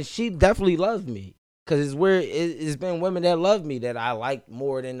both worlds. she definitely loved me. Cause it's where it's been women that love me that I like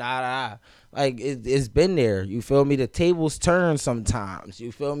more than I. Like it's been there. You feel me? The tables turn sometimes.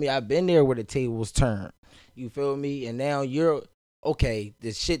 You feel me? I've been there where the tables turn. You feel me? And now you're okay.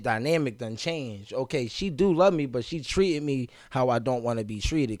 This shit dynamic done changed. Okay, she do love me, but she treated me how I don't want to be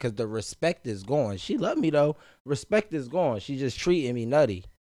treated. Cause the respect is gone. She loved me though. Respect is gone. She just treating me nutty.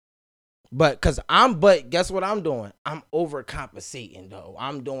 But guess what I'm doing? I'm overcompensating though.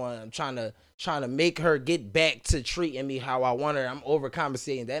 I'm trying to make her get back to treating me how I want her. I'm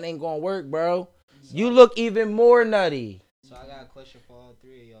overcompensating. That ain't gonna work, bro. You look even more nutty. So I got a question for all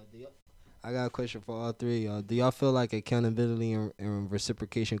three of y'all. Do y'all feel like accountability and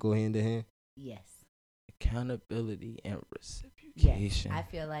reciprocation go hand in hand? yes. Accountability and Yes. reciprocation. I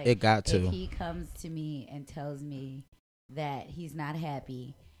feel like It got to. if he comes to me and tells me that he's not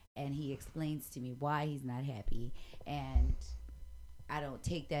happy, and he explains to me why he's not happy, and I don't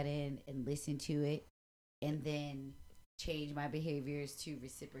take that in and listen to it and then change my behaviors to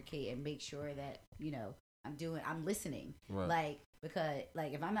reciprocate and make sure that I'm listening. Right. Like, because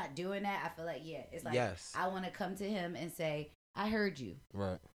like if I'm not doing that, I feel like it's like Yes. I want to come to him and say, I heard you,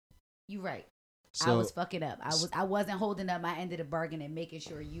 Right. you right, So I was fucking up. I wasn't holding up my end of the bargain and making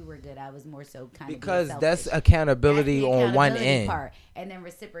sure you were good. I was more so kind of Because being that's selfish. accountability That's the on one accountability end. part. And then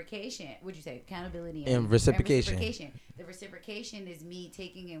reciprocation. What'd you say? Accountability And reciprocation. The reciprocation is me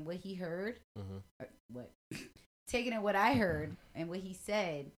taking in what he heard. Mhm. Or what? Taking in what I heard and what he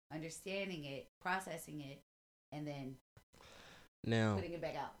said, understanding it, processing it, and then now putting it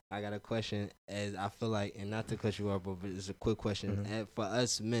back out. I got a question, as I feel like, and not to cut you off, but it's a quick question. Mhm. And for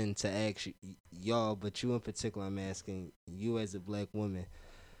us men to ask y'all, but you in particular, I'm asking you as a black woman,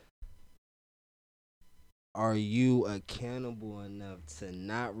 are you accountable enough to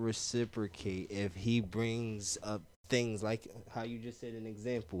not reciprocate if he brings up things like how you just said an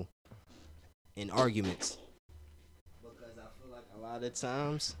example in arguments? Because I feel like a lot of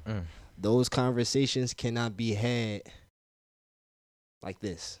times those conversations cannot be had like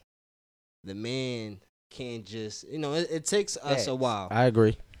this. The man can't just, it takes us a while. I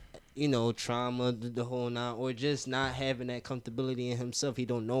agree. Trauma, the whole nine, or just not having that comfortability in himself. He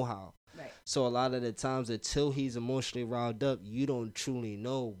don't know how. Right. So a lot of the times, until he's emotionally riled up, you don't truly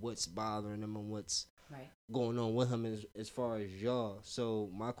know what's bothering him and what's going on with him as far as y'all. So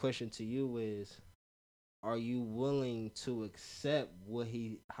my question to you is, are you willing to accept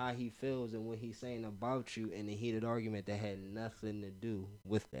how he feels and what he's saying about you in a heated argument that had nothing to do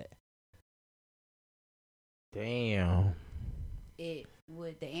with that? Damn. The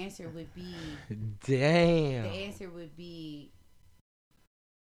answer would be. Damn. The answer would be.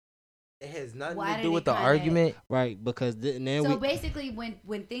 It has nothing Why to did do it with the kinda- argument. Right, because So basically,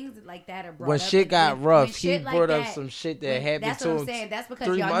 when things like that are brought when up, shit got when rough, he shit like brought up that- some shit that when- happened that's to what him I'm saying. That's because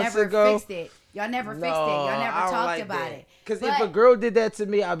 3 y'all months never ago. fixed it. Y'all never fixed it. No, Y'all never I don't talked like about that. it. Because if a girl did that to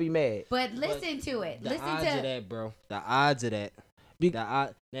me, I'd be mad. But listen to it. The Listen odds to of that, bro. The odds of that.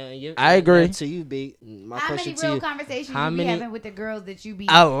 I agree. To you, B. My how question many to real you: conversations how you be many- having with the girls that you be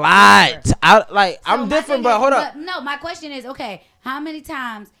A lot. So I'm my different, thing but is- hold up. No, my question is, okay, how many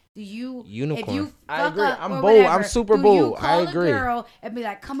times do you, Unicorn. if you I fuck agree. up I'm or bold. whatever, I'm super do bold. you call I agree. a girl and be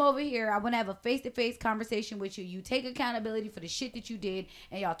like, come over here, I want to have a face-to-face conversation with you. You take accountability for the shit that you did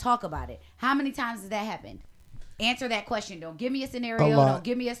and y'all talk about it. How many times does that happen? Answer that question. Don't give me a scenario. Don't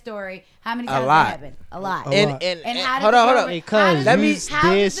give me a story. How many times lot. that happen? A lot. And how hold does up. the Hey, girl- how cuz, does let the- me- how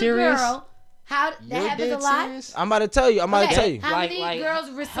dead does the serious? girl- How that You're happens a dead lot? serious? I'm about to tell you. I'm about to Okay, tell you. How Like- many like, girls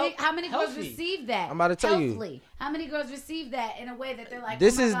receive? How many girls healthy. receive that? I'm about to tell you. Healthily? How many girls receive that in a way that they're like,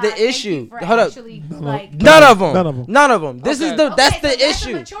 This oh my is God, the thank you issue. for Hold up. actually, like, None of them. None of 'em. None of them. This is Okay. that's Okay, the so that's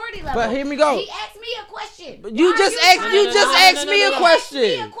issue. the maturity level. But here we go. He asked me a question. You Why just are asked. trying You to- just no, asked no, me no, a no. He asked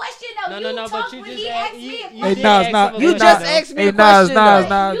me a question. question. No, You but talked you when just he asked- asked me a you question. did Nas, ask nah, him a You question, just though. asked me Hey, a Nas, question. Nas,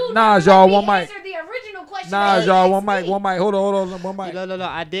 though. Nas. You Nah, never y'all, let me one mic. answer the original question. Nah, that he y'all, one asked mic, me. one mic. Hold on, one mic. No.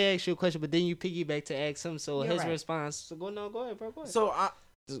 I did ask you a question, but then you piggyback to ask him, so You're his right. response. So go ahead, bro. Go ahead. So,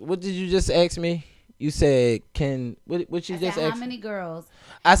 what did you just ask me? You said, what you I just said, how asked? many girls?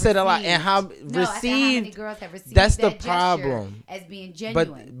 I said a lot. received- And how No, I said how many received? girls have received That's the that gesture problem. as being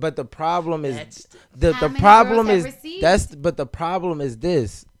genuine. But the problem is That's- the How many problem girls is have received? but the problem is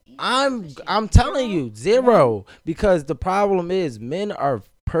this. I'm Question. telling Zero? you zero because the problem is men are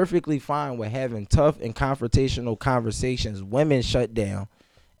perfectly fine with having tough and confrontational conversations. Women shut down.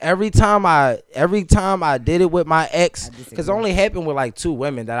 Every time I did it with my ex, because it only happened with like 2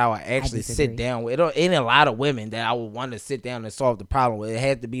 women that I would actually sit down with. It ain't a lot of women that I would want to sit down and solve the problem with. It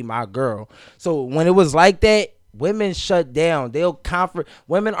had to be my girl. So when it was like that, women shut down.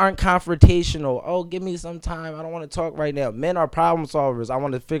 Women aren't confrontational. Oh, give me some time. I don't want to talk right now. Men are problem solvers. I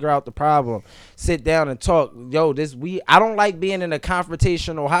want to figure out the problem. Sit down and talk. Yo, I don't like being in a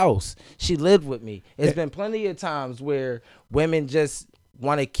confrontational house. She lived with me. It's been plenty of times where women just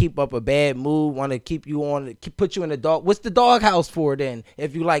want to keep up a bad mood, want to keep you on, put you in the dog. What's the doghouse for then?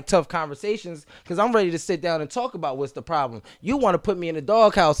 If you like tough conversations, because I'm ready to sit down and talk about what's the problem. You want to put me in the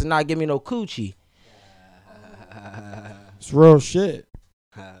doghouse and not give me no coochie. It's real shit.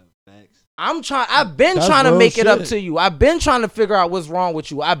 Facts. I've been That's trying to real make it up shit. to you. I've been trying to figure out what's wrong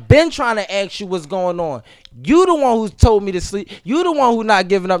with you. I've been trying to ask you what's going on. You the one who told me to sleep. You the one who not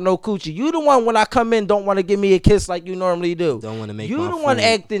giving up no coochie. You the one when I come in don't want to give me a kiss like you normally do. Don't want to make You my the one food.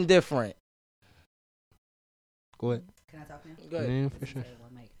 acting different. Go ahead. Can I talk now? Go ahead. Man, for sure.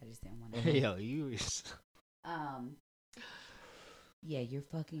 One mic. I just didn't want to. Mm-hmm. Yo, you is. Yeah, you're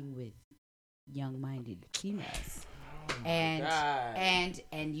fucking with young-minded females. Oh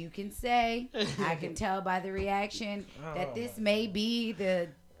And you can say, I can tell by the reaction that this may be the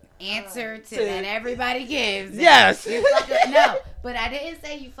answer to that everybody gives. Yes. No, but I didn't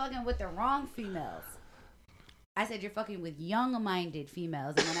say you fucking with the wrong females. I said you're fucking with young-minded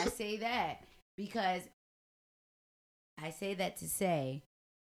females. And when I say that, because I say that to say,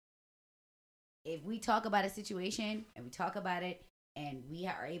 if we talk about a situation and we talk about it and we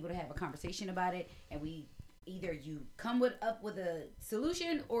are able to have a conversation about it and we either you come up with a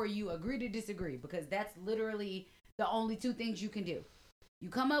solution or you agree to disagree, because that's literally the only 2 things you can do. You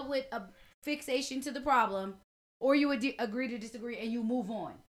come up with a fixation to the problem or you would agree to disagree and you move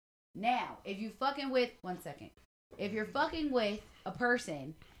on. Now, if you fucking with, if you're fucking with a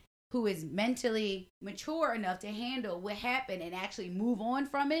person who is mentally mature enough to handle what happened and actually move on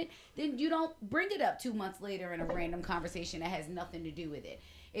from it, then you don't bring it up 2 months later in a random conversation that has nothing to do with it.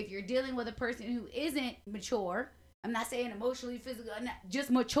 If you're dealing with a person who isn't mature, I'm not saying emotionally, physically,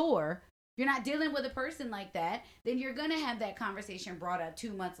 just mature, you're not dealing with a person like that, then you're going to have that conversation brought up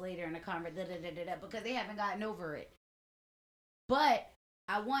 2 months later in a because they haven't gotten over it. But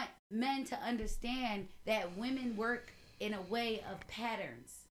I want men to understand that women work in a way of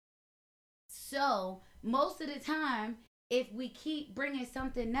patterns. So most of the time, if we keep bringing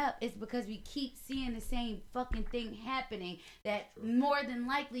something up, it's because we keep seeing the same fucking thing happening that more than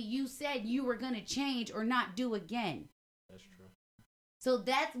likely you said you were going to change or not do again. That's true. So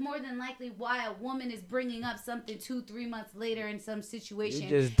that's more than likely why a woman is bringing up something 2-3 months later in some situation. You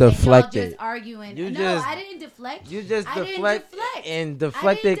just deflected. And y'all just arguing. I didn't deflect. You just I deflect didn't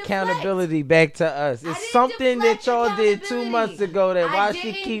deflected accountability back to us. It's something that y'all did 2 months ago that why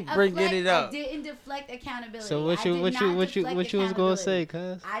she keep bringing it up. I didn't deflect accountability. So what you was gonna say,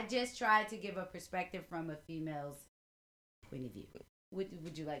 cuz? I just tried to give a perspective from a female's point of view.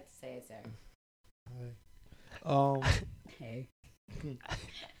 Would you like to say it, sir? Hey.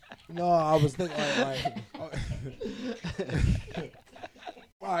 No, I was thinking like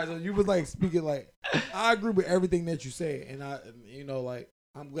all right, so you was like speaking like I agree with everything that you said, and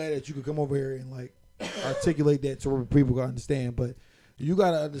I'm glad that you could come over here and like articulate that so people can understand. But you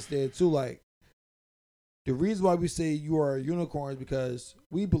gotta understand too, like the reason why we say you are a unicorn is because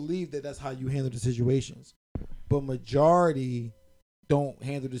we believe that that's how you handle the situations, but majority don't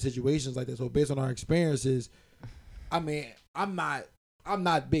handle the situations like that. So based on our experiences, I mean, I'm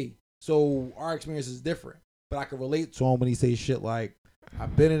not B, so our experience is different. But I can relate to him when he says shit like,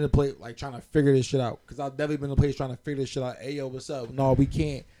 I've been in the place like trying to figure this shit out. Because I've definitely been in a place trying to figure this shit out. Hey, yo, what's up? No, we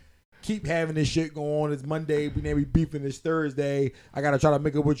can't keep having this shit go on. It's Monday. We now be beefing this Thursday. I got to try to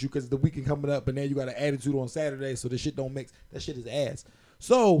make up with you because the weekend coming up. But now you got an attitude on Saturday. So this shit don't mix. That shit is ass.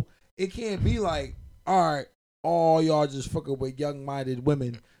 So it can't be like, all right, all y'all just fucking with young-minded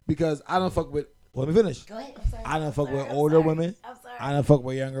women. Because I don't fuck with... Let me finish. Go ahead. I'm sorry. I done fuck with older women. I'm sorry. I done fuck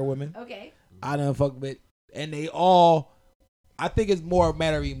with younger women. Okay. I done fuck with, and they all, I think it's more a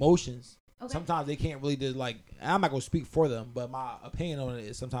matter of emotions. Okay. Sometimes they can't really just like, I'm not going to speak for them, but my opinion on it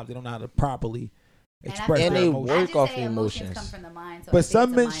is sometimes they don't know how to properly express their emotions. And they work off emotions. Come from the mind, so but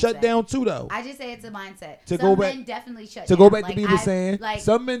some men shut down too, though. I just say it's a mindset. Some men definitely shut down. To go back to me was saying,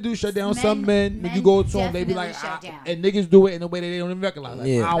 some men do shut down. Some men, when you go to them, they be like, and niggas do it in a way that they don't even recognize. Like,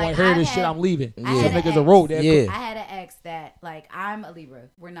 I don't want to hear this shit, I'm leaving. Some niggas are road. I had an ex that, like, I'm a Libra.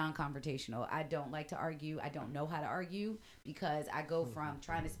 We're non-confrontational. I don't like to argue. I don't know how to argue because I go from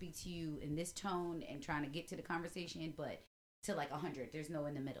trying to speak to you in this tone and trying to get to the conversation, but to like 100. There's no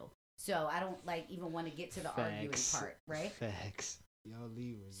in the middle. So I don't like even want to get to the arguing part, right? Facts. Y'all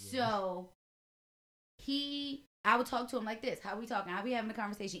Libras. So I would talk to him like this. How we talking? How we having a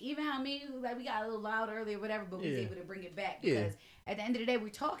conversation? Even how me, like we got a little loud earlier, whatever, but we was able to bring it back because at the end of the day, we're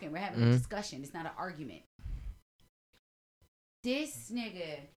talking. We're having a discussion. It's not an argument. This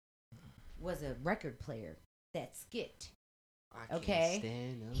nigga was a record player that skipped.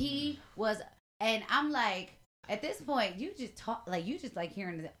 Okay? He was, and I'm like, at this point, you just talk, like you just like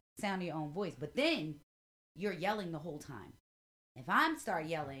hearing the sound of your own voice, but then you're yelling the whole time. If I'm start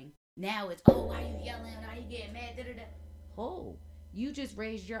yelling, now it's, oh, why you yelling? Why you getting mad? Da-da-da. Oh, you just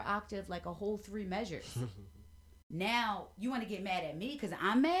raised your octave like a whole 3 measures. Now you want to get mad at me because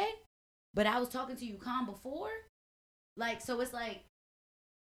I'm mad, but I was talking to you calm before. Like, so it's like,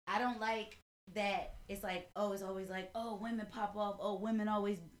 I don't like that. It's like, oh, it's always like, oh, women pop off. Oh, women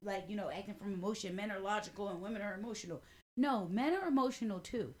always like, acting from emotion. Men are logical and women are emotional. No, men are emotional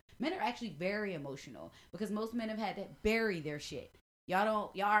too. Men are actually very emotional because most men have had to bury their shit.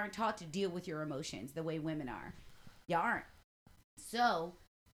 Y'all aren't taught to deal with your emotions the way women are. Y'all aren't. So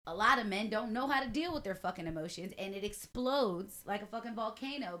a lot of men don't know how to deal with their fucking emotions, and it explodes like a fucking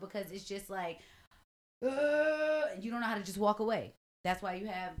volcano because it's just like, and you don't know how to just walk away. That's why you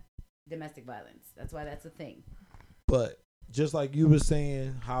have domestic violence. That's why that's a thing. But just like you were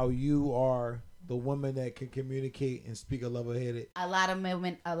saying, how you are the woman that can communicate and speak a level-headed. A lot of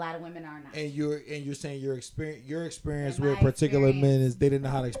women are not. And you're saying your experience with particular men is they didn't know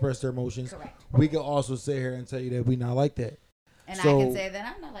how to express their emotions. Correct. We can also sit here and tell you that we not like that. And so, I can say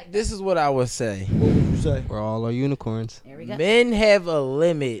that I'm not like that. This is what I would say. What would you say? We're all our unicorns. There we go. Men have a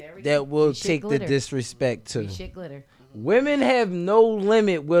limit that will take the disrespect to. Shit glitter. Women have no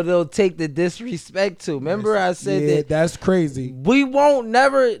limit where they'll take the disrespect to. Remember I said that. That's crazy. We won't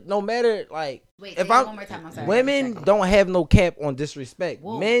never, no matter, like. Wait, if one more time. I'm sorry. Women don't have no cap on disrespect.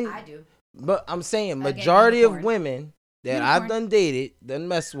 Whoa, men, I do. But I'm saying majority of women that I've done dated, done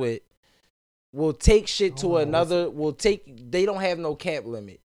messed with, will take shit to another. They don't have no cap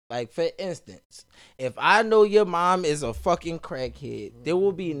limit. Like, for instance, if I know your mom is a fucking crackhead, there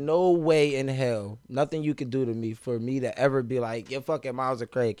will be no way in hell, nothing you can do to me for me to ever be like, your fucking mom's a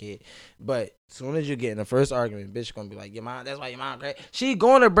crackhead. But as soon as you get in the first argument, bitch gonna be like, your mom, that's why your mom crack. She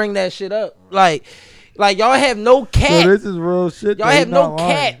gonna bring that shit up. Like y'all have no cap. So this is real shit. Y'all have no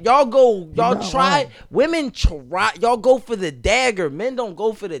cap. Y'all try. Women try. Y'all go for the dagger. Men don't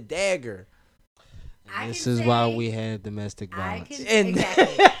go for the dagger. This is why we have domestic I violence. can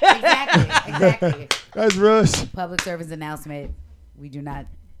exactly. That's rush. Public service announcement. We do not.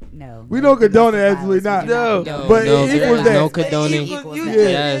 No. We don't condone it, absolutely violence. not. We do No. But no, it equals there's that. no condoning. Equals You that.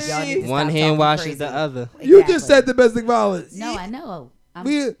 Yes, Y'all need to one stop hand talking washes crazy. the other. You just said domestic violence. No, I know.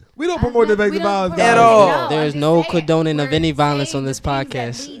 We don't promote domestic violence At all. There's no condoning of any violence on this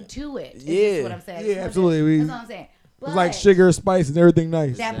podcast. Lead to it. Is Yeah. what I'm saying. Yeah, absolutely. That's what I'm saying. It's like sugar, spice, and everything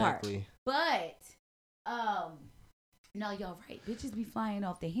nice. That part. Exactly. But no, y'all right. Bitches be flying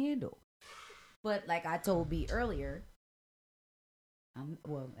off the handle. But like I told B earlier,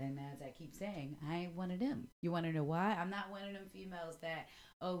 and as I keep saying, I ain't one of them. You want to know why? I'm not one of them females that,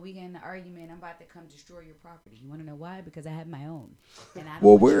 we get in an argument, I'm about to come destroy your property. You want to know why? Because I have my own. And I don't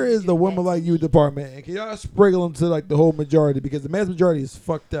Well, want where you to is do the that women to like you me. department? And can y'all sprinkle them to like the whole majority? Because the mass majority is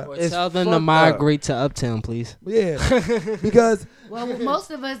fucked up. It's Tell them to fucked migrate to Uptown, please. Yeah, because Well,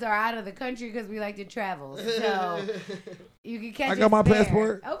 most of us are out of the country because we like to travel. So you can catch I got us my there.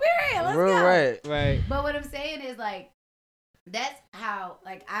 passport. Oh, period. Let's Real go. right. Right. But what I'm saying is like, that's how,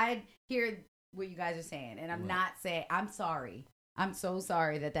 like, I hear what you guys are saying. And I'm not saying, I'm sorry. I'm so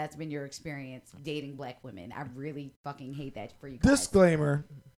sorry that that's been your experience dating black women. I really fucking hate that for you guys. disclaimer,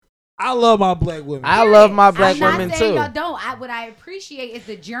 I love my black women. I love my black I'm not women saying too. y'all don't. What I appreciate is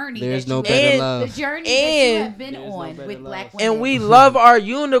the journey. There's that no you better And- love. The journey that And- you have been There's no on better with love. black women. And we love our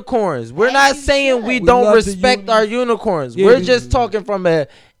unicorns. We're As not you saying we should. We don't love the respect our unis. unicorns. Yeah, We're we- just talking from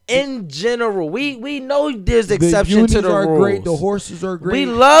in general. We know there's The exception unis to the are rules. great. The horses are great. We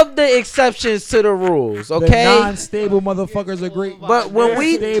love the exceptions to the rules, The okay? non-stable motherfuckers are great. But when The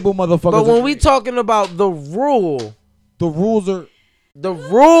we stable motherfuckers, but are when we great. talking about the rule, the rules are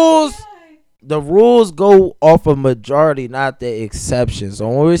the rules go off of majority, not the exceptions. So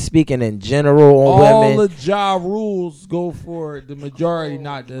when we're speaking in general on all women, the job rules go for the majority,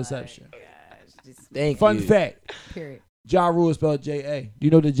 not the exception. thank Fun you. fact: Period. job rule is spelled J-A. Do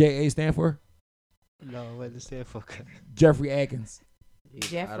you know what the J-A stand for? No, what does that for? Jeffrey Atkins.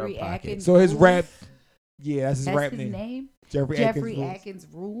 Jeffrey Atkins. So his Rules? rap, yeah, that's his That's rap his name. name. Jeffrey Jeffrey Rules. Atkins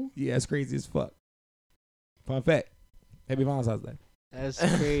rule. Yeah, that's crazy as fuck. Fun fact. Happy Valentine's Day. That's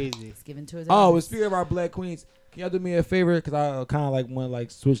crazy. It's given to his. Oh, artist. but speaking of our black queens, can y'all do me a favor? Because I kind of like want to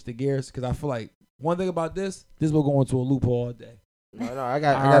like switch the gears. Because I feel like one thing about this will go into a loophole all day. No, I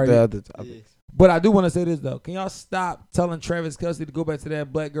got Already- the other topic. But I do want to say this though. Can y'all stop telling Travis Kelce to go back to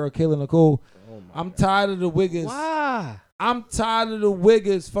that black girl Kayla Nicole? I'm tired of the Wiggins. Why? I'm tired of the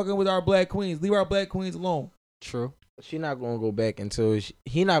Wiggins fucking with our black queens. Leave our black queens alone. True. She not gonna go back until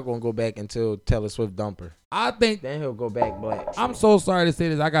he not gonna go back until Taylor Swift dump her. I think Then he'll go back black. I'm so sorry to say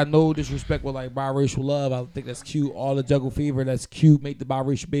this. I got no disrespect with like biracial love. I think that's cute. All the juggle fever, that's cute. Make the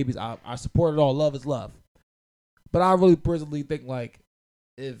biracial babies. I support it all. Love is love. But I really personally think like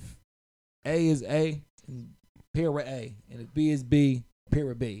if A is A, pair with A, and if B is B, pair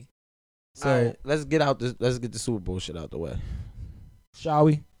with B. So All right, let's get the Super Bowl shit out the way. shall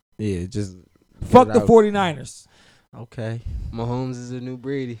we? Yeah, just Fuck it the out. 49ers. Okay. Mahomes is a new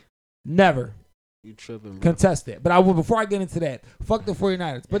Brady. Never You tripping, bro. contest that. But I will before I get into that. Fuck the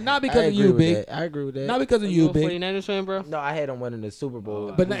 49ers. But not because of you, Big. I agree with that. Not because of You you, a Big. 49ers fan, bro? No, I had him winning the Super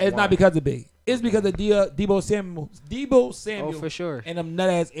Bowl. But it's not because of Big. It's because of Debo Samuel. Debo Samuel. Oh, for sure. And them nut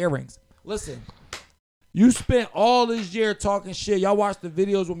ass earrings. Listen, you spent all this year talking shit. Y'all watched the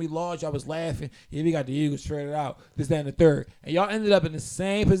videos when we lost. Y'all was laughing. Yeah, we got the Eagles traded out. This, that, and the third. And y'all ended up in the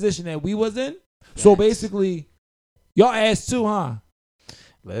same position that we was in. So basically, y'all ass too, huh?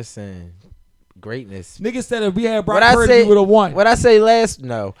 Listen, greatness. Niggas said if we had Brock What I Purdy, say- we would have won. What I say last?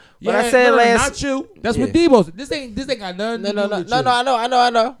 No. What I said no, last? not you. That's Yeah. what Debo said. This ain't got nothing No, to no, do no, with no, you. no. I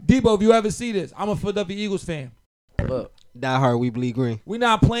know. Debo, if you ever see this, I'm a Philadelphia Eagles fan. Look, Die hard, we bleed green. We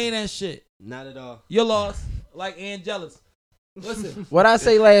not playing that shit. Not at all. You lost like Angelus. Listen. what I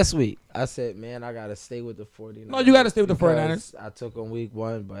say last week? I said, man, I gotta stay with the 49ers. No, you gotta stay with the because 49ers. I took on week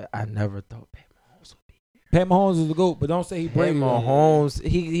 1, but I never thought Pat Mahomes would be. Pat Mahomes is the GOAT, but don't say he Pat Brady. Mahomes,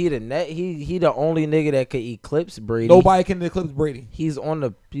 he the only nigga that could eclipse Brady. Nobody can eclipse Brady. He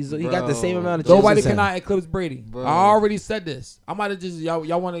got the same Bro. amount of. Nobody chances as him. cannot eclipse Brady. Bro. I already said this. I might have just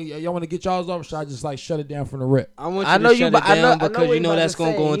y'all want to get y'all's off. Should I just like shut it down from the rip? I want you I know to you, shut but it I down know because what you he know about that's to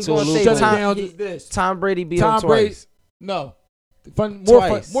going to say. go He into a gonna say Shut it loophole. down. he- Just this. Tom Brady beat Tom him Brady. twice. No.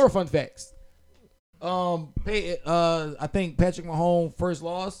 Twice. More fun facts. I think Patrick Mahomes' first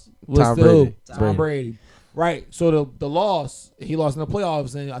loss was Tom to Brady. Tom Brady. Right. So the loss, he lost in the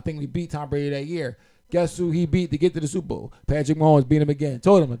playoffs, and I think we beat Tom Brady that year. Guess who he beat to get to the Super Bowl? Patrick Mahomes beat him again.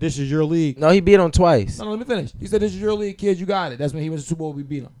 Told him, this is your league. No, he beat him twice. No, let me finish. He said, this is your league, kid. You got it. That's when he went to the Super Bowl. We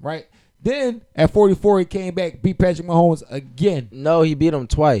beat him, right? Then at 44, he came back, beat Patrick Mahomes again. No, he beat him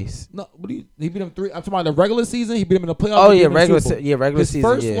twice. No, he beat him 3. I'm talking about the regular season. He beat him in the playoffs. Oh yeah, regular His season.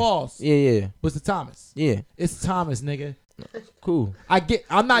 first loss. Yeah. Was to Thomas. Yeah. It's Thomas, nigga. Cool.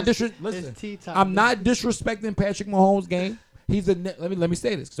 I'm not disrespecting Patrick Mahomes' game. He's let me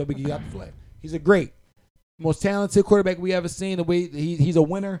say this so we can get out the flag. He's a great, most talented quarterback we ever seen. The way he's a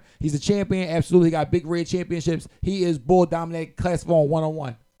winner, he's a champion. Absolutely, he got big red championships. He is bull dominant class of on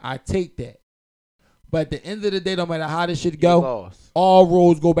 1-on-1. I take that. But at the end of the day, no matter how this shit go, all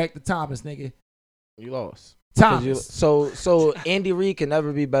roads go back to Thomas, nigga. You lost. Thomas. So Andy Reid can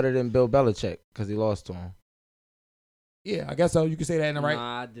never be better than Bill Belichick because he lost to him. Yeah, I guess so. You can say that in the right.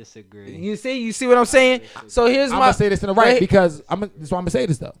 Nah, I disagree. You see what I'm saying? So here's I'm gonna say this in the right because that's why I'm gonna say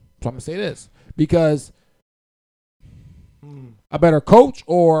this though. So I'm gonna say this because a better coach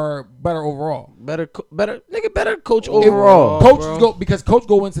or better overall. Better coach overall. Coach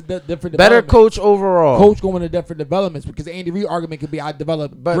go into different. Better coach overall. Coach go into different developments because the Andy Reid argument could be I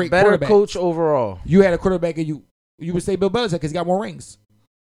developed but great better coach overall. You had a quarterback and you would say Bill Belichick because he got more rings.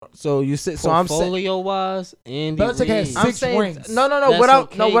 So you sit. So I'm saying portfolio wise, Andy Belichick has 6 rings. No. That's What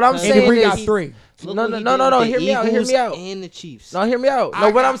I'm saying Andy Reid got is 3. No. Hear me out. And the Chiefs. No, hear me out. No,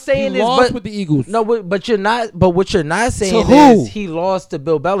 what I'm saying is, lost with the Eagles. No, but you're not. But what you're not saying is he lost to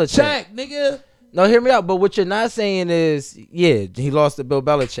Bill Belichick. Check, nigga. No, hear me out. But what you're not saying is, yeah, he lost to Bill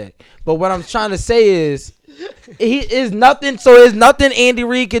Belichick. But what I'm trying to say is, he is nothing. So there's nothing Andy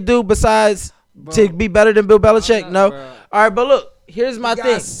Reid could do besides to be better than Bill Belichick. No. All right, but look. Here's my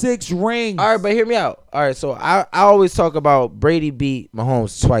thing. 6 rings. All right, but hear me out. All right, so I always talk about Brady beat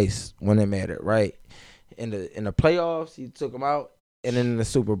Mahomes twice when it mattered, right? In the playoffs, he took him out, and then in the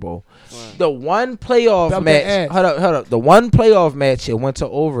Super Bowl. Right. The one playoff match. Hold up. The one playoff match, it went to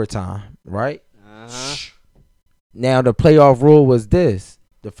overtime, right? Uh-huh. Now the playoff rule was this: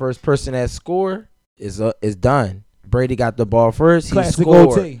 the first person that scored is done. Brady got the ball first. Classic he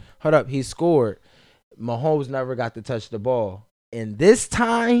scored. OT. Hold up, he scored. Mahomes never got to touch the ball. And this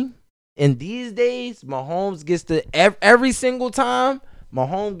time, in these days, Mahomes gets to every single time.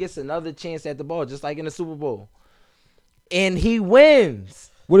 Mahomes gets another chance at the ball, just like in the Super Bowl, and he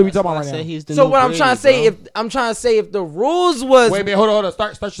wins. What are we talking about right now? So what I'm trying to say, if the rules was wait, hold on.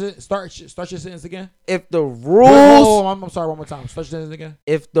 Start your sentence again. If the rules, I'm sorry, one more time. Start your sentence again.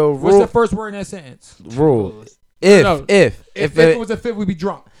 If the what's the first word in that sentence? Rule. If it was a fifth, we'd be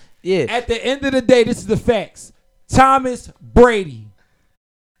drunk. Yeah. At the end of the day, this is the facts. Thomas Brady.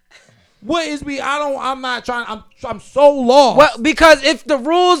 What is me? I'm not trying. I'm so lost. Well, because if the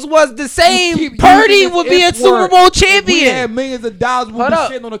rules was the same, Purdy would be a Super Bowl champion. We had millions of dollars. We'd be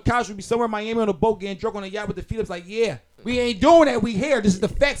sitting on the couch. We'd be somewhere in Miami on a boat getting drunk on a yacht with the Phillips. Like, yeah, we ain't doing that. We here. This is the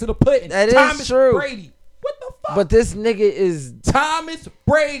facts of the pudding. That Thomas is true. Brady. What the fuck? But this nigga is Thomas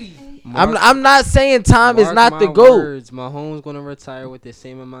Brady. I'm not saying Tom is not the GOAT. Mahomes gonna retire with the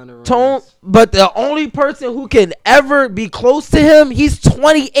same amount of rings. But the only person who can ever be close to him, he's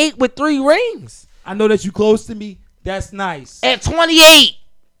 28 with 3 rings. I know that you close to me. That's nice. At 28,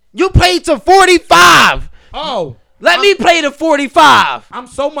 you played to 45. Oh, let me play to 45. I'm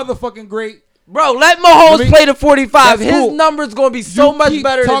so motherfucking great. Bro, let Mahomes play to 45. His cool. Number's going to be so much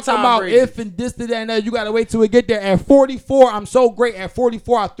better than Tom Brady. If and this, that, and that, you got to wait till we get there. At 44, I'm so great. At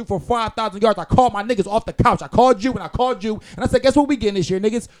 44, I threw for 5,000 yards. I called my niggas off the couch. I called you, and I said, guess what we getting this year,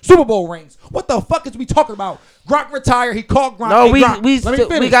 niggas? Super Bowl rings. What the fuck is we talking about? Gronk retired. He called Gronk. No, hey,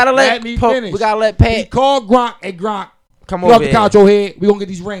 Gronk. we got to let Pat. He called Gronk. Hey, Gronk. Come on, off the couch, your head. We going to get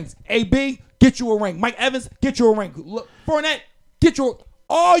these rings. AB, get you a ring. Mike Evans, get you a ring. Look, Fournette, get you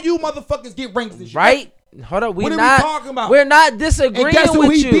all you motherfuckers get rings this year. Right? Hold up, what are we talking about? We're not disagreeing with you. And guess who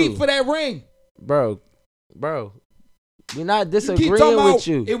he beat for that ring? Bro. We're not disagreeing with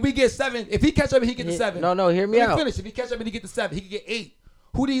you. If we get 7, if he catch up, he get the 7. No, hear me out. Finish. If he catch up and he get the 7, he can get 8.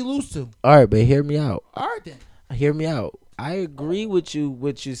 Who did he lose to? All right, but hear me out. All right then. Hear me out. I agree with you.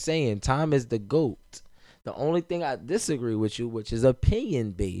 What you're saying. Tom is the GOAT. The only thing I disagree with you, which is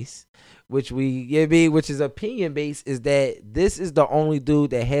opinion based, which is opinion based, is that this is the only dude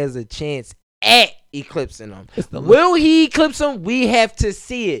that has a chance at eclipsing him. Will he eclipse him? We have to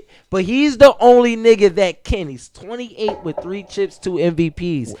see it. But he's the only nigga that can. He's 28 with 3 chips, 2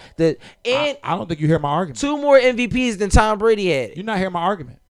 MVPs. I don't think you hear my argument. 2 more MVPs than Tom Brady had. You're not hearing my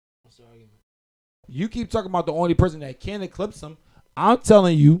argument. What's the argument? You keep talking about the only person that can eclipse him. I'm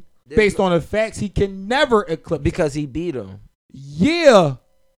telling you, based on the facts, he can never eclipse because he beat him. Yeah.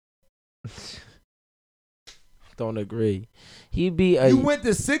 Don't agree. You went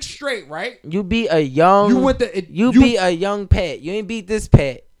to 6 straight, right? You beat a young. You beat a young Pat. You ain't beat this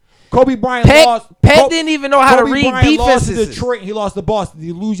Pat. Kobe Bryant lost. Pat didn't even know how to read defenses. Lost to Detroit and he lost to Boston. Did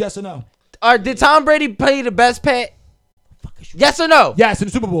he lose? Yes or no? Did Tom Brady play the best, Pat? Yes or no? Yes, in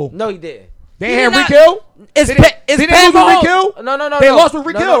the Super Bowl. No, he did. They had Rick Hill. It's They Pat. didn't It's Pat lose with Rick Mahomes. Hill? No. They lost with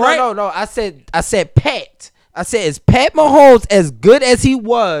Rick Hill, right? No. I said Pat. I said, is Pat Mahomes as good as he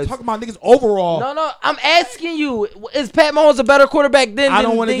was? Talking about niggas overall. No. I'm asking you, is Pat Mahomes a better quarterback than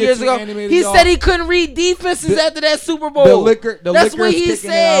years ago? He said he couldn't read defenses after that Super Bowl. The liquor That's what is he kicking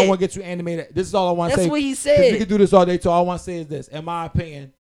in. I said. don't want to get too animated. This is all I want to say. That's what he 'Cause said. we can do this all day, so all I want to say is this. In my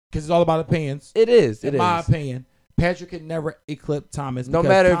opinion, because it's all about opinions. It is. In my opinion, Patrick can never eclipse Thomas. No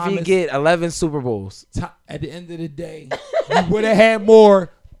matter if he get 11 Super Bowls. At the end of the day, you would have had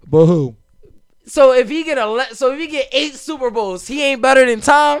more, but who? So if he get 8 Super Bowls, he ain't better than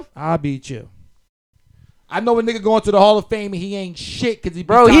Tom. I'll beat you. I know a nigga going to the Hall of Fame and he ain't shit because he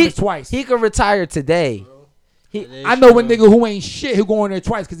beat Thomas twice. He could retire today. I know a nigga who ain't shit who going there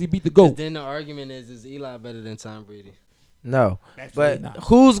twice because he beat the GOAT. Then the argument is Eli better than Tom Brady? No, Absolutely but not.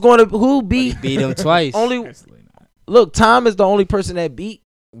 who beat him twice? Absolutely not. Look, Tom is the only person that beat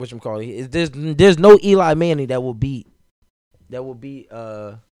there's no Eli Manning that will beat. Absolutely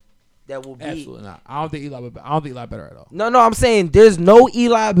not. I don't think Eli better at all. No, I'm saying there's no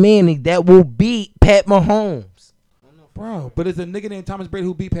Eli Manning that will beat Pat Mahomes. Bro, but it's a nigga named Thomas Brady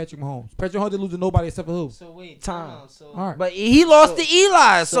who beat Patrick Mahomes. Patrick Mahomes didn't lose to nobody except for who? So wait, Tom. All right. But he lost to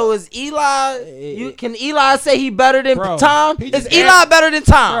Eli. So is Eli? Can Eli say he better than Tom? Is Eli better than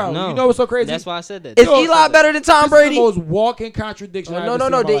Tom? Bro, No. you know what's so crazy? That's why I said that. Is Eli better than Tom Brady? This is the most walking contradiction.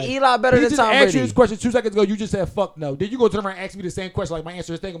 No. Did Eli better than Tom Brady? He just answered Brady? this question 2 seconds ago. You just said fuck no. Then you go turn around and ask me the same question like my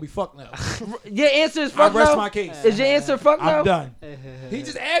answer is gonna be fuck no. Your answer is fuck no. I rest my case. Is your answer fuck no? I'm done. He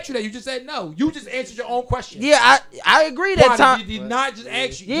just asked you that. You just said no. You just answered your own question. Yeah, I agree that Tom. He did not just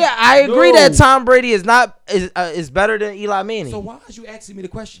ask you. Yeah, I agree that Tom Brady is better than Eli Manning. So why is you asking me the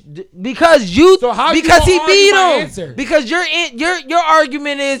question? Because he beat him. Because your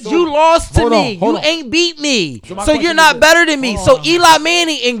argument is you lost to me. You ain't beat me. So you're not better than me. So Eli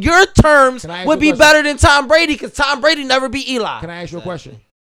Manning, in your terms, would be better than Tom Brady because Tom Brady never beat Eli. Can I ask you a question?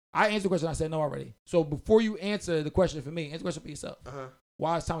 I answered the question. I said no already. So before you answer the question for me, answer the question for yourself.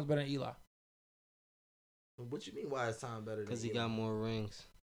 Why is Thomas better than Eli? What you mean? Why is Tom better? Because he got more rings.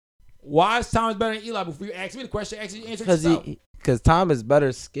 Why is Thomas better than Eli? Before you ask me the question, answer yourself. Because Tom is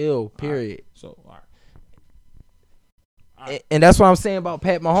better skill. Period. All right. And that's what I'm saying about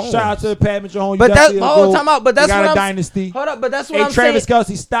Pat Mahomes. Shout out to Pat Mahomes. But that's time out. But that's got what a I'm dynasty. Hold up. But that's what I'm Travis saying.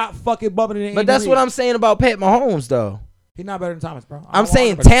 Kelce, stop fucking bumping it. But that's what I'm saying about Pat Mahomes, though. He's not better than Thomas, bro. I'm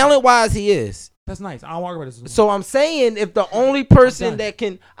saying talent wise, he is. That's nice. I don't want to about this. So I'm saying if the only person that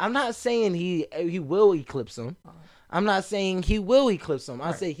can, I'm not saying he will eclipse him. I'm not saying he will eclipse him.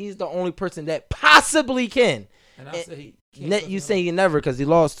 I say he's the only person that possibly can. And I say he can't. You say he never because he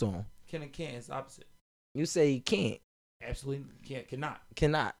lost to him. Can and can't. It's the opposite. You say he can't. Absolutely can't.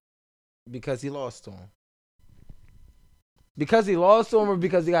 Cannot. Because he lost to him. Because he lost to him or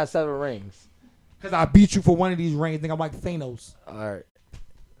because he got 7 rings? Because I beat you for one of these rings. Think I'm like Thanos. All right.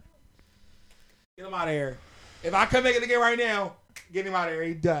 Get him out of here. If I come make it again right now, get him out of here.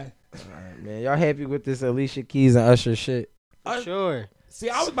 He's done. All right, man. Y'all happy with this Alicia Keys and Usher shit? Sure. See,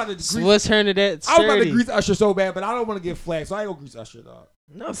 I was about to grease. What's her to that? I was about to grease Usher so bad, but I don't want to get flagged, so I ain't gonna grease Usher, dog.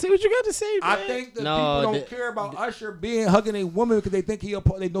 No, see what you got to say, man. I think that people don't care about Usher hugging a woman because they think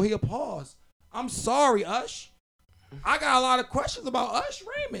they know he'll pause. I'm sorry, Ush. I got a lot of questions about Ush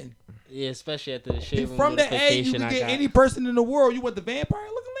Raymond. Yeah, especially after the shit. From the A, you can get any person in the world. You want the vampire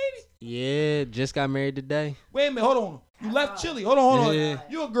looking lady? Yeah, just got married today. Wait a minute, hold on. You left Chili. Hold on. Yeah.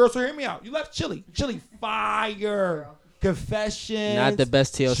 You a girl, so hear me out. You left Chili. Chili fire. Confessions. Not the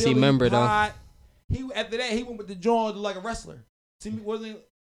best TLC Chili member pot. After that, he went with the John like a wrestler. See me, wasn't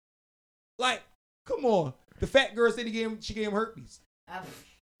like, come on. The fat girl said she gave him herpes.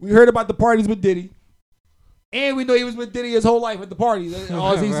 We heard about the parties with Diddy. And we know he was with Diddy his whole life at the parties.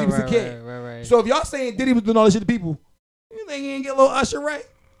 All he was a kid. Right. So if y'all saying Diddy was doing all this shit to people, you think he ain't get a little Usher right?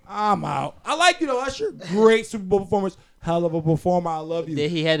 I'm out. I like you though, Usher. Great Super Bowl performance. Hell of a performer. I love you.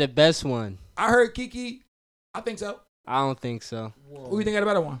 He had the best one. I heard Kiki. I think so. I don't think so. Who you think had a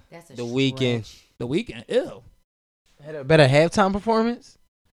better one? The Weeknd. The Weeknd. Ew. Had a better halftime performance?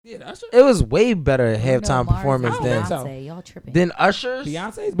 Yeah, Usher. It was way better halftime performance than Usher's.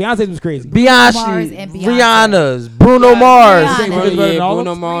 Beyonce's was crazy. Beyonce, Rihanna's, Bruno Mars.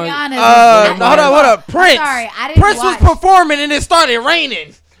 Bruno Mars. Hold up. Prince. Prince was performing and it started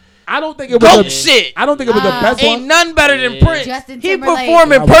raining. I don't think it was Goat shit. I don't think it was the best one. Ain't none better than Prince. He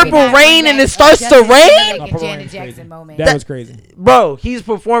performing Yeah, Purple Rain and it starts to rain. That was crazy. Bro, he's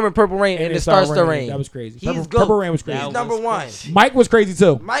performing Purple Rain and it starts to rain. That was crazy. He's Purple Rain was crazy. He's number 1. Mike was crazy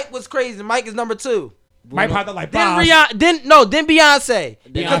too. Mike was crazy. Mike is number 2. Might pop up like Then Bob. Then Beyonce.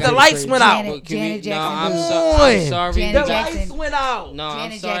 Because the lights went out. Janet Jackson. I'm sorry. Janet The Jackson. lights went out. No, I'm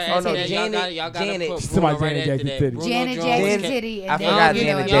Janet sorry. Jackson. After Oh, no, that, Janet- y'all gotta Janet- put Somebody Bruno right Janet after Jackson that. titty. Bruno Janet Jones Jackson was- titty. I And forgot then,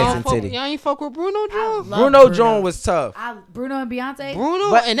 Janet y'all Jackson titty. Y'all ain't fuck with Bruno Jones. Bruno Jones was tough. Bruno and Beyonce. Bruno,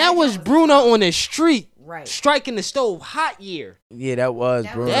 But- and that was Bruno on the street, Right. striking the stove hot year. Yeah, that was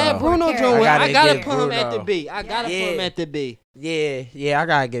That Bruno. was- That Bruno I Jones, gotta I gotta give put him at Bruno. the B. I gotta put him Yeah. at the B. Yeah, I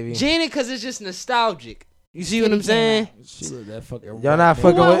gotta give you. Janet, because it's just nostalgic. You see what Titty I'm saying? She look that fucking. Y'all not Who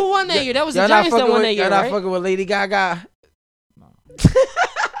fucking with. won that year? That was the Y'all not Giants that fucking won with. that year, Y'all not right? fucking with Lady Gaga.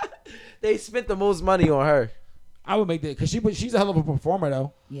 They spent the most money on her. I would make that because she's a hell of a performer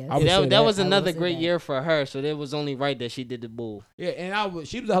though. Yes. I would say That was I will another say great that. year for her, so it was only right that she did the bull. Yeah, and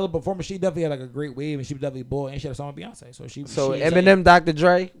she was a hell of a performer. She definitely had like a great wave, and she was definitely bold, and she had a song with Beyonce. So she. Eminem, Dr.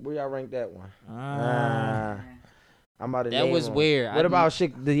 Dre, where y'all rank that one? Ah. I'm about to That name was them. weird. What about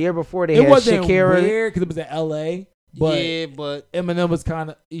the year before they It had wasn't Shakira? weird because it was in L.A. But yeah, but Eminem was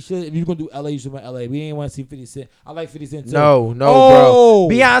kind of. If you're gonna do L.A., you should win L.A. We ain't want to see 50 Cent. I like 50 Cent too. No, Oh.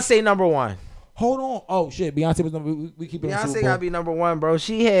 bro. Beyonce number one. Hold on. Oh shit, Beyonce was number. We keep it. on Super Beyonce Bowl. gotta be number one, bro.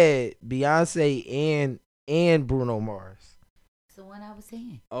 She had Beyonce and Bruno Mars. That's the one I was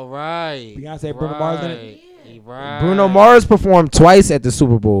saying. all right. Beyonce, Bruno Mars in it? Right. Yeah. Right. Bruno Mars performed twice at the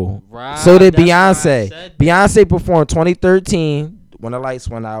Super Bowl. Right. So did That's why I Beyonce. said that. Beyonce performed 2013 when the lights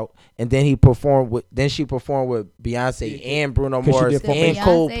went out, and then she performed with Beyonce Yeah, and Bruno 'cause she Mars did fuck and with-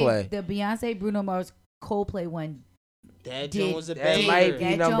 Coldplay. The Beyonce Bruno Mars Coldplay one. That did- joint was a that banger. might be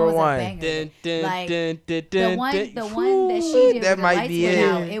That number joint was a one. banger. Dun, dun, Like, dun, dun, The dun, one dun. that she did that when the might lights be went it.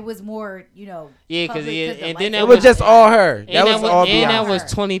 out, it was more, Yeah, because public, and the then lights that It went was out. just all her. And That was all and that Beyonce. was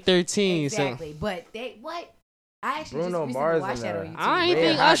 2013. Exactly. But they what? I actually Bruno just Mars recently watched and that the- on YouTube. So I ain't Red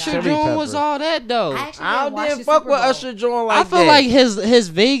think Hot Usher Chili Jones was Peppers. all that though. I actually I didn't watch didn't the fuck Super with Bowl. Usher Jones like I that. feel like his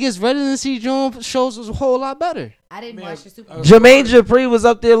Vegas residency joint shows was a whole lot better. I didn't Man, watch the Super Bowl. Jermaine Dupri was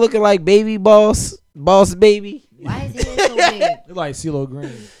up there looking like baby boss baby. Why is he so big? They're like CeeLo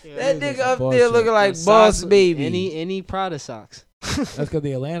Green. That nigga up bullshit. there looking like Them boss socks- baby. Any Prada socks. That's because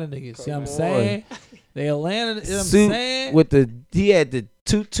they Atlanta niggas. See what I'm Come saying? They Atlanta. You know what I'm Suit saying? with he had the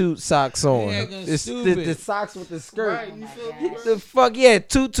toot socks on. Yeah, It's the stupid. socks with the skirt. Right, you feel me? The fuck yeah,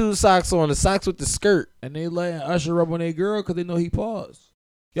 toot socks on. The socks with the skirt. And they letting Usher rub on their girl because they know he paused.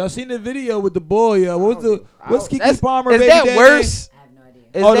 Y'all seen the video with the boy? Yeah, what's Keke That's- Palmer? Is baby that daddy worse? I have no idea.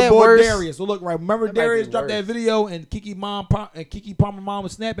 Is Oh, the that boy worse? Darius. So look, right. Remember That might Darius be dropped that worse. video and Keke Palmer mom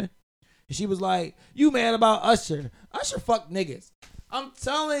was snapping, and she was like, "You mad about Usher? Usher fuck niggas." I'm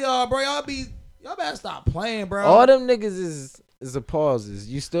telling y'all, bro. Y'all better stop playing, bro. All them niggas is the pauses.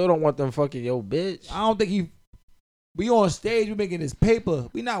 You still don't want them fucking yo bitch. I don't think we on stage. We making this paper.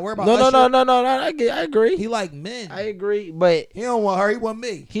 We not worried about No, Usher. no. I agree. He like men. I agree, but He don't want her. He want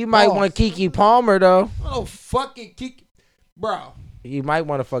me. he might Pause. want Keke Palmer though. Oh fucking Keke, bro. He might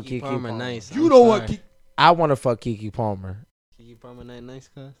want to fuck Keke Palmer Palmer. nice. You I'm know what? sorry. I want to fuck Keke Palmer. Keke Palmer nice,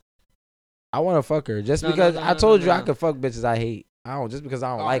 cuz. I want to fuck her just No, because no, I no, told no, you no. I could fuck bitches I hate. I don't just because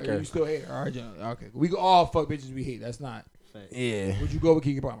I don't like her. You still hate her. All right, John. Okay. We can all fuck bitches we hate. That's not. Yeah. Would you go with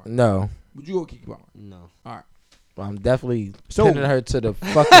Keke Palmer? No. Would you go with Keke Palmer? No. I'm definitely So- pinning her to the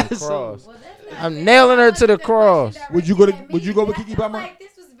fucking So- cross. Well, that's not I'm fair. nailing her I to the looked at cross. question Would you go to- directed at would you me. go with I Keke feel Palmer? Like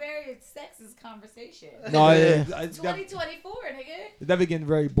this was very sexist conversation. No, Yeah. it's 2024, nigga. definitely getting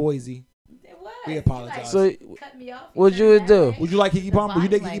very Boise. It was. We You, apologize. like, So, cut me off. what'd you turned would do? that way. Would you like Keke The Palmer? Would you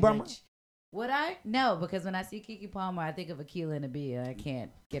date body Keke Palmer? language. Would I? No, because when I see Keke Palmer, I think of Akilah and Abia. I can't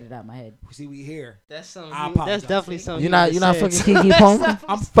get it out of my head. See, we here. That's something. I apologize. That's definitely something. You're not you fucking just said. Keke Palmer?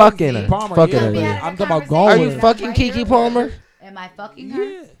 I'm fucking her. Palmer. Fucking yeah, her. yeah. Yeah. I'm talking about Are going you with her. fucking Keke Palmer? Am I fucking her?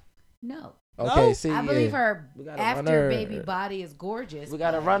 Yeah. No. Okay, No? see, I believe yeah. her We gotta run after her. baby body is gorgeous. We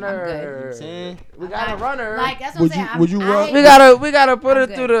gotta but run I'm her. good. saying? We gotta run her. Like that's what Would I'm saying. you- would you run- We gotta put her I'm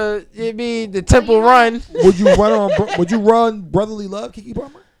through the the temple you run. Would you run on? Would you run brotherly love, Keke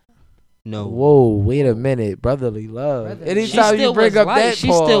Palmer? No. Whoa, wait a minute, brotherly love. Brotherly. Anytime you bring up that She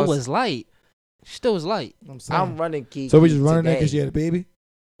pause, still was light. She still was light. I'm saying. I'm running Keke. So we just running that today. because she had a baby.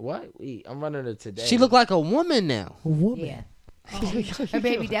 What? Wait, I'm running her today. She looked like a woman now. A woman. Yeah. Her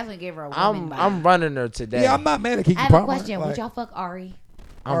baby definitely gave her a woman body. I'm running her today. Yeah, I'm not mad at Keke I have Palmer. a question. Like, Would y'all fuck Ari?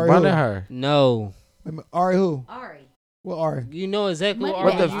 I'm Ari running who? her. No. wait a minute, Ari who? Ari. What Ari? You know exactly Money what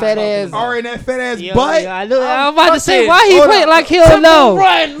With Ari the you fat talking ass- about. Ari and that fat ass Yeah, butt. yeah, I'm about to fucking- say why he hold playing on. like he'll Temple know.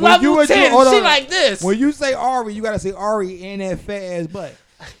 run, When level you were doing- 10, hold she on. like this. When you say Ari, you gotta say Ari and that fat ass butt.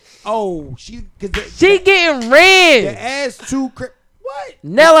 Oh, she She getting the red. ass too. What?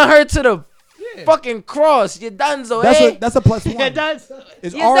 Nailing her to the Yeah. fucking cross. You donezo, That's eh? that's a plus one. Yeah, that's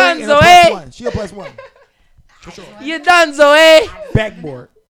It's You Ari done, and a Zoe? plus one. She a plus one. For sure. You donezo, eh? Backboard.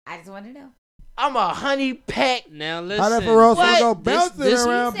 I just want to know. I'm a honey pack. Now listen. How that Pharrell What? go This-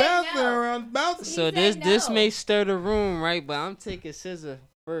 bouncing no. around. So He this said this no. may stir the room, right? But I'm taking Scissor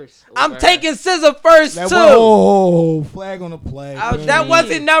first. I'm over taking Scissor first That too. whoa, flag on the play. That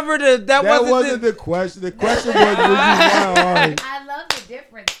wasn't never the. That wasn't the question. The question was, would you want Ari? I love the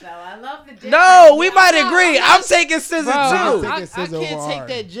difference, though. I love the difference. No, we Yeah. might agree. I'm taking Scissor Bro, too. I Taking Scissor can't over take Ari.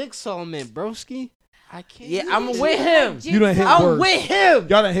 that jigsaw man, broski. I can't. Yeah, do I'm it. with him. You done hit I'm worse. with him.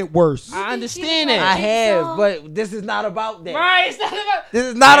 Y'all done hit worse. I understand like I that. have, but this is not about that. Right, it's not about. This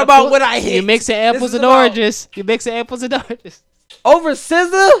is not about what I hit. You're mixing apples This is and about- oranges. You're mixing apples and oranges. Over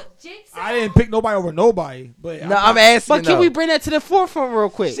Scissor? Jigsaw. I didn't pick nobody over nobody. But No, I'm asking. But can though. we bring that to the forefront real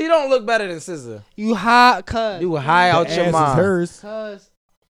quick? She don't look better than Scissor. You hot, cuz. You were high out the your ass is mind. hers. Cuz.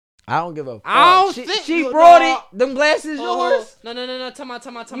 I don't give a fuck. I don't she, think she you- brought no. it. Them glasses yours? No. Come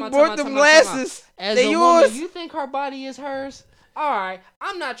on. You brought them glasses. As They a yours? woman, you think her body is hers? All right,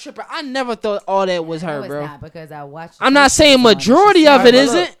 I'm not tripping. I never thought all that was her, No, it's bro. not, because I watched. I'm not saying majority of it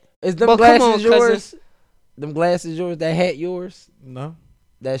isn't. Is them But come glasses on, yours? cousin. Them glasses yours? That hat yours? No,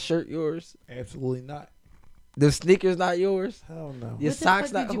 That shirt yours? absolutely not. Them sneakers not yours? Hell no. Your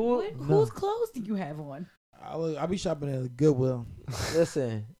socks not who? Whose clothes do you have on? I be shopping at Goodwill.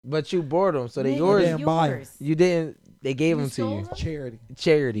 Listen, but you bought them, so they Nigga, yours. Damn buy. You didn't. They gave them to stole you. them? Charity.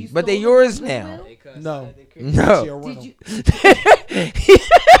 Charity, You but they stole them yours from now. Goodwill? No. No. She a rental. Did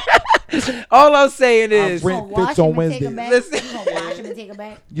you? All I'm saying is, rent gonna wash fits on them and take 'em Wednesdays. back? You gonna wash them and take them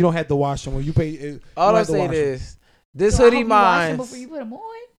back? You don't have to wash them when you pay. all I'm saying is, this So I hoodie hope you wash 'em mine. before you put them on.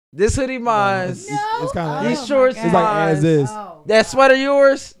 This hoodie mine. it's- No. it's kinda- Oh These my shorts God. It's like as is. Oh, That God. sweater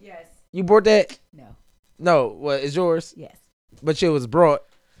yours? Yes. You bought that? No. No, what is yours? Yes. But it was brought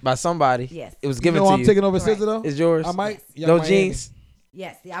by somebody. Yes. It was You given know to I'm you. taking over Correct. Scissor though. It's yours. I might. Yes. Young No Miami. jeans.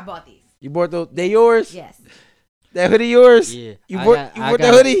 Yes. Yeah, I bought these. You bought those? They yours? Yes. That hoodie yours? Yeah. You I bought got- you I bought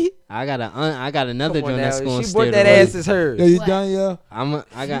got- that hoodie? I got another Come on joint that's now. going to She steer bought that the ass way. as hers. Yo, you What? done, yeah? I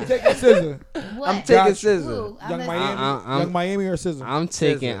You got. taking Scissor? What? I'm taking Got you. Scissor. Who? I'm Young listening. Miami. I'm- Young Miami or Scissor? I'm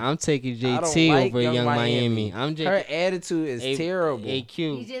taking I don't JT like over Young Miami. I'm Her JT. attitude is terrible. He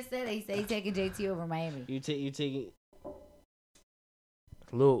AQ. just said he taking JT over Miami. You taking.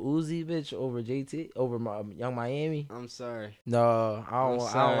 Lil Uzi bitch over JT over Young Miami. I'm sorry. No, I'm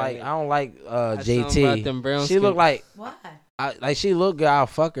sorry. I don't like That's something about JT. them brown She skin- look like Why? she look good. I'll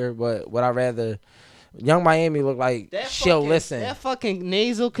fuck her, but would I rather Young Miami look like she'll listen. That fucking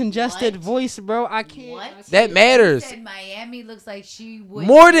nasal congested What? voice, bro. I can't. What? That matters. He said Miami looks like she would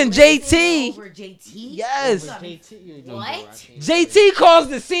More than listen JT. Over JT. Yes. Over JT, you don't What? know, I can't. JT caused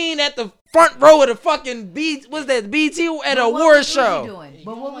the scene at the front row of the fucking BT at a award show. Hey,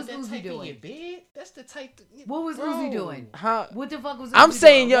 But you what want was that Uzi type in doing? your bed? That's the type. What was Bro. Uzi doing? Huh? What the fuck was Uzi I'm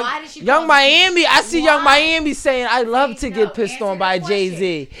saying doing? Why did she Young call Miami. I see Young Why? Miami saying, "I love to No, get pissed answer on by the Jay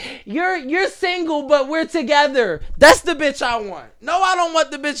Z." You're single, but we're together. That's the bitch I want. No, I don't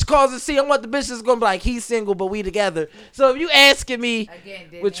want the bitch calls to see. I want the bitch that's gonna be like, he's single, but we together. So if you asking me, Again,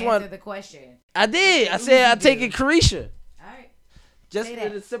 didn't which answer one? the question. I did. I said I Uzi take did. it, Carisha. All right. Just Say for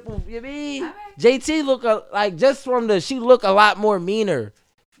that. the simple, you mean? All right. JT look like just from she look a lot more meaner.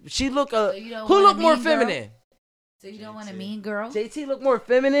 She look So you don't who want a look more mean girl? feminine? So you don't want a mean girl? JT look more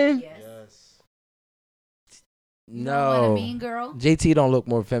feminine? Yes. You don't No. want a mean girl? JT don't look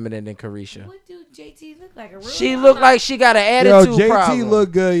more feminine than Carisha. What do JT look like? A real She girl? look like she got an Yo, attitude JT problem.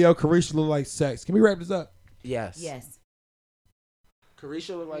 look good. Yo, Carisha look like sex. Can we wrap this up? Yes. Yes.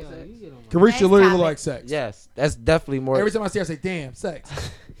 Carisha look like sex. Carisha Next literally topic. look like sex. Yes, that's definitely more Every time I see her, I say, damn, sex.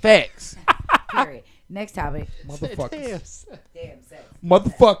 facts. Period. Next topic. Motherfuckers. Damn sex.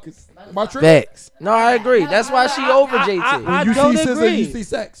 Motherfuckers. My trick. Facts. No, I agree. That's why she over JT. When you don't see scissor, agree. you see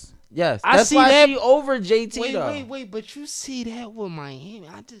sex. Yes, I that's see why that- she over JT though. Wait, but you see that with Miami?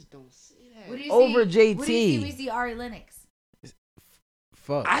 I just don't see What do that. you Over see? What do you see? JT. We see Ari Lennox.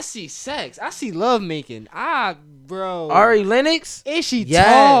 Fuck. I see sex. I see love making. Bro. Ari Lennox. Is she Yes.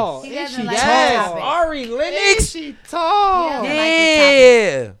 tall? He Is doesn't she like Yes, topic. Ari Is Lennox. she tall? Yeah.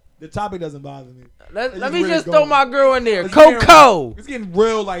 Yeah. The topic doesn't bother me. Let It's me really just going. throw my girl in there. It's getting- Coco. It's getting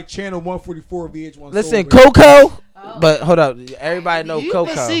real like channel 144 VH1. Listen, Soul Coco. Oh. But hold up, everybody know You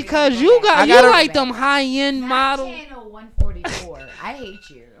Coco. can see, cause you I you gotta- like them high end Not models. Channel 144. I hate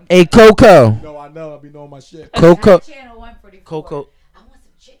you. Hey Coco. No, I know. I be knowing my shit. Coco. Not Channel 144. Coco. I want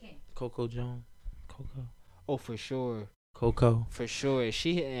some chicken. Coco Jones. Coco. Oh, for sure, Coco. for sure.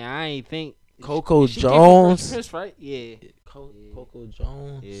 I ain't think Coco she came from Jones. First Prince, right? Yeah, Coco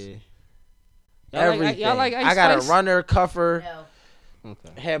Jones. yeah. Everything. Y'all like Ice I gotta Spice? run her, cuff her. No.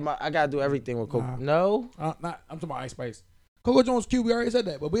 Okay. I gotta do everything with Coco. Nah. No. I'm talking about Ice Spice. Coco Jones cute. We already said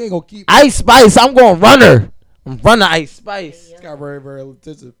that, but we ain't gonna keep. Ice Spice. I'm gonna run her. I'm running Ice Spice. It's got very, very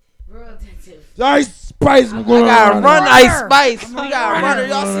attentive. Real attentive. Ice Spice. I got run Ice Spice. We got runner.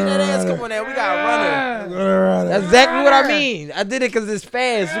 Y'all see that ass? Come on there. We got runner. That's exactly what I mean. I did it because it's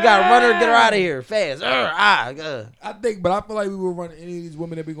fast. We got runner. Get her out of here. Fast. I think, but I feel like we will run any of these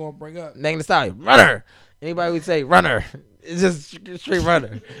women that we gonna bring up. Megan Thee Stallion. Runner. Anybody would say runner. It's just straight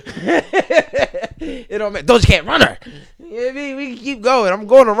runner. It don't matter. Doja Cat, runner. You know what I mean? We can keep going. I'm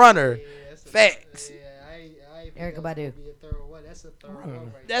going to runner. Facts. Erykah Badu. That's a thorough one.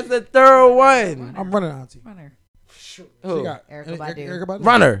 Right That's a thorough one. I'm running, auntie. Runner. She Who? got Erykah Badu. Erykah Badu.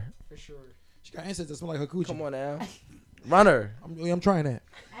 Runner. for sure. She got incense that smell like her coochie. Come on now. Runner. I'm trying that.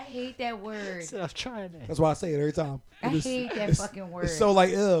 I hate that word. I'm trying that. That's why I say it every time. I hate that fucking word. It's so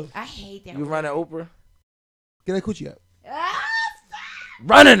like, ew. I hate that You word. running Oprah? Get that coochie up. Ah,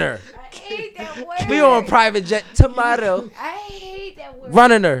 Running her. I hate that word. We on private jet tomorrow. I hate that word.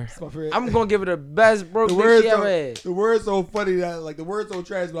 Running her. That's my favorite. I'm going to give her the best broke The bitch word's she ever so, had. the word's so funny that like the word's so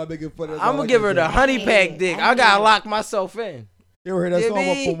trash, but I make it funny. That's I'm all going I to give can her the say. honey hate pack it. dick. I I got hate to it. lock myself in. You ever heard that Yeah, song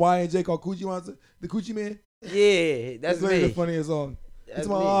me. from Y&J called Coochie Monster? The Coochie Man? Yeah, that's It's literally the me. funniest song. That's It's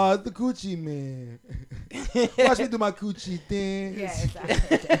me. my, it's the Coochie Man. Watch me do my coochie thing. Yes.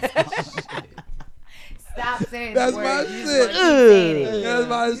 Stop saying That's the my word. You shit. just keep saying it. That's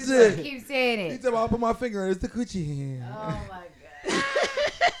my You just shit. keep saying He it. said, I'll put my finger in. It's the Coochie hand. Oh my god.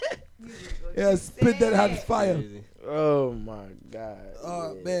 You just gonna Yeah, keep spit that saying hot it. as fire. Oh, my God.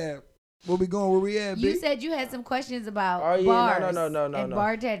 Oh, Yeah. man. Where we going? Where we at, You B? said you had some questions about Oh, yeah, bars no, and no.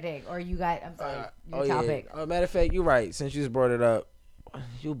 bartending, or you got, I'm sorry, your topic. Yeah. Matter of fact, you're right. Since you just brought it up,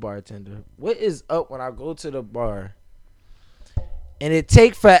 you bartender. What is up when I go to the bar and it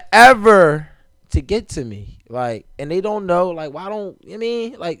take forever to get to me? Like, and they don't know, like, why don't, I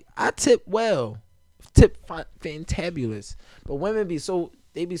mean, like, I tip well. Tip fantabulous. But women be so,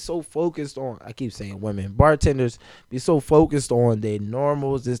 they be so focused on, I keep saying women, bartenders be so focused on their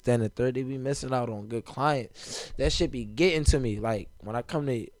normals, this, that, and the third. They be missing out on good clients. That shit be getting to me. Like, when I come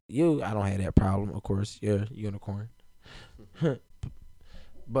to you, I don't have that problem, of course. You're a unicorn.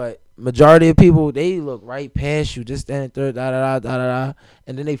 But majority of people, they look right past you, this, that, and the third, da-da-da,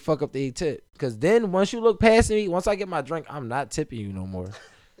 and then they fuck up their tip. Because then once you look past me, once I get my drink, I'm not tipping you no more.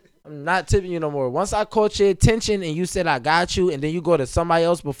 I'm not tipping you no more. Once I caught your attention and you said I got you, and then you go to somebody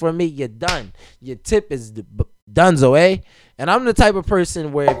else before me, you're done. Your tip is donezo, eh? And I'm the type of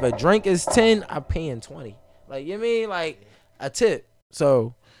person where if a drink is 10, I'm paying 20. Like, you know what I mean? Like, a tip.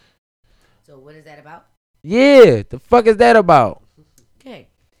 So, what is that about? yeah, the fuck is that about? Okay.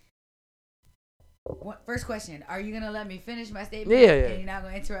 First question. Are you going to let me finish my statement? Yeah. And you're not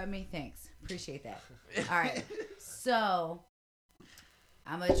going to interrupt me? Thanks. Appreciate that. All right. So,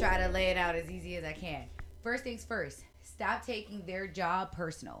 I'm going to try to lay it out as easy as I can. First things first. Stop taking their job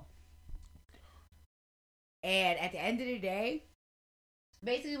personal. And at the end of the day,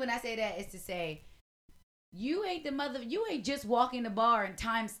 basically when I say that is to say, you ain't just walking the bar and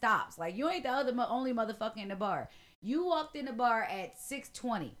time stops. Like, you ain't the only motherfucker in the bar. You walked in the bar at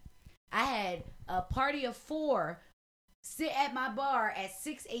 6:20. I had a party of 4 sit at my bar at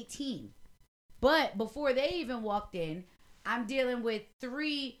 6:18. But before they even walked in, I'm dealing with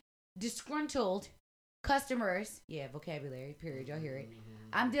 3 disgruntled customers. Yeah, vocabulary, period. Y'all hear it.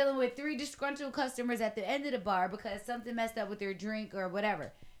 I'm dealing with 3 disgruntled customers at the end of the bar because something messed up with their drink or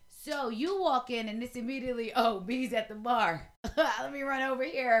whatever. So you walk in and it's immediately, oh, B's at the bar. Let me run over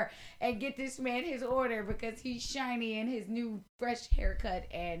here and get this man his order because he's shiny and his new fresh haircut.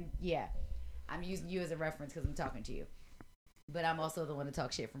 And yeah, I'm using you as a reference because I'm talking to you. But I'm also the one to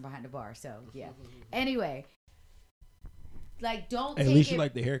talk shit from behind the bar. So yeah. Anyway, like, don't At take least it, you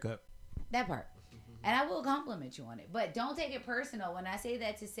like the haircut. that part. And I will compliment you on it. But don't take it personal. When I say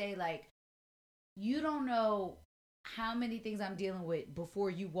that, to say, like, you don't know how many things I'm dealing with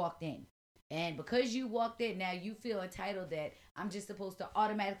before you walked in. And because you walked in, now you feel entitled that I'm just supposed to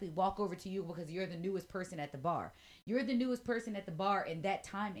automatically walk over to you because you're the newest person at the bar. You're the newest person at the bar in that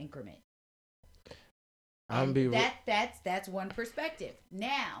time increment. That's one perspective.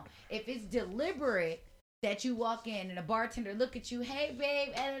 Now, if it's deliberate that you walk in and a bartender look at you, hey babe,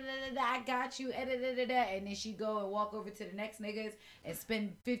 I got you, and then she go and walk over to the next niggas and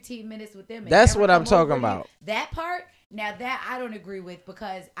spend 15 minutes with them. And That's never what I'm come over talking to you. about. That part, now that I don't agree with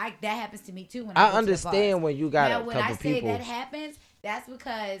because that happens to me too. When I go to the understand bars. when you got now, a when couple I say people. that happens, that's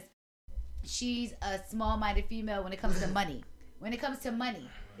because she's a small-minded female when it comes to money. When it comes to money,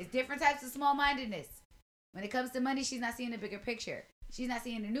 it's different types of small-mindedness. When it comes to money, she's not seeing the bigger picture. She's not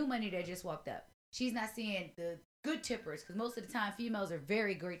seeing the new money that just walked up. She's not seeing the good tippers, because most of the time females are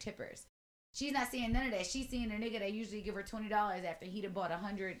very great tippers. She's not seeing none of that. She's seeing a nigga that usually give her $20 after he done bought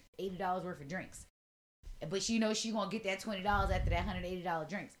 $180 worth of drinks. But she knows she gonna get that $20 after that $180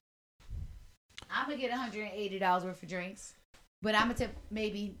 drinks. I'm gonna get $180 worth of drinks, but I'm gonna tip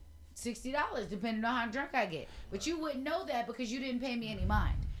maybe $60 depending on how drunk I get. But you wouldn't know that because you didn't pay me any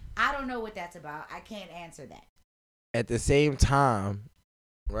mind. I don't know what that's about. I can't answer that. At the same time,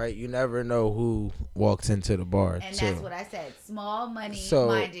 right? You never know who walks into the bar. And too. that's what I said. Small money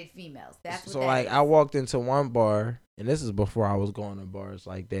minded females. That's what so that like is. I walked into one bar, and this is before I was going to bars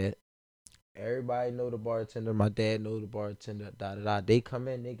like that. Everybody know the bartender. My dad know the bartender. Da da da. They come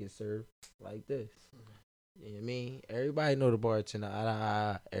in, they get served like this. You know what I mean? Everybody know the bartender. Da,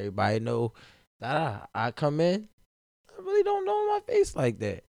 da, da. Everybody know. Da da. I come in. I really don't know my face like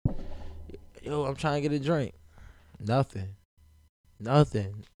that. Yo, I'm trying to get a drink. Nothing.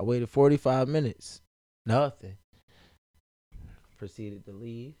 I waited 45 minutes. Nothing. Proceeded to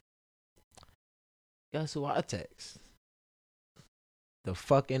leave. Guess who I text? The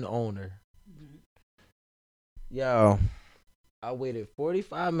fucking owner. Mm-hmm. Yo, I waited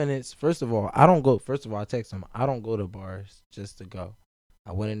 45 minutes. First of all, I text him. I don't go to bars just to go.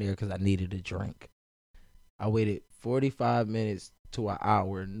 I went in there because I needed a drink. I waited 45 minutes to an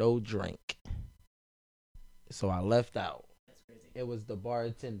hour, no drink. So I left out. That's crazy. It was the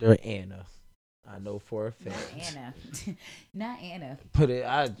bartender, Anna. I know for a fact. Not Anna. Not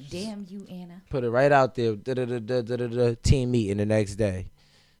Anna. Damn you, Anna. Put it right out there. Team meeting the next day.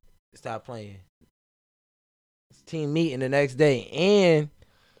 Stop playing. It's team meeting the next day.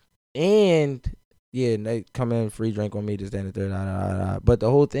 And yeah, they come in, free drink on me, this, that, and the third. But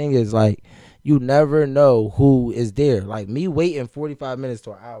the whole thing is like, you never know who is there. Like me waiting 45 minutes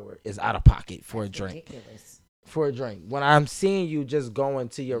to an hour is out of pocket for That's a drink. ridiculous. For a drink. When I'm seeing you just going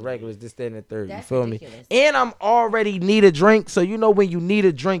to your regulars, this, that, and the third. That's you feel ridiculous. me? And I'm already need a drink. So you know when you need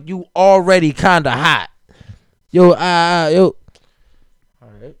a drink, you already kind of hot. Yo. All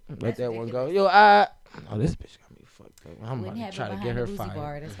right. Let that one go. Yo, oh, this bitch got me fucked up. I'm about to try to get her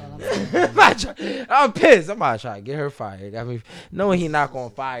fired. That's all I'm I'm pissed. I'm about to try to get her fired. I mean, knowing he not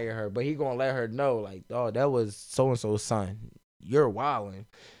gonna fire her, but he gonna let her know, like, oh, that was so and so's son. You're wilding.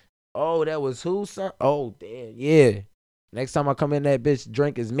 Oh, that was who, son? Oh, damn, yeah. Next time I come in, that bitch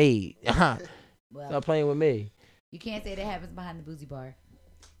drink is made. Well, Stop playing with me. you can't say that happens behind the boozy bar.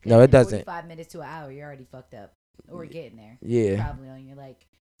 No, it doesn't. 45 minutes to an hour, you're already fucked up. Or getting there. Yeah. Probably on your like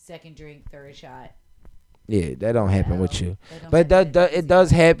second drink, third shot. Yeah, that don't happen with you. That don't But happen it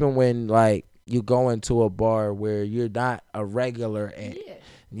does happen when, like, you go into a bar where you're not a regular at. Yeah.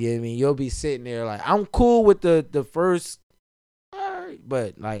 You know what I mean? You'll be sitting there like, I'm cool with the first, all right,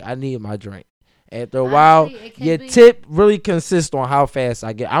 but, like, I need my drink. After a while, your tip really consists on how fast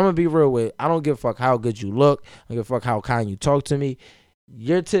I get. I'm going to be real with, I don't give a fuck how good you look. I don't give a fuck how kind you talk to me.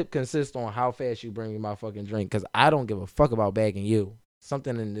 Your tip consists on how fast you bring me my fucking drink, because I don't give a fuck about bagging you.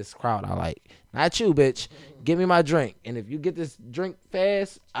 Something in this crowd I like. Not you, bitch. Give me my drink. And if you get this drink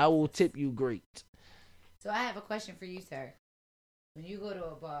fast, I will tip you great. So I have a question for you, sir. When you go to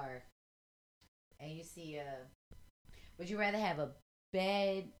a bar and you see would you rather have a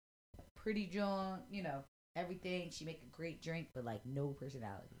bad, pretty John, you know, everything, she make a great drink, but like no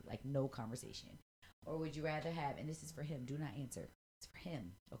personality, like no conversation? Or would you rather have, and this is for him, do not answer. It's for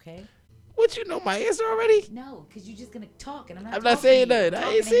him, okay? What, you know my answer already? No, because you're just going to talk, and I'm not saying nothing.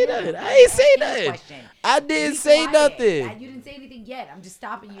 I ain't say nothing. I didn't say nothing. You didn't say anything yet. I'm just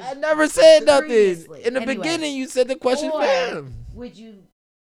stopping you. I never said nothing. Previously. In the beginning, you said the question for him. Would you,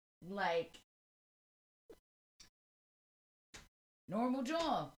 like, normal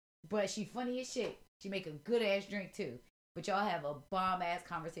John, but she funny as shit. She make a good ass drink too. But y'all have a bomb ass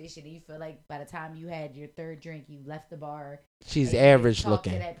conversation, and you feel like by the time you had your third drink, you left the bar. She's average talk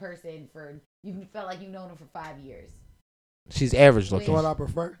looking. To that person you felt like you've known them for 5 years. She's average looking. What I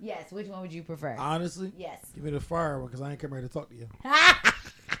prefer? Yes. Which one would you prefer? Honestly, yes. Give me the fire one because I ain't come here to talk to you.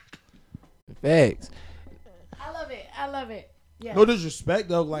 Facts. I love it. Yeah. No disrespect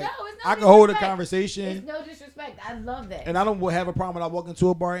though. Like, no, it's I no can hold a disrespect. conversation. It's no disrespect. I love that. And I don't have a problem when I walk into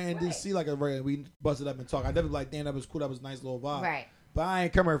a bar and Right. just see like a regular. We busted up and talk. I definitely like, damn, that was cool. That was a nice little vibe. Right. But I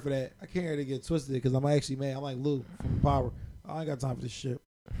ain't come here for that. I came here to get twisted because I'm actually mad. I'm like Lou from Power. I ain't got time for this shit.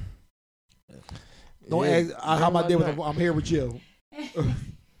 Don't ask how my day was. I'm here with you.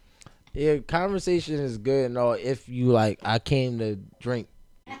 Yeah, conversation is good and all if you like, I came to drink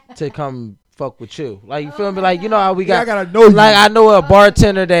to come fuck with you. Like, you feel me? Like, you know how we got, I gotta know you. like, I know a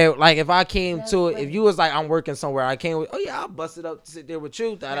bartender that, like, if I came That's to it, funny. if you was like, I'm working somewhere, I came with, oh yeah, I'll bust it up to sit there with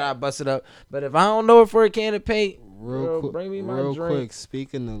you. I bust it up. But if I don't know it for a can of paint, bring me my drink. Quick,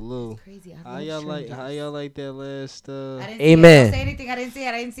 speaking of Lou, Crazy. how y'all like that last Amen. I didn't say anything. I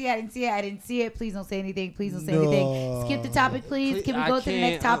didn't see it. Please don't say anything. Please don't say anything. Skip the topic, please. Can we go to the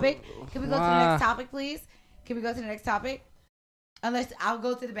next topic? Can we go to the next topic, please? Can we go to the next topic? Unless I'll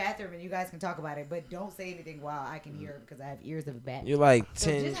go to the bathroom and you guys can talk about it, but don't say anything while I can hear because I have ears of a bat. You're like So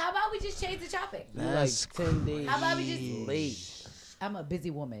 10. just how about we just change the topic? You're like 10 days. How about we just late? I'm a busy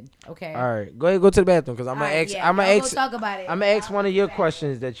woman. Okay. All right, go ahead, go to the bathroom because I'm gonna ask. Yeah, I'm gonna y'all go ask. talk about it. I'm gonna ask I'll one go of to your the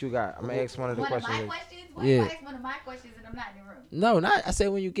questions that you got. I'm gonna ask one of the One of questions. my that- questions? Why Yeah. you ask one of my questions and I'm not in the room? No, not. I said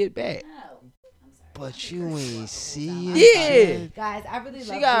when you get back. No. I'm sorry. But you ain't see I'm it. Yeah. sorry. Guys, I really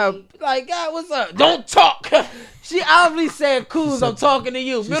She love got you. like, God, what's up? Don't talk. She obviously said, "Cool, said- I'm talking to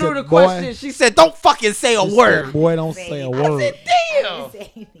you." she Middle of said, the "Boy." question, she said, "Don't fucking say a She word." said, boy, don't say a I I word. said, I "Damn." didn't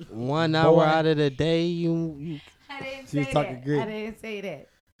say anything. 1 hour Boy. out of the day, you I didn't She was say talking that. great. I didn't say that.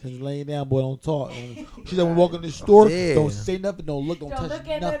 Just laying down, boy, don't talk. She said, when we walk in the store, Yeah. don't say nothing, don't look, don't Don't touch look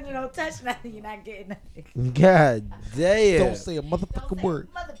at nothing. nothing. Don't touch nothing. You're not getting nothing. God damn. Don't say a motherfucking Don't say word.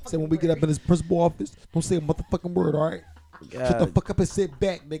 a motherfucking Say when we get up word. in this principal office, don't say a motherfucking word, all right? Shut the fuck up and sit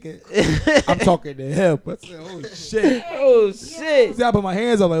back, nigga. I'm talking to him. I said, oh shit. Oh shit. See, I put my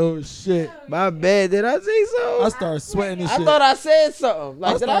hands on like, oh shit. My bad. Did I say so? I started sweating and I shit. thought I said something.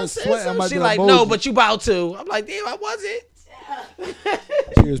 Like, did I started say sweating. I something? might She do like, emoji. no, but you about to. I'm like, damn, I wasn't.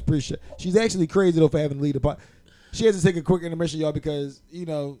 Cheers, appreciate. She's actually crazy though for having to lead the pod. She has to take a quick intermission, y'all, because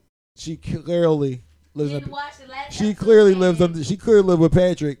she clearly lives. Didn't watch the last She episode, clearly man. lives under. She clearly lived with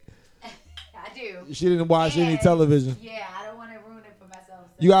Patrick. I do. She didn't watch any Yeah. television. Yeah, I don't want to ruin it for myself.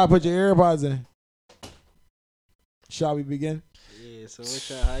 So. You gotta put your AirPods in. Shall we begin? Yeah, so what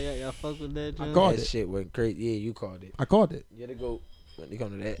y'all, y'all fuck with that, John? I called That it. shit went crazy. Yeah, you called it. I called it. You gotta go. When you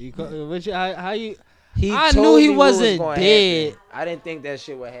come to that. You call, what you, how you, He I told knew he me what was wasn't gonna dead. happen. I didn't think that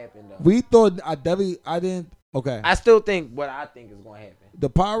shit would happen though. We thought I didn't. Okay. I still think what I think is gonna happen. The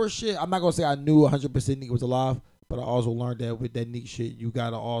power shit. I'm not gonna say I knew 100% Nick was alive, but I also learned that with that Nick shit, you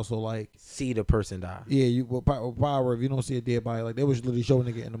gotta also like, See the person die. yeah, you with power. If you don't see a dead body, like they was literally showing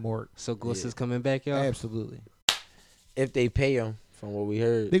nigga in the morgue. so Ghost Yeah. is coming back, y'all? Absolutely. If they pay him, from what we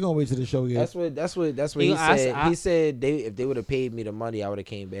heard. They gonna wait till the show gets. That's what He- he I- said. I- He said if they would have paid me the money, I would have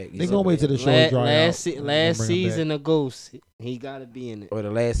came back. He They said, gonna wait till the show dry out. last and last bring him back. season of Ghost, he gotta be in it. or the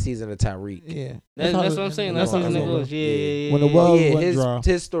last season of Tyreek. Yeah, That's how what the- I'm saying. that's Last how season it's of gonna Ghost. go. Yeah, yeah, yeah. When the yeah. well yeah, went dry.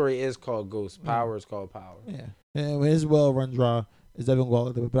 his story is called Ghost. Power is called Power. Yeah, and when his well run dry, it's definitely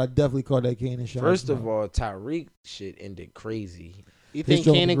going to go. But I definitely call that Kane and Sean. First of all, Tyreek shit ended crazy. You His think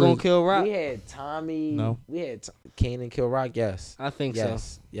joke Kanan was gonna great. kill Rock? We had Tommy. No. We had Kane and Kill Rock. Yes. I think so.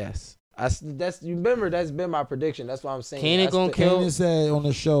 Yes. That's you remember that's been my prediction. That's why I'm saying. Kanan That's gonna the- kill- Kane said on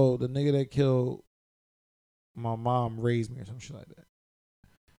the show, the nigga that killed my mom raised me or some shit like that.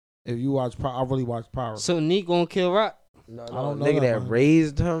 If you watch, I really watch Power. So Neek gonna kill Rock? No, I don't know nigga that that one.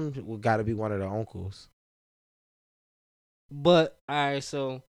 raised him got to be one of the uncles. But all right,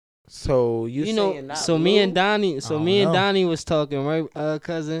 so So you know, saying not so me and Lou? Donnie, I don't know. Donnie was talking, right,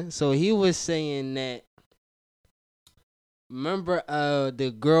 cousin. So he was saying that. Remember,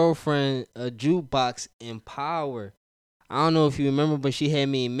 the girlfriend, Jukebox in Power. I don't know if you remember, but she had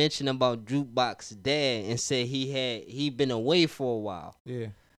me mention about Jukebox's dad and said he been away for a while. Yeah,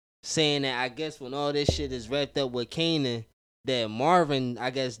 Saying that I guess when all this shit is wrapped up with Kanan, that Marvin I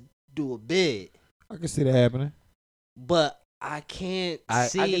guess do a bid. I can see that happening. But I can't I can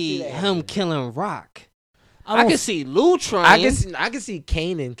see see that him happening. killing Rock. I I don't can s- see Lou trying, I can see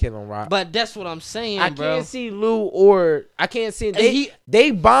Kanan killing Rock. but that's what I'm saying, I bro. can't see Lou or I can't see And they.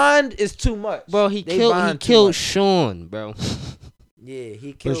 They bond is too much. Bro, he They killed bond too killed much. Sean, bro. Yeah,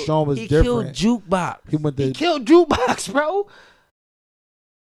 he But killed. Sean was he different. killed Jukebox. He went He to. killed Jukebox, bro.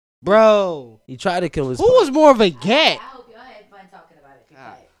 Bro, He tried to kill his. who was more of a I gat? hope y'all had fun talking about it.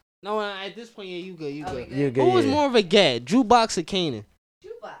 God. No, at this point, yeah, you good, you Okay, good. good. You good, Who was yeah. more of a gat, Jukebox or Kanan?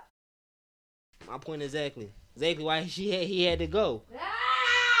 Jukebox. My point exactly why he had to go.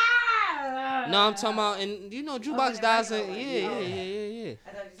 Ah! No, I'm talking about, and you know, Jukebox the dies. regular Yeah, one. yeah.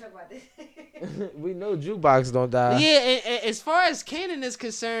 I thought you were talking about this. We know Jukebox don't die. Yeah, and as far as Kanan is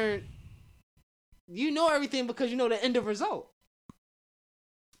concerned, you know everything because you know the end of result.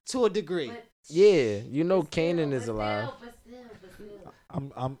 To a degree. But Yeah, you know still, Kanan is but alive.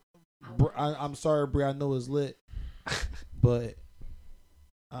 still. I'm sorry, Bri. I know it's lit, but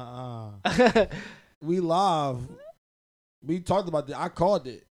we live. We talked about that. I called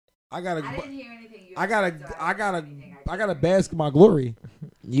it. I gotta. I didn't hear anything. You I said, gotta. so I didn't gotta. hear anything. I gotta bask in my glory.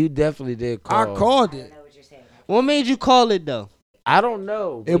 You definitely did call. I called I it don't know what you're saying. What made you call it though? I don't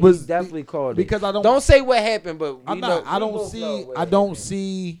know. It But was he definitely called because it. I don't. Don't say what happened, but we I'm know, not. I we don't both know see. what I don't happened.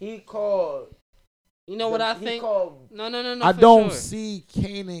 see. He called. You know what I He think? called. No. I for don't sure. see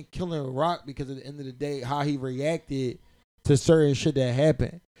Kanan killing Rock because at the end of the day, how he reacted to certain shit that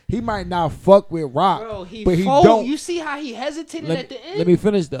happened. He might not fuck with Rock, Bro, but he folded. don't. You see how he hesitated at the end? Let me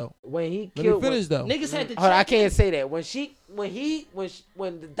finish though. When he Let me killed. finish though. Niggas had to Hold on, I check can't in. say that. When she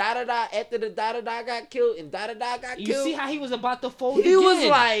when the da after the da got killed and da got killed. You see how he was about to fold he again. was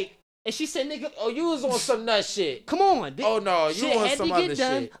like, and she said, "Nigga, oh, you was on some nut shit. Come on. Oh no, you shit on had some to other get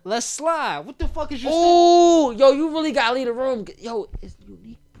done. shit. Let's slide. What the fuck is you? Ooh, yo, you really gotta leave the room. Yo, is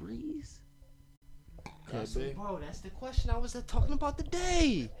Unique Breeze? Bro, that's the question I was talking about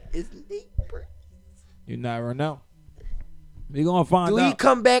today. Is Unique Breeze? You never know. We gonna find Do out. he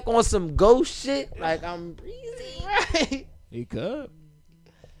come back on some ghost shit? Like I'm breezy, right? He could.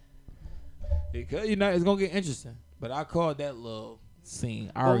 You know, it's gonna get interesting. But I called that little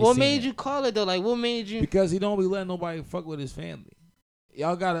scene. I already What seen made it. you call it though? Like, what made you? Because he don't be letting nobody fuck with his family.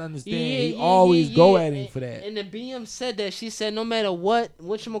 Y'all gotta understand. He always go at him for that. And the BM said that. She said no matter what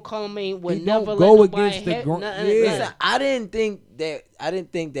you call him, would He never don't let go nobody against the have gr- nothing. yeah. Listen, I didn't think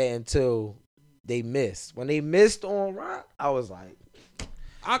that until they missed. When they missed on Rock, I was like,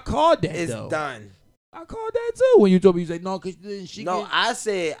 I called that it's though. done. I called that too. When you told me, you say no, cause she. No, I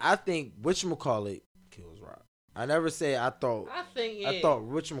said I think whatchamacallit kills Rock. I never said I thought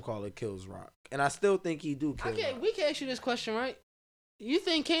whatchamacallit kills Rock, and I still think he do kill Rock. We can ask you this question, right? You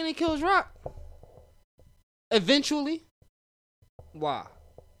think Kanan kills Rock? Eventually? Why?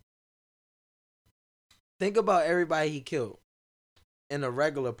 Think about everybody he killed in a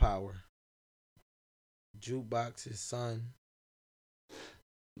regular power. Jukebox, his son.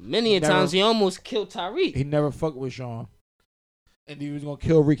 Many times he almost killed Tyreek. He never fucked with Sean, and he was gonna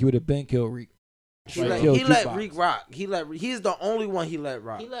kill Reek. He would have been killed Reek. He let Reek rock. He's the only one he let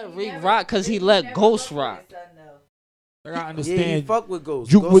rock. He let Reek rock because he let Ghost rock. I understand. Yeah, he fucked with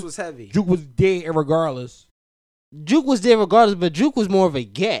Ghost. Juke Ghost was heavy. Juke was dead regardless. Juke was there regardless, but Juke was more of a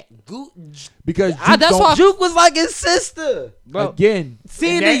get. Because that's why Juke was like his sister. Bro, again,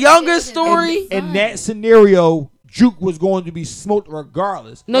 seeing the younger story. In that scenario, Juke was going to be smoked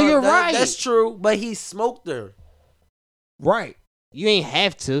regardless. No, you're right. That's true, but he smoked her. Right. You ain't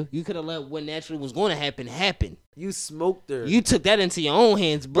have to. You could have let what naturally was going to happen. You smoked her. You took that into your own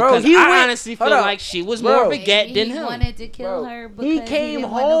hands because I honestly feel like she was more of a get than him. He wanted to kill her because he came didn't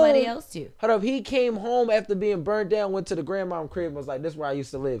home. want nobody else to. Hold up, he came home after being burned down, went to the grandmom crib and was like, this is where I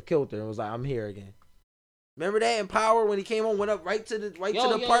used to live, killed her, and was like, I'm here again. Remember that in Power when he came home, went up right to the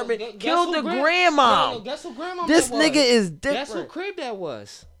apartment, killed the grandma. Guess who grandma This that was? nigga is different. Guess who crib that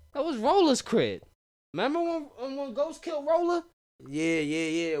was? That was Roller's crib. Remember when Ghost killed Roller?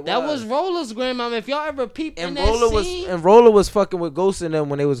 Yeah. That was Roller's grandmama. If y'all ever peeped in that scene, Roller was fucking with Ghost and them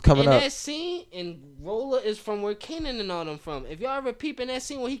when they was coming up. In that scene, and Roller is from where Kanan and all them from. If y'all ever peep in that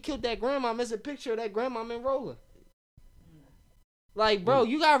scene when he killed that grandma, there's a picture of that grandmama and Roller. Like, bro,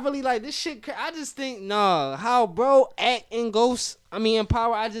 you got really like this shit. I just think, how bro act in Ghost, in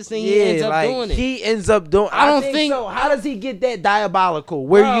Power, I just think he ends up doing it. He ends up doing I don't think so. How does he get that diabolical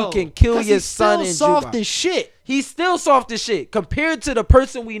where you can kill your son and soft as shit? He's still soft as shit. Compared to the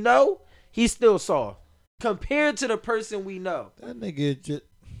person we know, he's still soft. Compared to the person we know. That nigga just...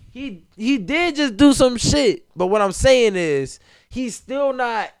 He did just do some shit. But what I'm saying is, he's still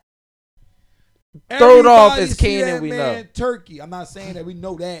not throwed off as Kanan we know. Turkey. I'm not saying that we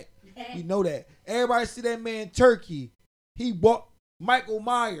know that. We know that. Everybody see that man Turkey. He bought Michael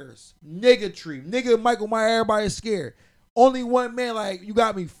Myers. Nigga Michael Myers, everybody is scared. Only one man like, you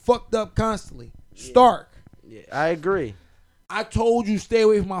got me fucked up constantly. Stark. Yeah, I agree. I told you stay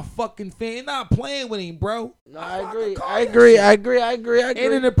away from my fucking fan. Not playing with him, bro. No, I agree. And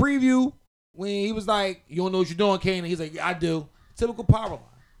in the preview, when he was like, you don't know what you're doing, Kanan, he's like, yeah, I do. Typical power line.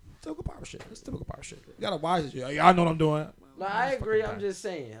 Typical power shit. It's typical power shit. You gotta watch this shit. I know what I'm doing. No, I agree. I'm just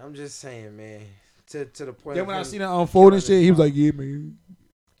saying, man. To the point. Then when I seen that unfolding shit, he was like, yeah, man.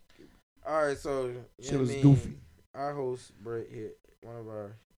 All right, so shit was goofy. Our host, Britt, here, one of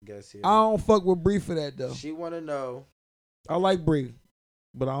our guests here. I don't fuck with Bree for that though. She want to know. I like Bree,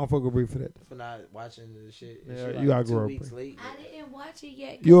 but I don't fuck with Bree for that. For not watching the shit. Yeah, you gotta grow up. 2 weeks late. I didn't watch it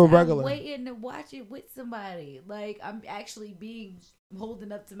yet. You a regular. I'm waiting to watch it with somebody. Like, I'm actually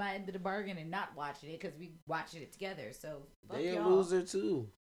holding up to my end of the bargain and not watching it because we watching it together. So fuck they y'all. a loser too.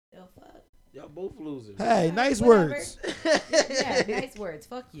 Oh, fuck. Y'all both losers. Hey, nice Whatever. words. Yeah, nice words.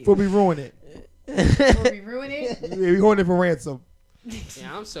 Fuck you. Before we ruin it. Before we ruin it? Yeah, we going in for ransom.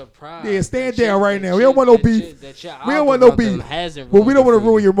 Yeah, I'm surprised. Yeah, stand down right now. We don't want no beef. We don't want no beef. Well, we don't want to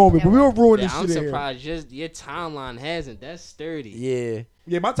ruin your moment, but we don't ruin this I'm shit. I'm surprised just your timeline hasn't. That's sturdy. Yeah.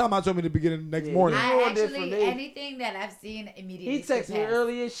 Yeah, my timeline told me the beginning next morning. I actually, anything that I've seen immediately. He texted me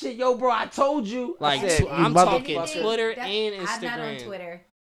earlier shit. Yo, bro, I told you. Like, I said, I'm talking motherfucker. Twitter and Instagram. I'm not on Twitter.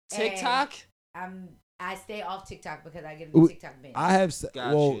 TikTok? I'm I stay off TikTok because I get in the TikTok binge. I have.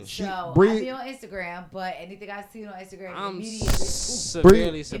 Got Well, you. she, So I Bree, be on Instagram, but anything I see on Instagram I'm immediately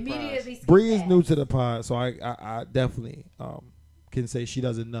severely surprised. immediately skip Bree is past. new to the pod, so I definitely can say she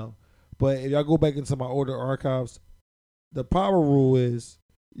doesn't know. But if y'all go back into my older archives, the power rule is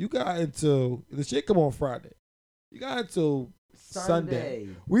you got until the shit come on Friday. You got until Sunday.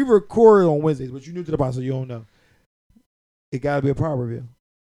 We record on Wednesdays, but you new to the pod, so you don't know. It gotta be a power review.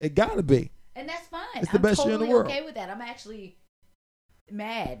 It gotta be. And that's fine. It's the best shit in the totally world. okay with that. I'm actually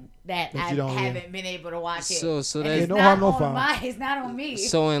mad that That I you don't haven't been able to watch it. So And that's it's no not harm, no on foul. it's not on me.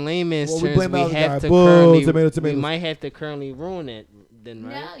 So in layman's Well, we terms, blame we the other have guy. to Boo, currently, tomatoes. we might have to currently ruin it then,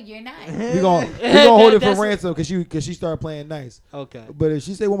 right? No, you're not. We gonna hold it for That's- ransom because she started playing nice. Okay. But if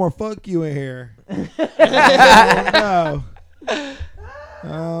she say one more fuck you in here, I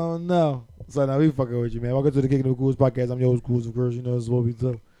don't know. So now we fucking with you, man. Welcome to the Kicking the Coolest podcast. I'm your host, Coolest of course. You know this is what we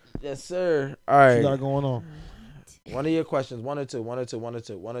do. Yes, sir. All What you got right. going on? One of your questions. One or two.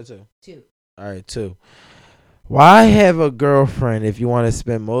 Two. All right, two. Why have a girlfriend if you want to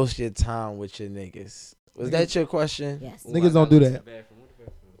spend most of your time with your niggas? Was that your question? Yes. Niggas don't do that.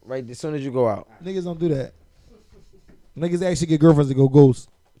 Right as soon as you go out. Niggas don't do that. Niggas actually get girlfriends to go ghost.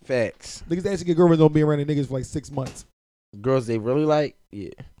 Facts. Niggas actually get girlfriends don't be around their niggas for like 6 months. Girls they really like? Yeah.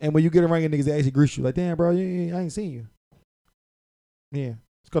 And when you get around your niggas, they actually grease you. Like, damn, bro, I ain't seen you. Yeah.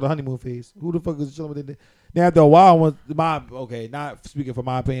 It's called the honeymoon phase. Who the fuck is chilling with it? Now, after a while, not speaking for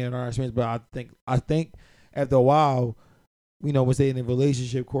my opinion or experience, but I think after a while, you know, when they in a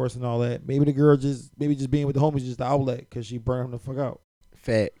relationship course and all that, maybe the girl just being with the homies is just the outlet because she burned him the fuck out.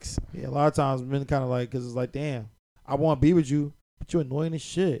 Facts. Yeah, a lot of times men kind of like, because it's like, damn, I want to be with you, but you're annoying as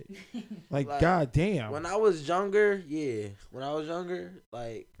shit. Like, god damn. When I was younger,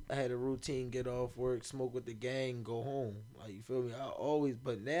 like I had a routine, get off work, smoke with the gang, go home. Like, you feel me?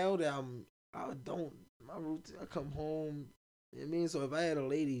 But now that my routine, I come home. You know what I mean? So if I had a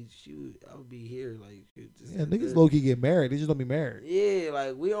lady, I would be here. Like, Yeah, niggas low key get married. They just don't be married. Yeah,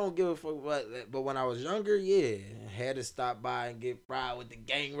 like we don't give a fuck. But when I was younger, yeah, had to stop by and get fried with the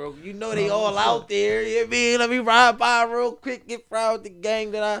gang real. You know they all out there. You know what I mean? Let me ride by real quick, get fried with the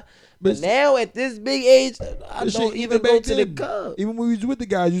gang But now at this big age, I don't even go to the club. Even when we was with the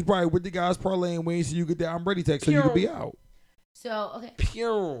guys, you was probably with the guys parlaying waiting so you get that I'm ready text so you could be out. So okay,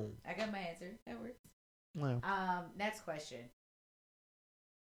 Pure. I got my answer. That works. Wow. Next question.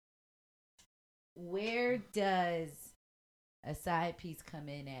 Where does a side piece come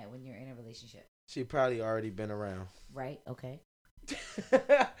in at when you're in a relationship? She probably already been around. Right. Okay.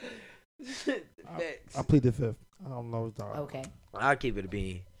 I plead the fifth. I don't know what's dog. Okay. I'll keep it a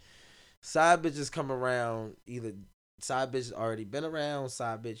bean. Side bitches come around. Either side bitch already been around.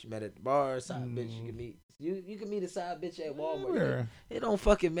 Side bitch you met at the bar. Side bitch you can meet. You can meet a side bitch at Walmart. Where? It don't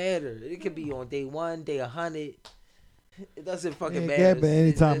fucking matter. It could be on day 1, day 100. It doesn't fucking It matter. can happen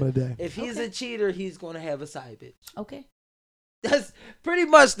any time of the day. If he's a cheater, he's gonna have a side bitch. Okay. That's pretty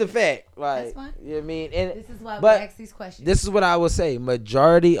much the fact. Like, That's fine. you know what I mean? And This is why we but ask these questions. this is what I would say.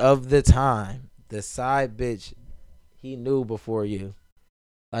 Majority of the time, the side bitch he knew before you.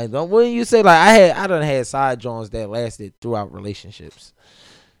 Like, when you say like I done had side joints that lasted throughout relationships.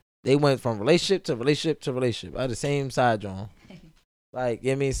 They went from relationship to relationship to relationship. I had the same side joint. Like,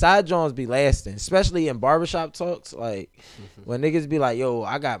 I mean, side joints be lasting, especially in barbershop talks. Like, when niggas be like, yo,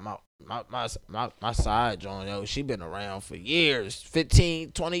 I got my side joint, yo, she been around for years,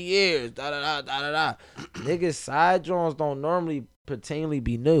 15, 20 years, da-da-da. Niggas, side joints don't normally pertainly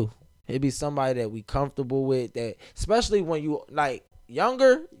be new. It be somebody that we comfortable with, that, especially when you, like,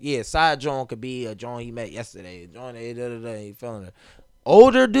 younger, yeah, side joint could be a joint he met yesterday, a joint, he feeling it.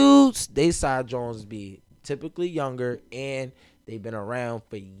 Older dudes, they side joints be typically younger, and they've been around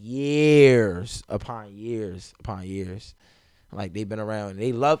for years upon years upon years. Like, they've been around.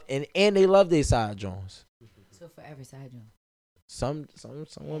 They love and they love their side joints. So for every side joint. Some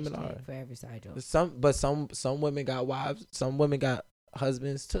women are. For every side joint. Some women got wives. Some women got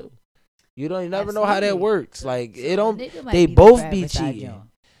husbands too. You never know how that Absolutely. works. Like, So it don't. nigga might They be both the be forever side cheating. joint.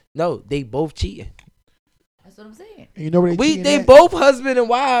 No, they both cheating. That's what I'm saying. And you know where They both husband and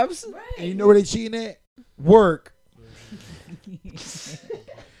wives. Right. And you know where they cheating at? Work.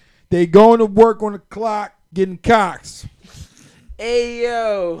 They going to work on the clock, getting cocks. Hey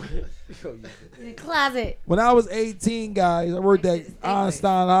yo. In the closet. When I was 18, guys, I worked at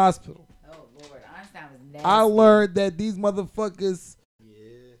Einstein Hospital. Oh Lord, Einstein was nasty. I learned that these motherfuckers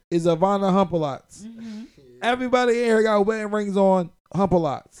is Ivana Humpalots. Mhm. Everybody in here got wedding rings on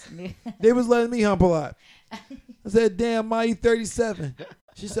Humpalots. They was letting me hump a lot. I said, damn, Ma, you 37.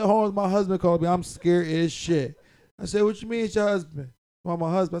 She said, hold on, my husband called me. I'm scared as shit. I said, what you mean it's your husband? about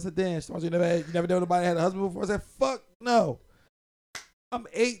my husband. I said, damn, you never know nobody had a husband before? I said, fuck no. I'm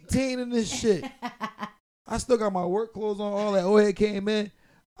 18 in this shit. I still got my work clothes on. All that old head came in.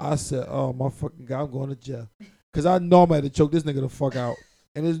 I said, oh, my fucking God, I'm going to jail. Because I know I'm going to choke this nigga the fuck out.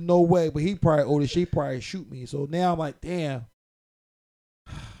 And there's no way. But he probably older. She probably shoot me. So now I'm like, damn.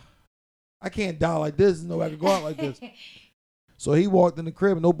 I can't die like this. There's no way I can go out like this. So he walked in the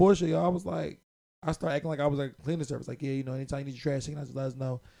crib and no bullshit, y'all. I was like, I started acting like I was like cleaning service. Like, yeah, you know, anytime you need your trash taken, just let us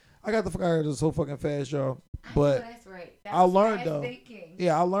know. I got the fuck out of here so fucking fast, y'all. But that's right. I learned though. Thinking.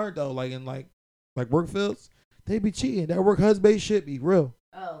 Yeah, I learned though. Like in like work fields, they be cheating. That work husband shit be real.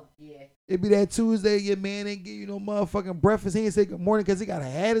 Oh yeah. It be that Tuesday, your man ain't give you no motherfucking breakfast. He ain't say good morning because he got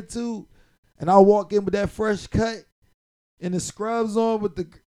an attitude. And I walk in with that fresh cut and the scrubs on with the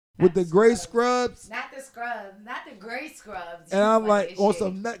gray scrubs. Not the scrubs. Not the gray scrubs. And I'm like on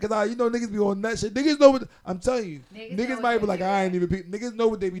some nut because you know niggas be on nut shit. Niggas know what I'm telling you. Niggas might be like, I ain't even niggas know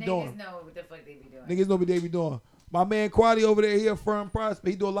what they be doing. Niggas know what the fuck they be doing. Niggas know what they be doing. My man Quaddy over there, he a firm prospect.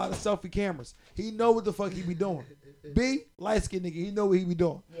 He do a lot of selfie cameras. He know what the fuck he be doing. B, light skinned nigga, he know what he be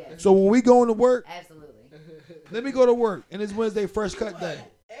doing. Yeah. So when we going to work, absolutely. Let me go to work, and it's Wednesday fresh cut day.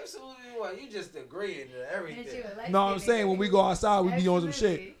 Absolutely what? You just agreeing to everything. No, I'm saying when we go outside, we be on some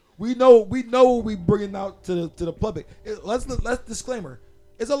shit. We know what we bringing out to the public. Let's disclaimer.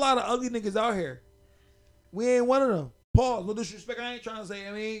 There's a lot of ugly niggas out here. We ain't one of them. Pause. No disrespect. I ain't trying to say.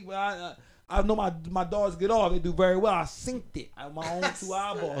 I mean, but I know my dogs get off. They do very well. I synced it. I have my own 2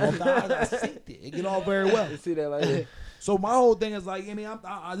 eyeballs. I synced it. It get off very well. You see that like that? So my whole thing is like, I mean,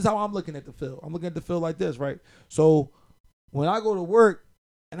 this is how I'm looking at the field. I'm looking at the field like this, right? So when I go to work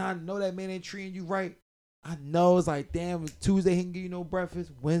and I know that man ain't treating you right, I know it's like, damn, Tuesday he can give you no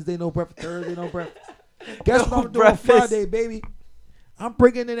breakfast, Wednesday no breakfast, Thursday no breakfast. Guess what I'm doing on Friday, baby? I'm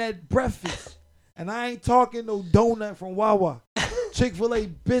bringing in that breakfast. And I ain't talking no donut from Wawa. Chick-fil-A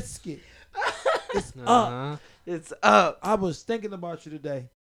biscuit. It's up. It's up. I was thinking about you today.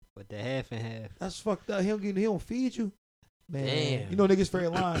 With the half and half. That's fucked up. He don't feed you. Man, damn. You know niggas fair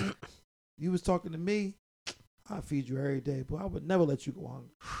line. You was talking to me. I feed you every day, but I would never let you go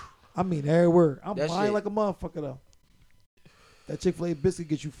hungry. I mean every word. I'm lying like a motherfucker though. That Chick-fil-A biscuit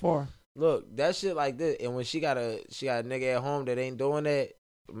gets you far. Look, that shit like this, and when she got a nigga at home that ain't doing that.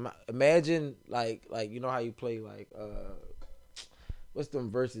 Imagine like you know how you play like what's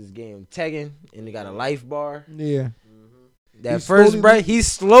them versus game Tekken, and they got a life bar. Yeah. That he's first breath, he's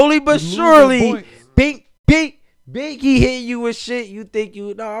slowly but surely, bink. He hit you with shit. You think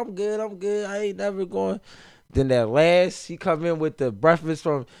I'm good. I ain't never going. Then that last, he come in with the breakfast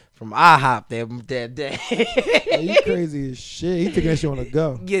from IHOP that day. Oh, you crazy as shit. He taking that shit on the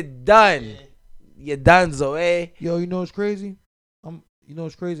go. You're done. You're done, Zoe. Yo, you know what's crazy? You know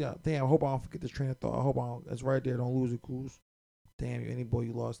what's crazy? Damn, I hope I don't forget this train of thought. I hope I don't. That's right there. Don't lose it, Coos. Damn, any boy,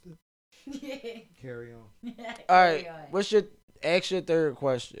 you lost it. Carry on. All right. Ask your third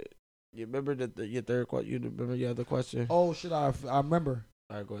question. You remember your third question? You remember your other question? Oh, shit, I remember.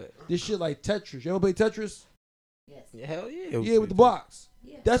 All right, go ahead. This shit like Tetris. You ever play Tetris? Yes. Yeah, hell yeah. Yeah, with the blocks.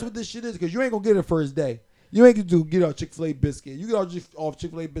 Yeah. That's what this shit is, because you ain't going to get it first day. You ain't going to get out Chick-fil-A biscuit. You get off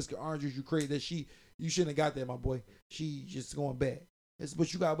Chick-fil-A biscuit orange juice you create that you shouldn't have got that, my boy. She just going bad.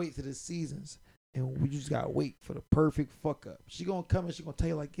 But you got to wait to the seasons. And we just got to wait for the perfect fuck up. She going to come and she going to tell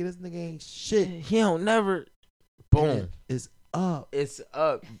you like, yeah, this nigga ain't shit. He don't never. Boom. It's up. It's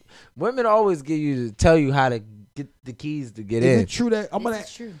up. Women always tell you how to get the keys to get in. Is it true that I'm gonna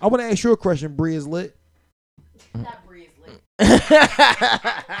ask you a question, Bree is lit? Not Bree is lit.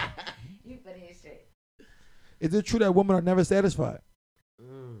 You funny as shit. Is it true that women are never satisfied?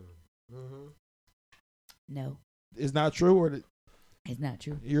 Mm-hmm. No. It's not true, or it's not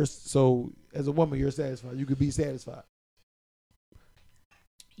true. So as a woman, you're satisfied. You could be satisfied.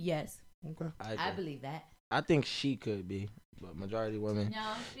 Yes. Okay. I believe that. I think she could be, but majority of women.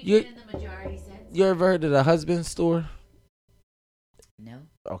 No, speaking in the majority sense. You ever heard of the husband store? No.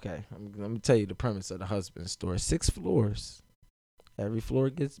 Okay, let me tell you the premise of the husband store. 6 floors. Every floor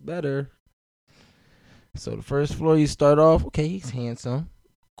gets better. So the first floor you start off, okay, he's handsome.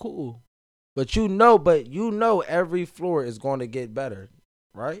 Cool. But you know every floor is going to get better,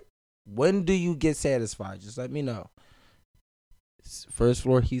 right? When do you get satisfied? Just let me know. First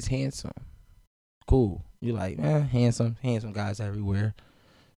floor, he's handsome. Cool. You like, man, handsome guys everywhere.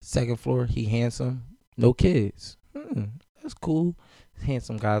 Second floor, he handsome, no kids. That's cool.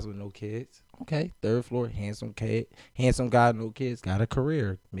 Handsome guys with no kids. Okay. Third floor, handsome guy, no kids, got a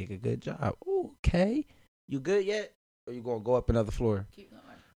career, make a good job. Okay. You good yet? Or you gonna go up another floor? Keep going.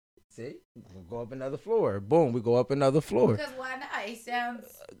 See? We'll go up another floor. Boom, we go up another floor. Because why not? It sounds...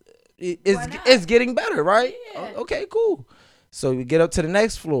 It's getting better, right? Yeah. Okay, cool. So we get up to the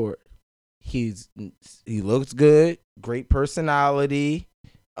next floor. He looks good, great personality,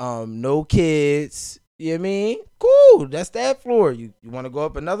 no kids. You know what I mean? Cool. That's that floor. You want to go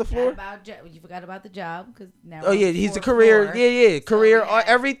up another floor? You forgot about the job because now. Oh yeah, he's a career. Floor. Yeah, career, So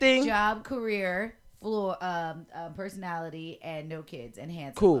everything. Job, career, floor, personality, and no kids and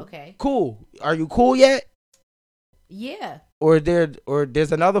handsome. Cool. Okay. Cool. Are you cool yet? Yeah. Or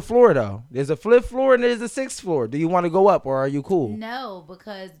there's another floor though. There's a fifth floor and there's a sixth floor. Do you want to go up or are you cool? No,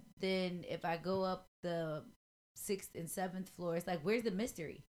 because then if I go up the 6th and 7th floor, it's like, where's the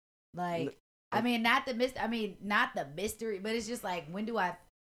mystery? Like, I mean, not the mystery, but it's just like, when do I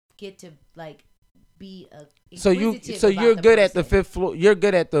get to like be a so you're good at the 5th floor. You're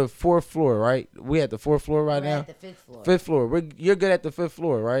good at the 4th floor, right? We at the 4th floor right now. At the 5th floor. 5th floor. You're good at the 5th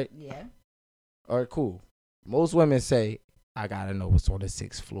floor, right? Yeah. All right, cool. Most women say, I gotta know what's on the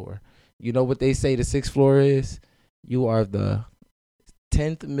 6th floor. You know what they say the 6th floor is? You are the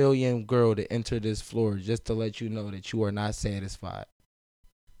 10th million girl to enter this floor just to let you know that you are not satisfied.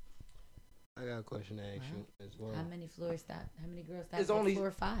 I got a question to ask you as well. How many floors stop? How many girls stop It's at only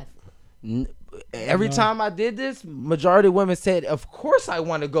floor 5? Every time I did this, majority of women said, of course I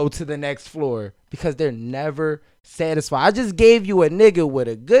want to go to the next floor because they're never satisfied. I just gave you a nigga with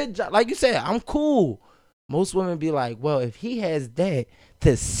a good job. Like you said, I'm cool. Most women be like, well, if he has that,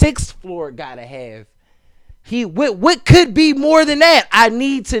 the 6th floor gotta have. What could be more than that? I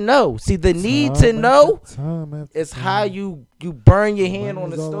need to know. See, the need to know is how you burn your hand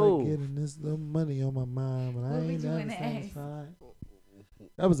on the stove. Getting this little money on my mind, but I What we ain't doing never next? satisfied.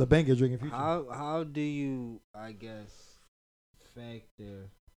 That was a banger drinking future. How do you, I guess, factor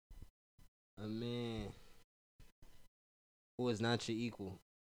a man who is not your equal?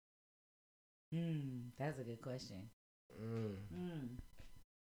 That's a good question.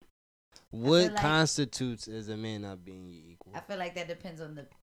 What constitutes as a man not being your equal? I feel like that depends on the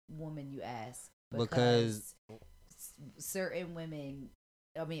woman you ask. Because certain women,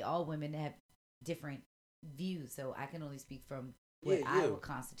 I mean, all women have different views. So I can only speak from what I would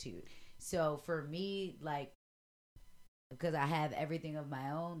constitute. So for me, like, because I have everything of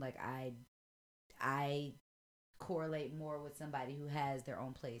my own, like I correlate more with somebody who has their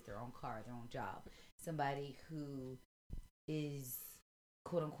own place, their own car, their own job. Somebody who is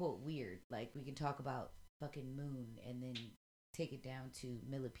quote unquote weird. Like, we can talk about fucking moon and then take it down to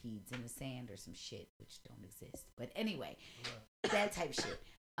millipedes in the sand or some shit which don't exist. But anyway, that type shit.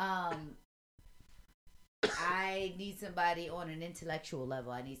 I need somebody on an intellectual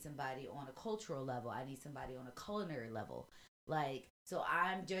level. I need somebody on a cultural level. I need somebody on a culinary level. Like, so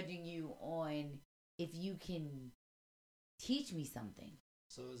I'm judging you on if you can teach me something.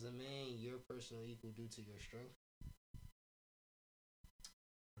 So is a man your personal equal due to your strength?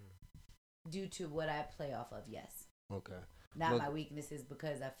 Due to what I play off of, yes. Okay. Not my weaknesses,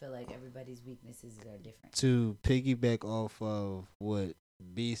 because I feel like everybody's weaknesses are different. To piggyback off of what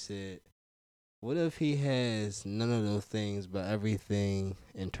B said, what if he has none of those things but everything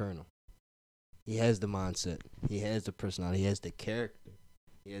internal? He has the mindset. He has the personality. He has the character.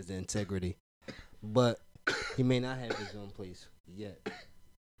 He has the integrity. But he may not have his own place yet.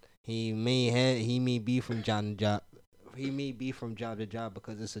 He may be from job to job. He may be from job to job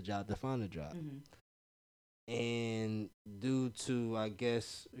because it's a job to find a job. Mm-hmm. And due to, I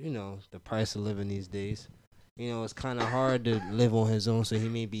guess, the price of living these days, it's kind of hard to live on his own. So he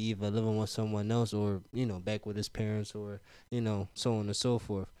may be either living with someone else or, back with his parents or, so on and so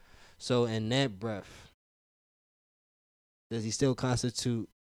forth. So in that breath, does he still constitute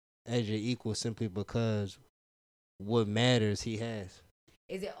as your equal simply because what matters he has?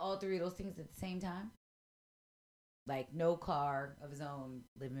 Is it all three of those things at the same time? Like, no car of his own,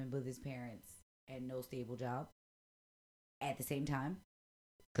 living with his parents, and no stable job at the same time?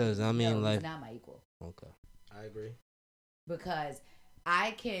 Because, I mean, he's not my equal. Okay. I agree. Because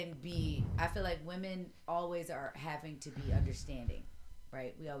I feel like women always are having to be understanding,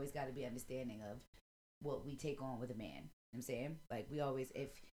 right? We always got to be understanding of what we take on with a man. You know what I'm saying? Like, we always, if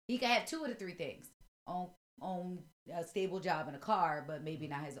he can have two of the three things, own a stable job and a car, but maybe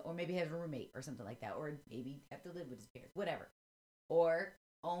not or maybe have a roommate or something like that, or maybe have to live with his parents, whatever, or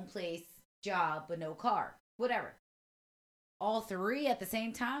own place, job, but no car, whatever. All three at the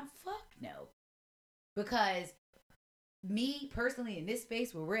same time? Fuck no. Because me personally, in this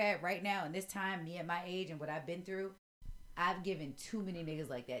space where we're at right now, in this time, me at my age and what I've been through, I've given too many niggas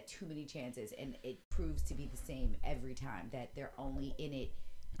like that too many chances, and it proves to be the same every time, that they're only in it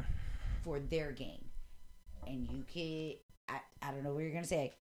for their gain. And you can, I don't know what you're going to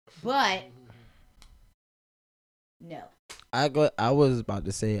say, but no. I was about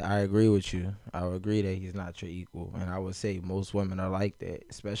to say I agree with you. I would agree that he's not your equal, and I would say most women are like that,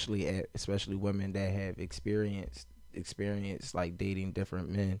 especially women that have experience like dating different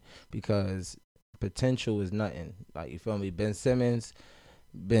men, because potential is nothing. Like, you feel me? Ben Simmons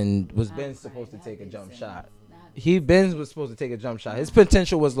Ben supposed to take a jump shot. Ben was supposed to take a jump shot. His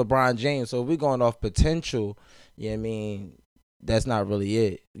potential was LeBron James. So if we're going off potential, yeah, I mean, that's not really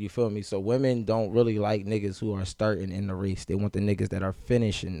it. You feel me? So women don't really like niggas who are starting in the race. They want the niggas that are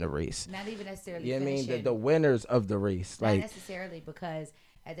finishing the race. Not even necessarily. Yeah, I mean, finishing. the winners of the race. Not like necessarily, because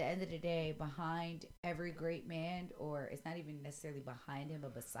at the end of the day, behind every great man, or it's not even necessarily behind him,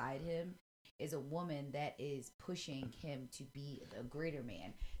 but beside him, is a woman that is pushing him to be a greater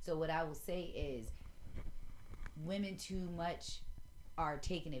man. So what I will say is, women too much are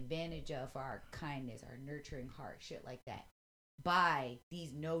taken advantage of for our kindness, our nurturing heart, shit like that, by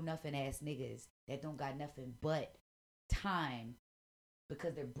these know nothing ass niggas that don't got nothing but time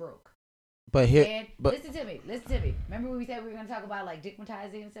because they're broke. But here, And but listen to me. Remember when we said we were gonna talk about like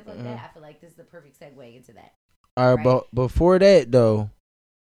dickmatizing and stuff like that? I feel like this is the perfect segue into that. all right, but before that though,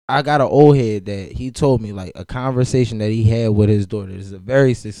 I got an old head that he told me, like, a conversation that he had with his daughter. This is a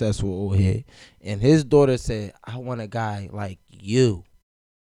very successful old head, and his daughter said, "I want a guy like you,"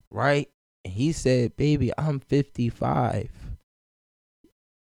 right? And he said, "Baby, I'm 55.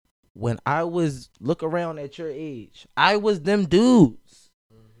 When I was look around at your age, I was them dudes.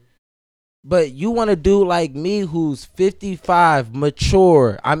 But you want to do like me, who's 55,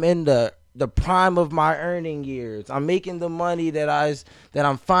 mature. I'm in the prime of my earning years. I'm making the money that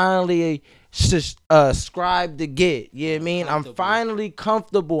I'm finally scribed to get. You know what I mean? I'm finally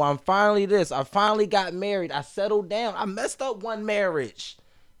comfortable. I'm finally this. I finally got married. I settled down. I messed up one marriage.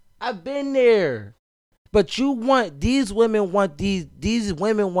 I've been there. But these women want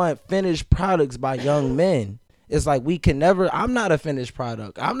finished products by young men. It's like, we can never. I'm not a finished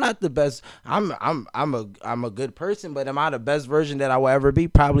product. I'm not the best. I'm a good person, but am I the best version that I will ever be?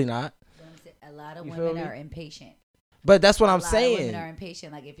 Probably not. A lot of women are impatient. But that's what I'm saying. A lot of women are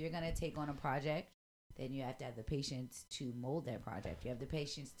impatient. Like, if you're gonna take on a project, then you have to have the patience to mold that project. You have the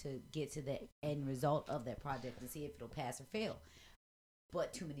patience to get to the end result of that project and see if it'll pass or fail.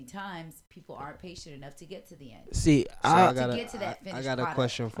 But too many times, people aren't patient enough to get to the end. See, I got a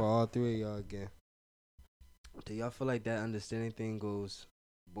question for all three of y'all again. Do y'all feel like that understanding thing goes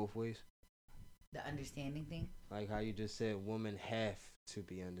both ways? The understanding thing? Like how you just said, women have to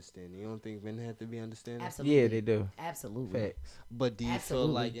be understanding. You don't think men have to be understanding? Absolutely. Yeah, they do. Absolutely. Facts. But do you feel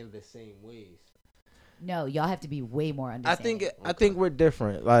like in the same ways? No, y'all have to be way more understanding. I think we're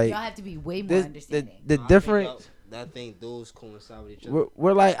different. Like, y'all have to be way more understanding. The difference. I think those coincide with each other.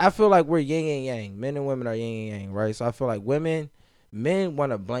 We're like, I feel like we're yin and yang. Men and women are yin and yang, right? So I feel like men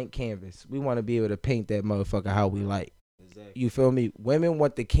want a blank canvas. We want to be able to paint that motherfucker how we like. Exactly. You feel me? Women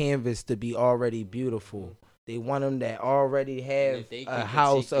want the canvas to be already beautiful. They want them that already have a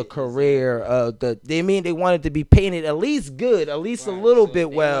house, a career. They want it to be painted at least good, at least a little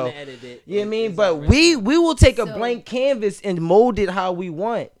bit well. You know what I mean? But we will take a blank canvas and mold it how we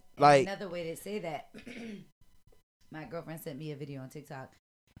want. Like, another way to say that, my girlfriend sent me a video on TikTok,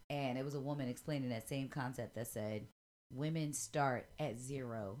 and it was a woman explaining that same concept that said, women start at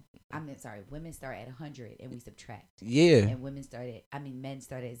 0. Women start at 100 and we subtract. Yeah. And men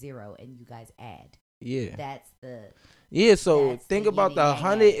start at 0 and you guys add. Yeah. That's the. Yeah. So think about the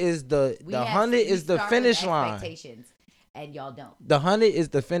 100 is the 100 is the finish line. Expectations, and y'all don't. The 100 is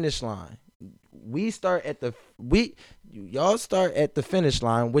the finish line. Y'all start at the finish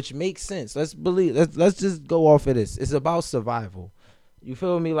line, which makes sense. Let's just go off of this. It's about survival. You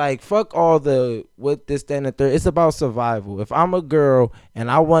feel me? Like, fuck all the with this, then, and third. It's about survival. If I'm a girl and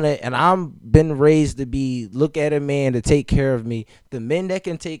I'm been raised to look at a man to take care of me, the men that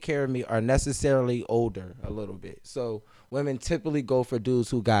can take care of me are necessarily older a little bit. So women typically go for dudes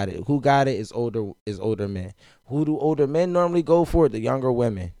who got it. Who got it is older men. Who do older men normally go for? The younger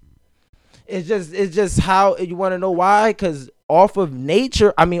women. It's just how you want to know why? Because off of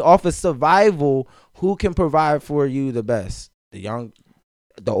survival, who can provide for you the best? The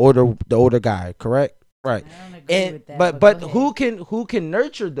older guy, correct? Right. I don't agree with that, but who can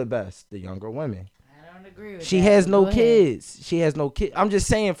nurture the best? The younger women. I don't agree with she that. Has no kids. She has no kids. I'm just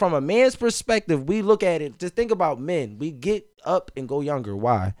saying, from a man's perspective, we look at it. Just think about men. We get up and go younger.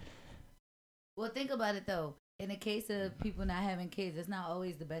 Why? Well, think about it though. In the case of people not having kids, it's not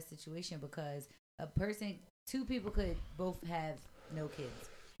always the best situation, because two people could both have no kids,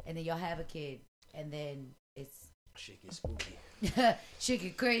 and then y'all have a kid, and then it's shit get spooky. Shit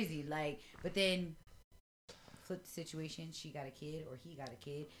get crazy. Like, but then flip the situation, she got a kid or he got a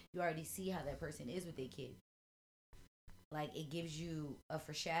kid. You already see how that person is with their kid. like it gives you a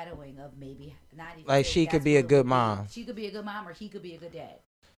foreshadowing of maybe not even Like say she could that's be what a it good would be. mom. She could be a good mom, or he could be a good dad.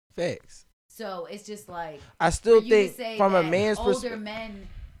 Facts. So it's just like I still for you to think say from a that man's older perspective. men.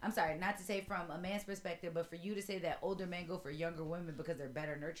 I'm sorry, not to say from a man's perspective, but for you to say that older men go for younger women because they're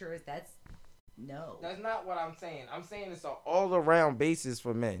better nurturers, that's no. That's not what I'm saying. I'm saying it's an all around basis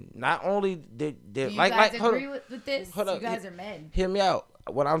for men. Not only Do you like guys hold agree up, with this? hold You up. guys are men. Hear me out.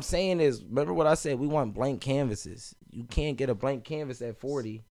 What I'm saying is, remember what I said? We want blank canvases. You can't get a blank canvas at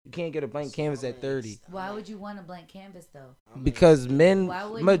 40. You can't get a blank canvas at 30. Why would you want a blank canvas though? Because men, Why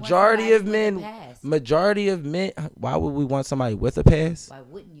would you majority want of somebody men, with a past? majority of men. Why would we want somebody with a pass? Why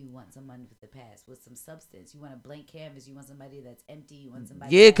wouldn't you want someone with the past, with some substance? You want a blank canvas. You want somebody that's empty. You want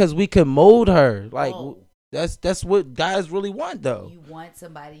somebody. Yeah, because we can mold her. Like Oh. that's what guys really want, though. You want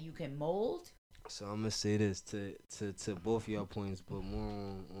somebody you can mold. So I'm gonna say this to both y'all points, but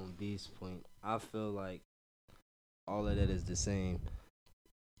more on B's point. I feel like all of that is the same.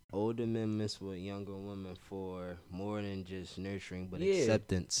 Older men mess with younger women for more than just nurturing, but Yeah.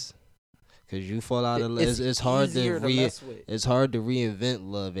 acceptance. Cause you fall out of love. It's It's hard easier to mess with. it's hard to reinvent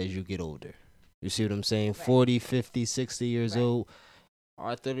love as you get older. You see what I'm saying? Right. 40, 50, 60 years Right. old.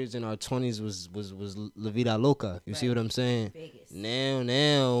 Our 30s and our 20s was la vida loca. You see Right. what I'm saying? Vegas. Now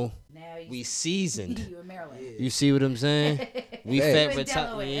Now we seasoned. you in Maryland. You see what I'm saying? We Facts. fat You in retired. You know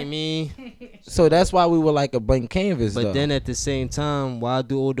Delaware. what I mean? So that's why we would like a blank canvas, But though. then at the same time, why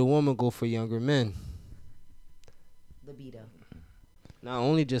do older women go for younger men? Libido. Not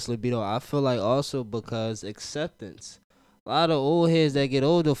only just libido, I feel like also because acceptance. A lot of old heads that get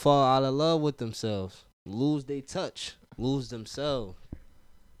older fall out of love with themselves, lose their touch, lose themselves,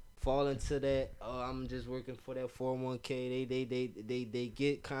 fall into that. Oh, I'm just working for that 401k. They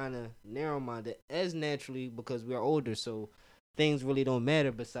get kind of narrow minded as naturally because we are older, so things really don't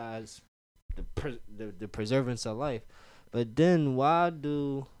matter besides the preservance of life. But then why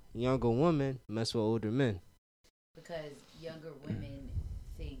do younger women mess with older men? Because younger women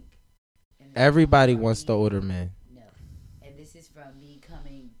think. and this Everybody comes from wants the me- older man. No, and this is from me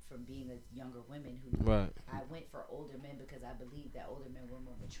coming from being a younger woman who Right, I went for older men because I believe that older men were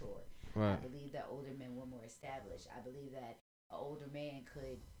more mature. I right. believe that older men were more established. I believe that an older man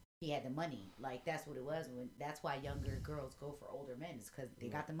he had the money. Like that's what it was. That's why younger girls go for older men is because they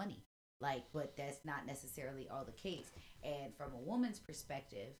got the money. Like, but that's not necessarily all the case. And from a woman's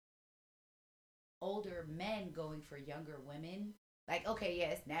perspective, older men going for younger women, like, okay, yeah,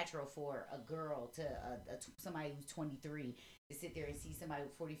 it's natural for a girl to somebody who's 23 to sit there and see somebody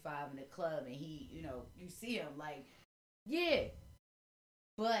with 45 in the club, and you see him like, yeah,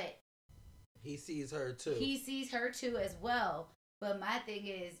 but He sees her too. he sees her too as well. But my thing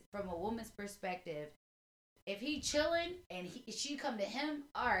is, from a woman's perspective, if he chilling and she come to him,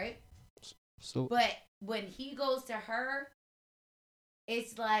 all right. So But when he goes to her,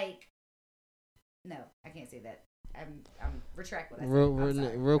 it's like, no, I can't say that. I'm retract what I said.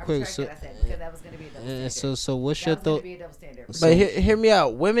 real quick, so what I said because that was gonna be a double standard. so what's That your was gonna thought? be a double standard. But hear me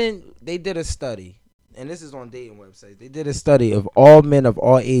out. Women, they did a study, and this is on dating websites. They did a study of all men of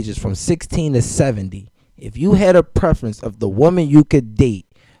all ages from 16 to 70. If you had a preference of the woman you could date,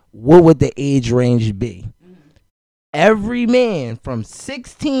 what would the age range be? Mhm. Every man from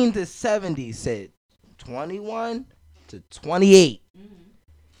 16 to 70 said 21 to 28. Mhm.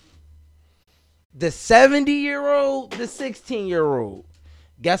 The 70-year-old, the 16-year-old.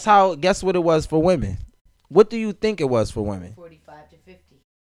 Guess what it was for women? What do you think it was for women? 45 to 50.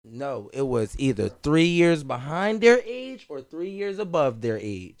 No, it was either 3 years behind their age or 3 years above their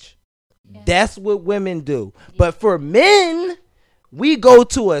age. Yeah. That's what women do. Yeah. But for men, we go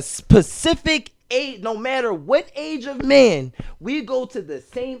to a specific age. No matter what age of man, we go to the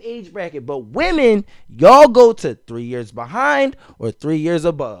same age bracket. But women, y'all go to 3 years behind or 3 years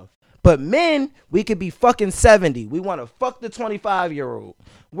above. But men, we could be fucking 70. We want to fuck the 25-year-old.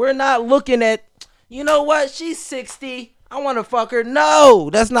 We're not looking at, you know what, she's 60. I want to fuck her. No,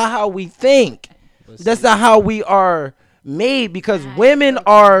 that's not how we think. That's not how we are made, because women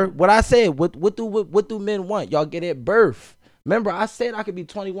are, what I said, what do men want? Y'all get at birth. Remember, I said I could be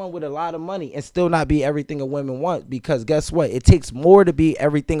 21 with a lot of money and still not be everything a woman want, because guess what? It takes more to be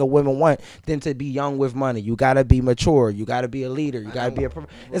everything a woman want than to be young with money. You got to be mature. You got to be a leader. You got to be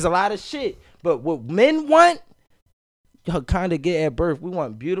there's a lot of shit. But what men want, y'all kind of get at birth. We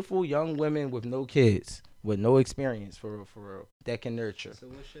want beautiful young women with no kids, with no experience for real, that can nurture. So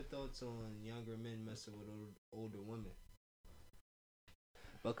what's your thoughts on younger men messing with older women?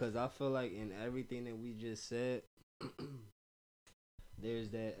 Because I feel like in everything that we just said, there's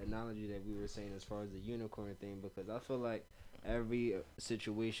that analogy that we were saying as far as the unicorn thing, because I feel like every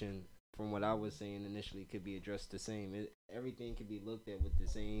situation from what I was saying initially, could be addressed the same. Everything can be looked at with the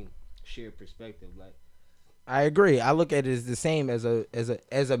same shared perspective. Like, I agree. I look at it as the same as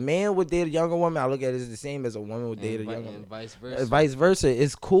a man would date a younger woman. I look at it as the same as a woman would date a younger woman. And vice versa. Vice versa.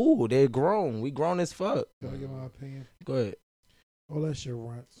 It's cool. They're grown. We grown as fuck. Can I get my opinion? Go ahead. All that shit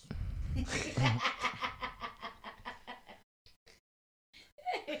runs.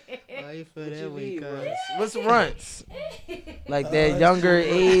 Why you feel that way, cuz? What's runts? Like that younger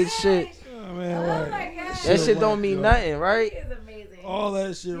age shit. Oh, man, Oh right. my God. That shit don't runs, mean yo. nothing, He right? is amazing. All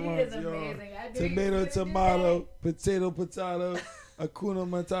that shit He runs, is yo. amazing. I knew he Tomato, was gonna do tomato, potato, Akuna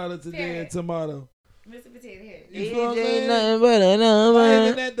Matata today and Carrot. tomato. that. Mr. Potato Head. You feel what I'm Ain't saying? nothing but a Not even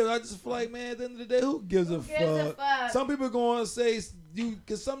number. that though. I just feel like, man, at the end of the day, who gives a Who gives a fuck? fuck? Some people gonna say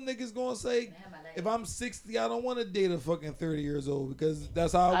cause some niggas gonna say, if I'm 60, I don't want to date a fucking 30 years old because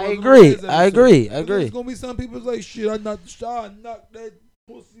that's how I was agree. when was I at a agree. certain- I but agree. There's gonna be some people like, shit, I knocked that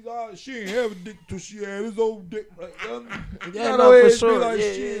pussy out. She ain't have a dick till she had his old dick. Like, Yeah, no, for sure. Like,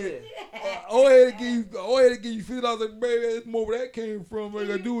 Yeah, shit. All I had to give you $50. Like, baby, that's more where that came from. Like,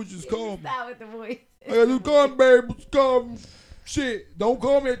 I do what you just call me. Stop with the voice. Like, I just call me, baby. Just call me. Shit, don't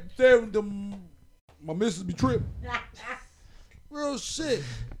call me at 7. My missus be tripping. Real shit.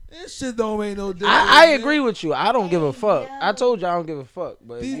 That shit don't make no difference. I man. agree with you. I don't give a fuck. I told you I don't give a fuck.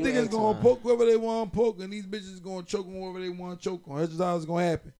 But These you niggas ask gonna mine. poke whoever they want to poke, and these bitches gonna choke on whoever they want to choke on. That's just how it's gonna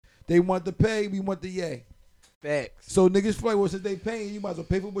happen. They want the pay, we want the yay. Facts. So niggas feel like, well, since they paying, you might as well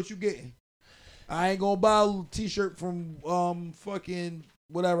pay for what you getting. I ain't gonna buy a little t-shirt from fucking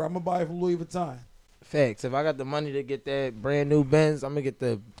whatever. I'm gonna buy it from Louis Vuitton. Facts. If I got the money to get that brand new Benz, I'm gonna get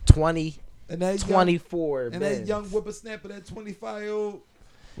the 24 And that Benz. young whippersnapper, that 25-year-old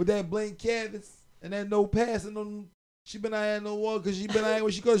with that blank canvas and that no passing on. She been out had no wall because she been out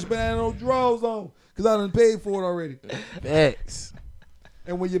when she goes. She been out no drawers on because I done paid for it already. Facts.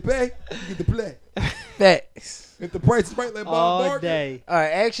 And when you pay, you get to play. Facts. If the price is right, like Bob All Barker. day. All right,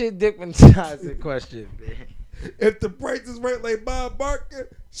 action Dick Johnson question, man. If the price is right, like Bob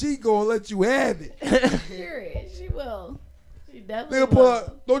Barker, she gonna let you have it. Period. She will. She definitely Nigga pull will.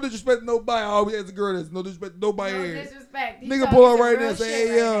 out. No disrespect to nobody. I always ask a girl this. No disrespect to nobody No here. disrespect. He Nigga talking pull out some right real now and say, shit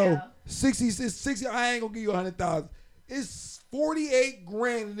hey, right yo, now. 60, I ain't gonna give you 100,000. It's 48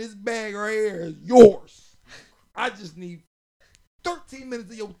 grand in this bag right here is yours. I just need 13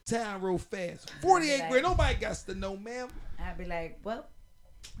 minutes of your time real fast. 48 grand. Nobody got to know, ma'am. I'd be like, well,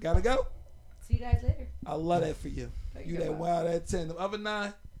 Gotta go. see you guys later. I love that for you. Thank You you, that Bob. wild, that 10. The other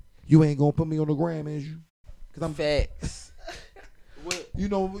 9, you ain't gonna put me on the gram, is you? Cause I'm Facts. You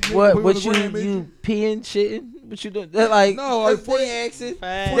know What? put me What on the gram, is you peeing, shitting? What you doing? They're like No, like they 40 asking.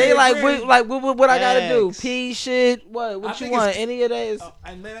 Facts. They like grand. what I gotta do? Facts. Pee, shit. What? I What you think want? it's- Any of that is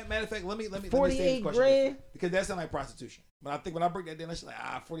And matter of fact, let me say this 48 question grand. because that sounds like prostitution. But I think when I break that down, that's like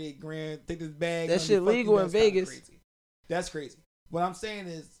 48 grand. Take this bag. That let me shit fuck you, legal in that's kinda Vegas. Crazy. That's crazy. What I'm saying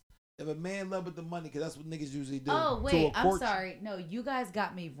is, if a man love with the money, because that's what niggas usually do. Oh, to wait. a I'm court- sorry. No, you guys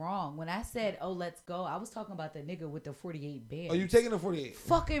got me wrong. When I said, oh, let's go, I was talking about the nigga with the 48 bands. Oh, you taking the 48?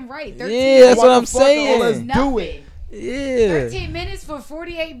 Fucking right. 13 Yeah, that's Why what the I'm fuck? Oh, let's saying. do it. Yeah. 13 minutes for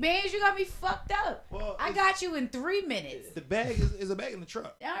 48 bands? You got me fucked up. Well, I got you in 3 minutes. the bag is a bag in the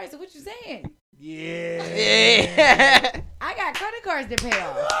truck. All right, so what you saying? Yeah. Yeah. I got credit cards to pay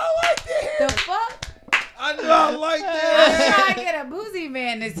off. I like The that. fuck? I know I like I'm that. trying to get a boozy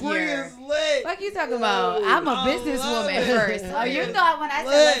man this Bring year. his leg. Fuck you talking about? I'm a I love businesswoman it. first. Oh, you know when I said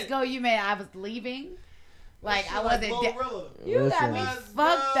Lit. let's go, you meant I was leaving? Like I wasn't. Glorilla. You got me Listen.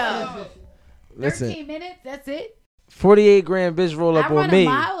 fucked up. Listen, 13 minutes? That's it? 48 grand bitch roll up I run on me. a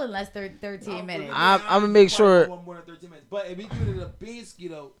mile in less than 13 minutes. I'm gonna make sure. More than 13 minutes. But if we do it at a Beansky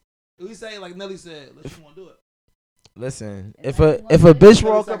though, if we say like Nelly said, let's you want to do it. Listen, If if a bitch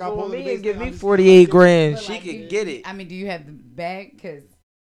Nelly walk said, up I pull on the me base and give down, me I'm just- 48 grand, But, she like, can get it. I mean, do you have the bag? Because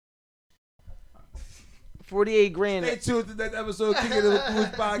 48 grand. Stay tuned to that episode of Kicking It With Cool's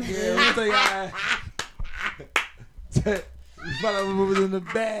podcast. We'll tell you how was in the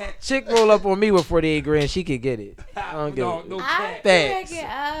bag. Chick roll up on me with 48 grand, she could get it. I don't give a- No I cat. Facts. pick it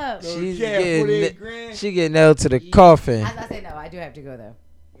up. No She's cat, getting 48 it. grand. She getting nailed to the coffin. As I say, no, I do have to go though.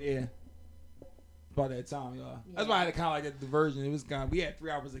 Yeah. About that time, y'all. That's why I had to kind of like that diversion. It was kind of, we had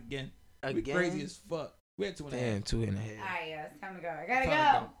 3 hours again. We Again? crazy as fuck. We had 2.5. Damn, 2.5. All right, yeah, it's time to go. I gotta Time to go.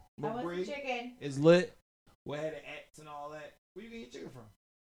 I More want bread. some chicken. It's lit. We had the acts and all that. Where you getting your chicken from?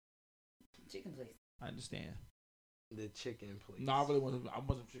 Chicken, please. I understand. The chicken, please. No, I really want some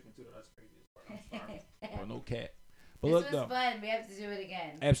chicken too. That's crazy as fuck. I'm sorry. Bro, no cat. But This look was though. fun. We have to do it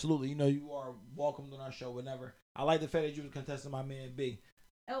again. Absolutely. You know you are welcomed on our show whenever. I like the fact that you was contesting my man B.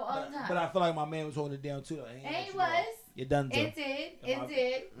 Oh, all the time. But I feel like my man was holding it down too though. And he was. You done so. It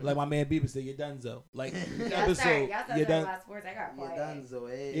did. Like my man Bieber said, you done so. Like Y'all episode, started you talking done. about sports. I got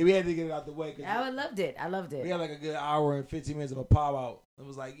quiet. Yeah, we had to get it out the way. I loved it. We had like a good hour and 15 minutes of a pop out. It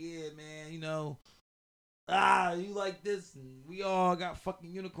was like, yeah, man, you know, you like this, and we all got fucking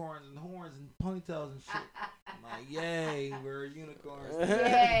unicorns and horns and ponytails and shit. I'm like, yay, we're unicorns.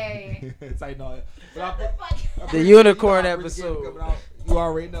 Yay. It's like, no. But I put, The unicorn you know, Rich Game episode. coming out. You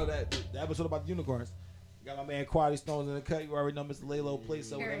already know that. The episode about the unicorns. Got my man Quality Stones in the cut. You already know Mr. Lay-Lo Play.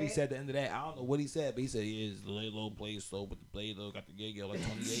 So whatever he said at the end of that, I don't know what he said, but he said, yeah, it's the Lay-Lo Play. So, but the Lay-Lo got the gay girl like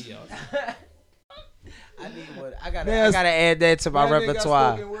 28 yards. I need one. I gotta add that to my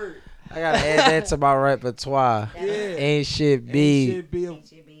repertoire. I gotta add that to my repertoire. Yeah. Ain't shit B.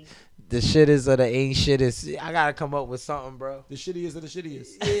 The shittest of the ain't shittest. I gotta come up with something, bro. The shittiest of the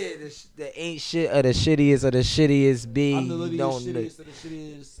shittiest. Yeah, the ain't shit of the shittiest of the shittiest B. I'm the little Don't shittiest of the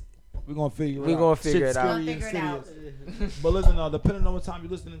shittiest. We're gonna figure it out. We gonna figure Shit's it out. scary and insidious. But listen, depending on what time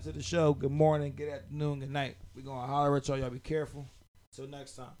you're listening to the show, good morning, good afternoon, good night. We're gonna holler at y'all. Y'all be careful. Till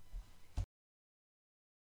next time.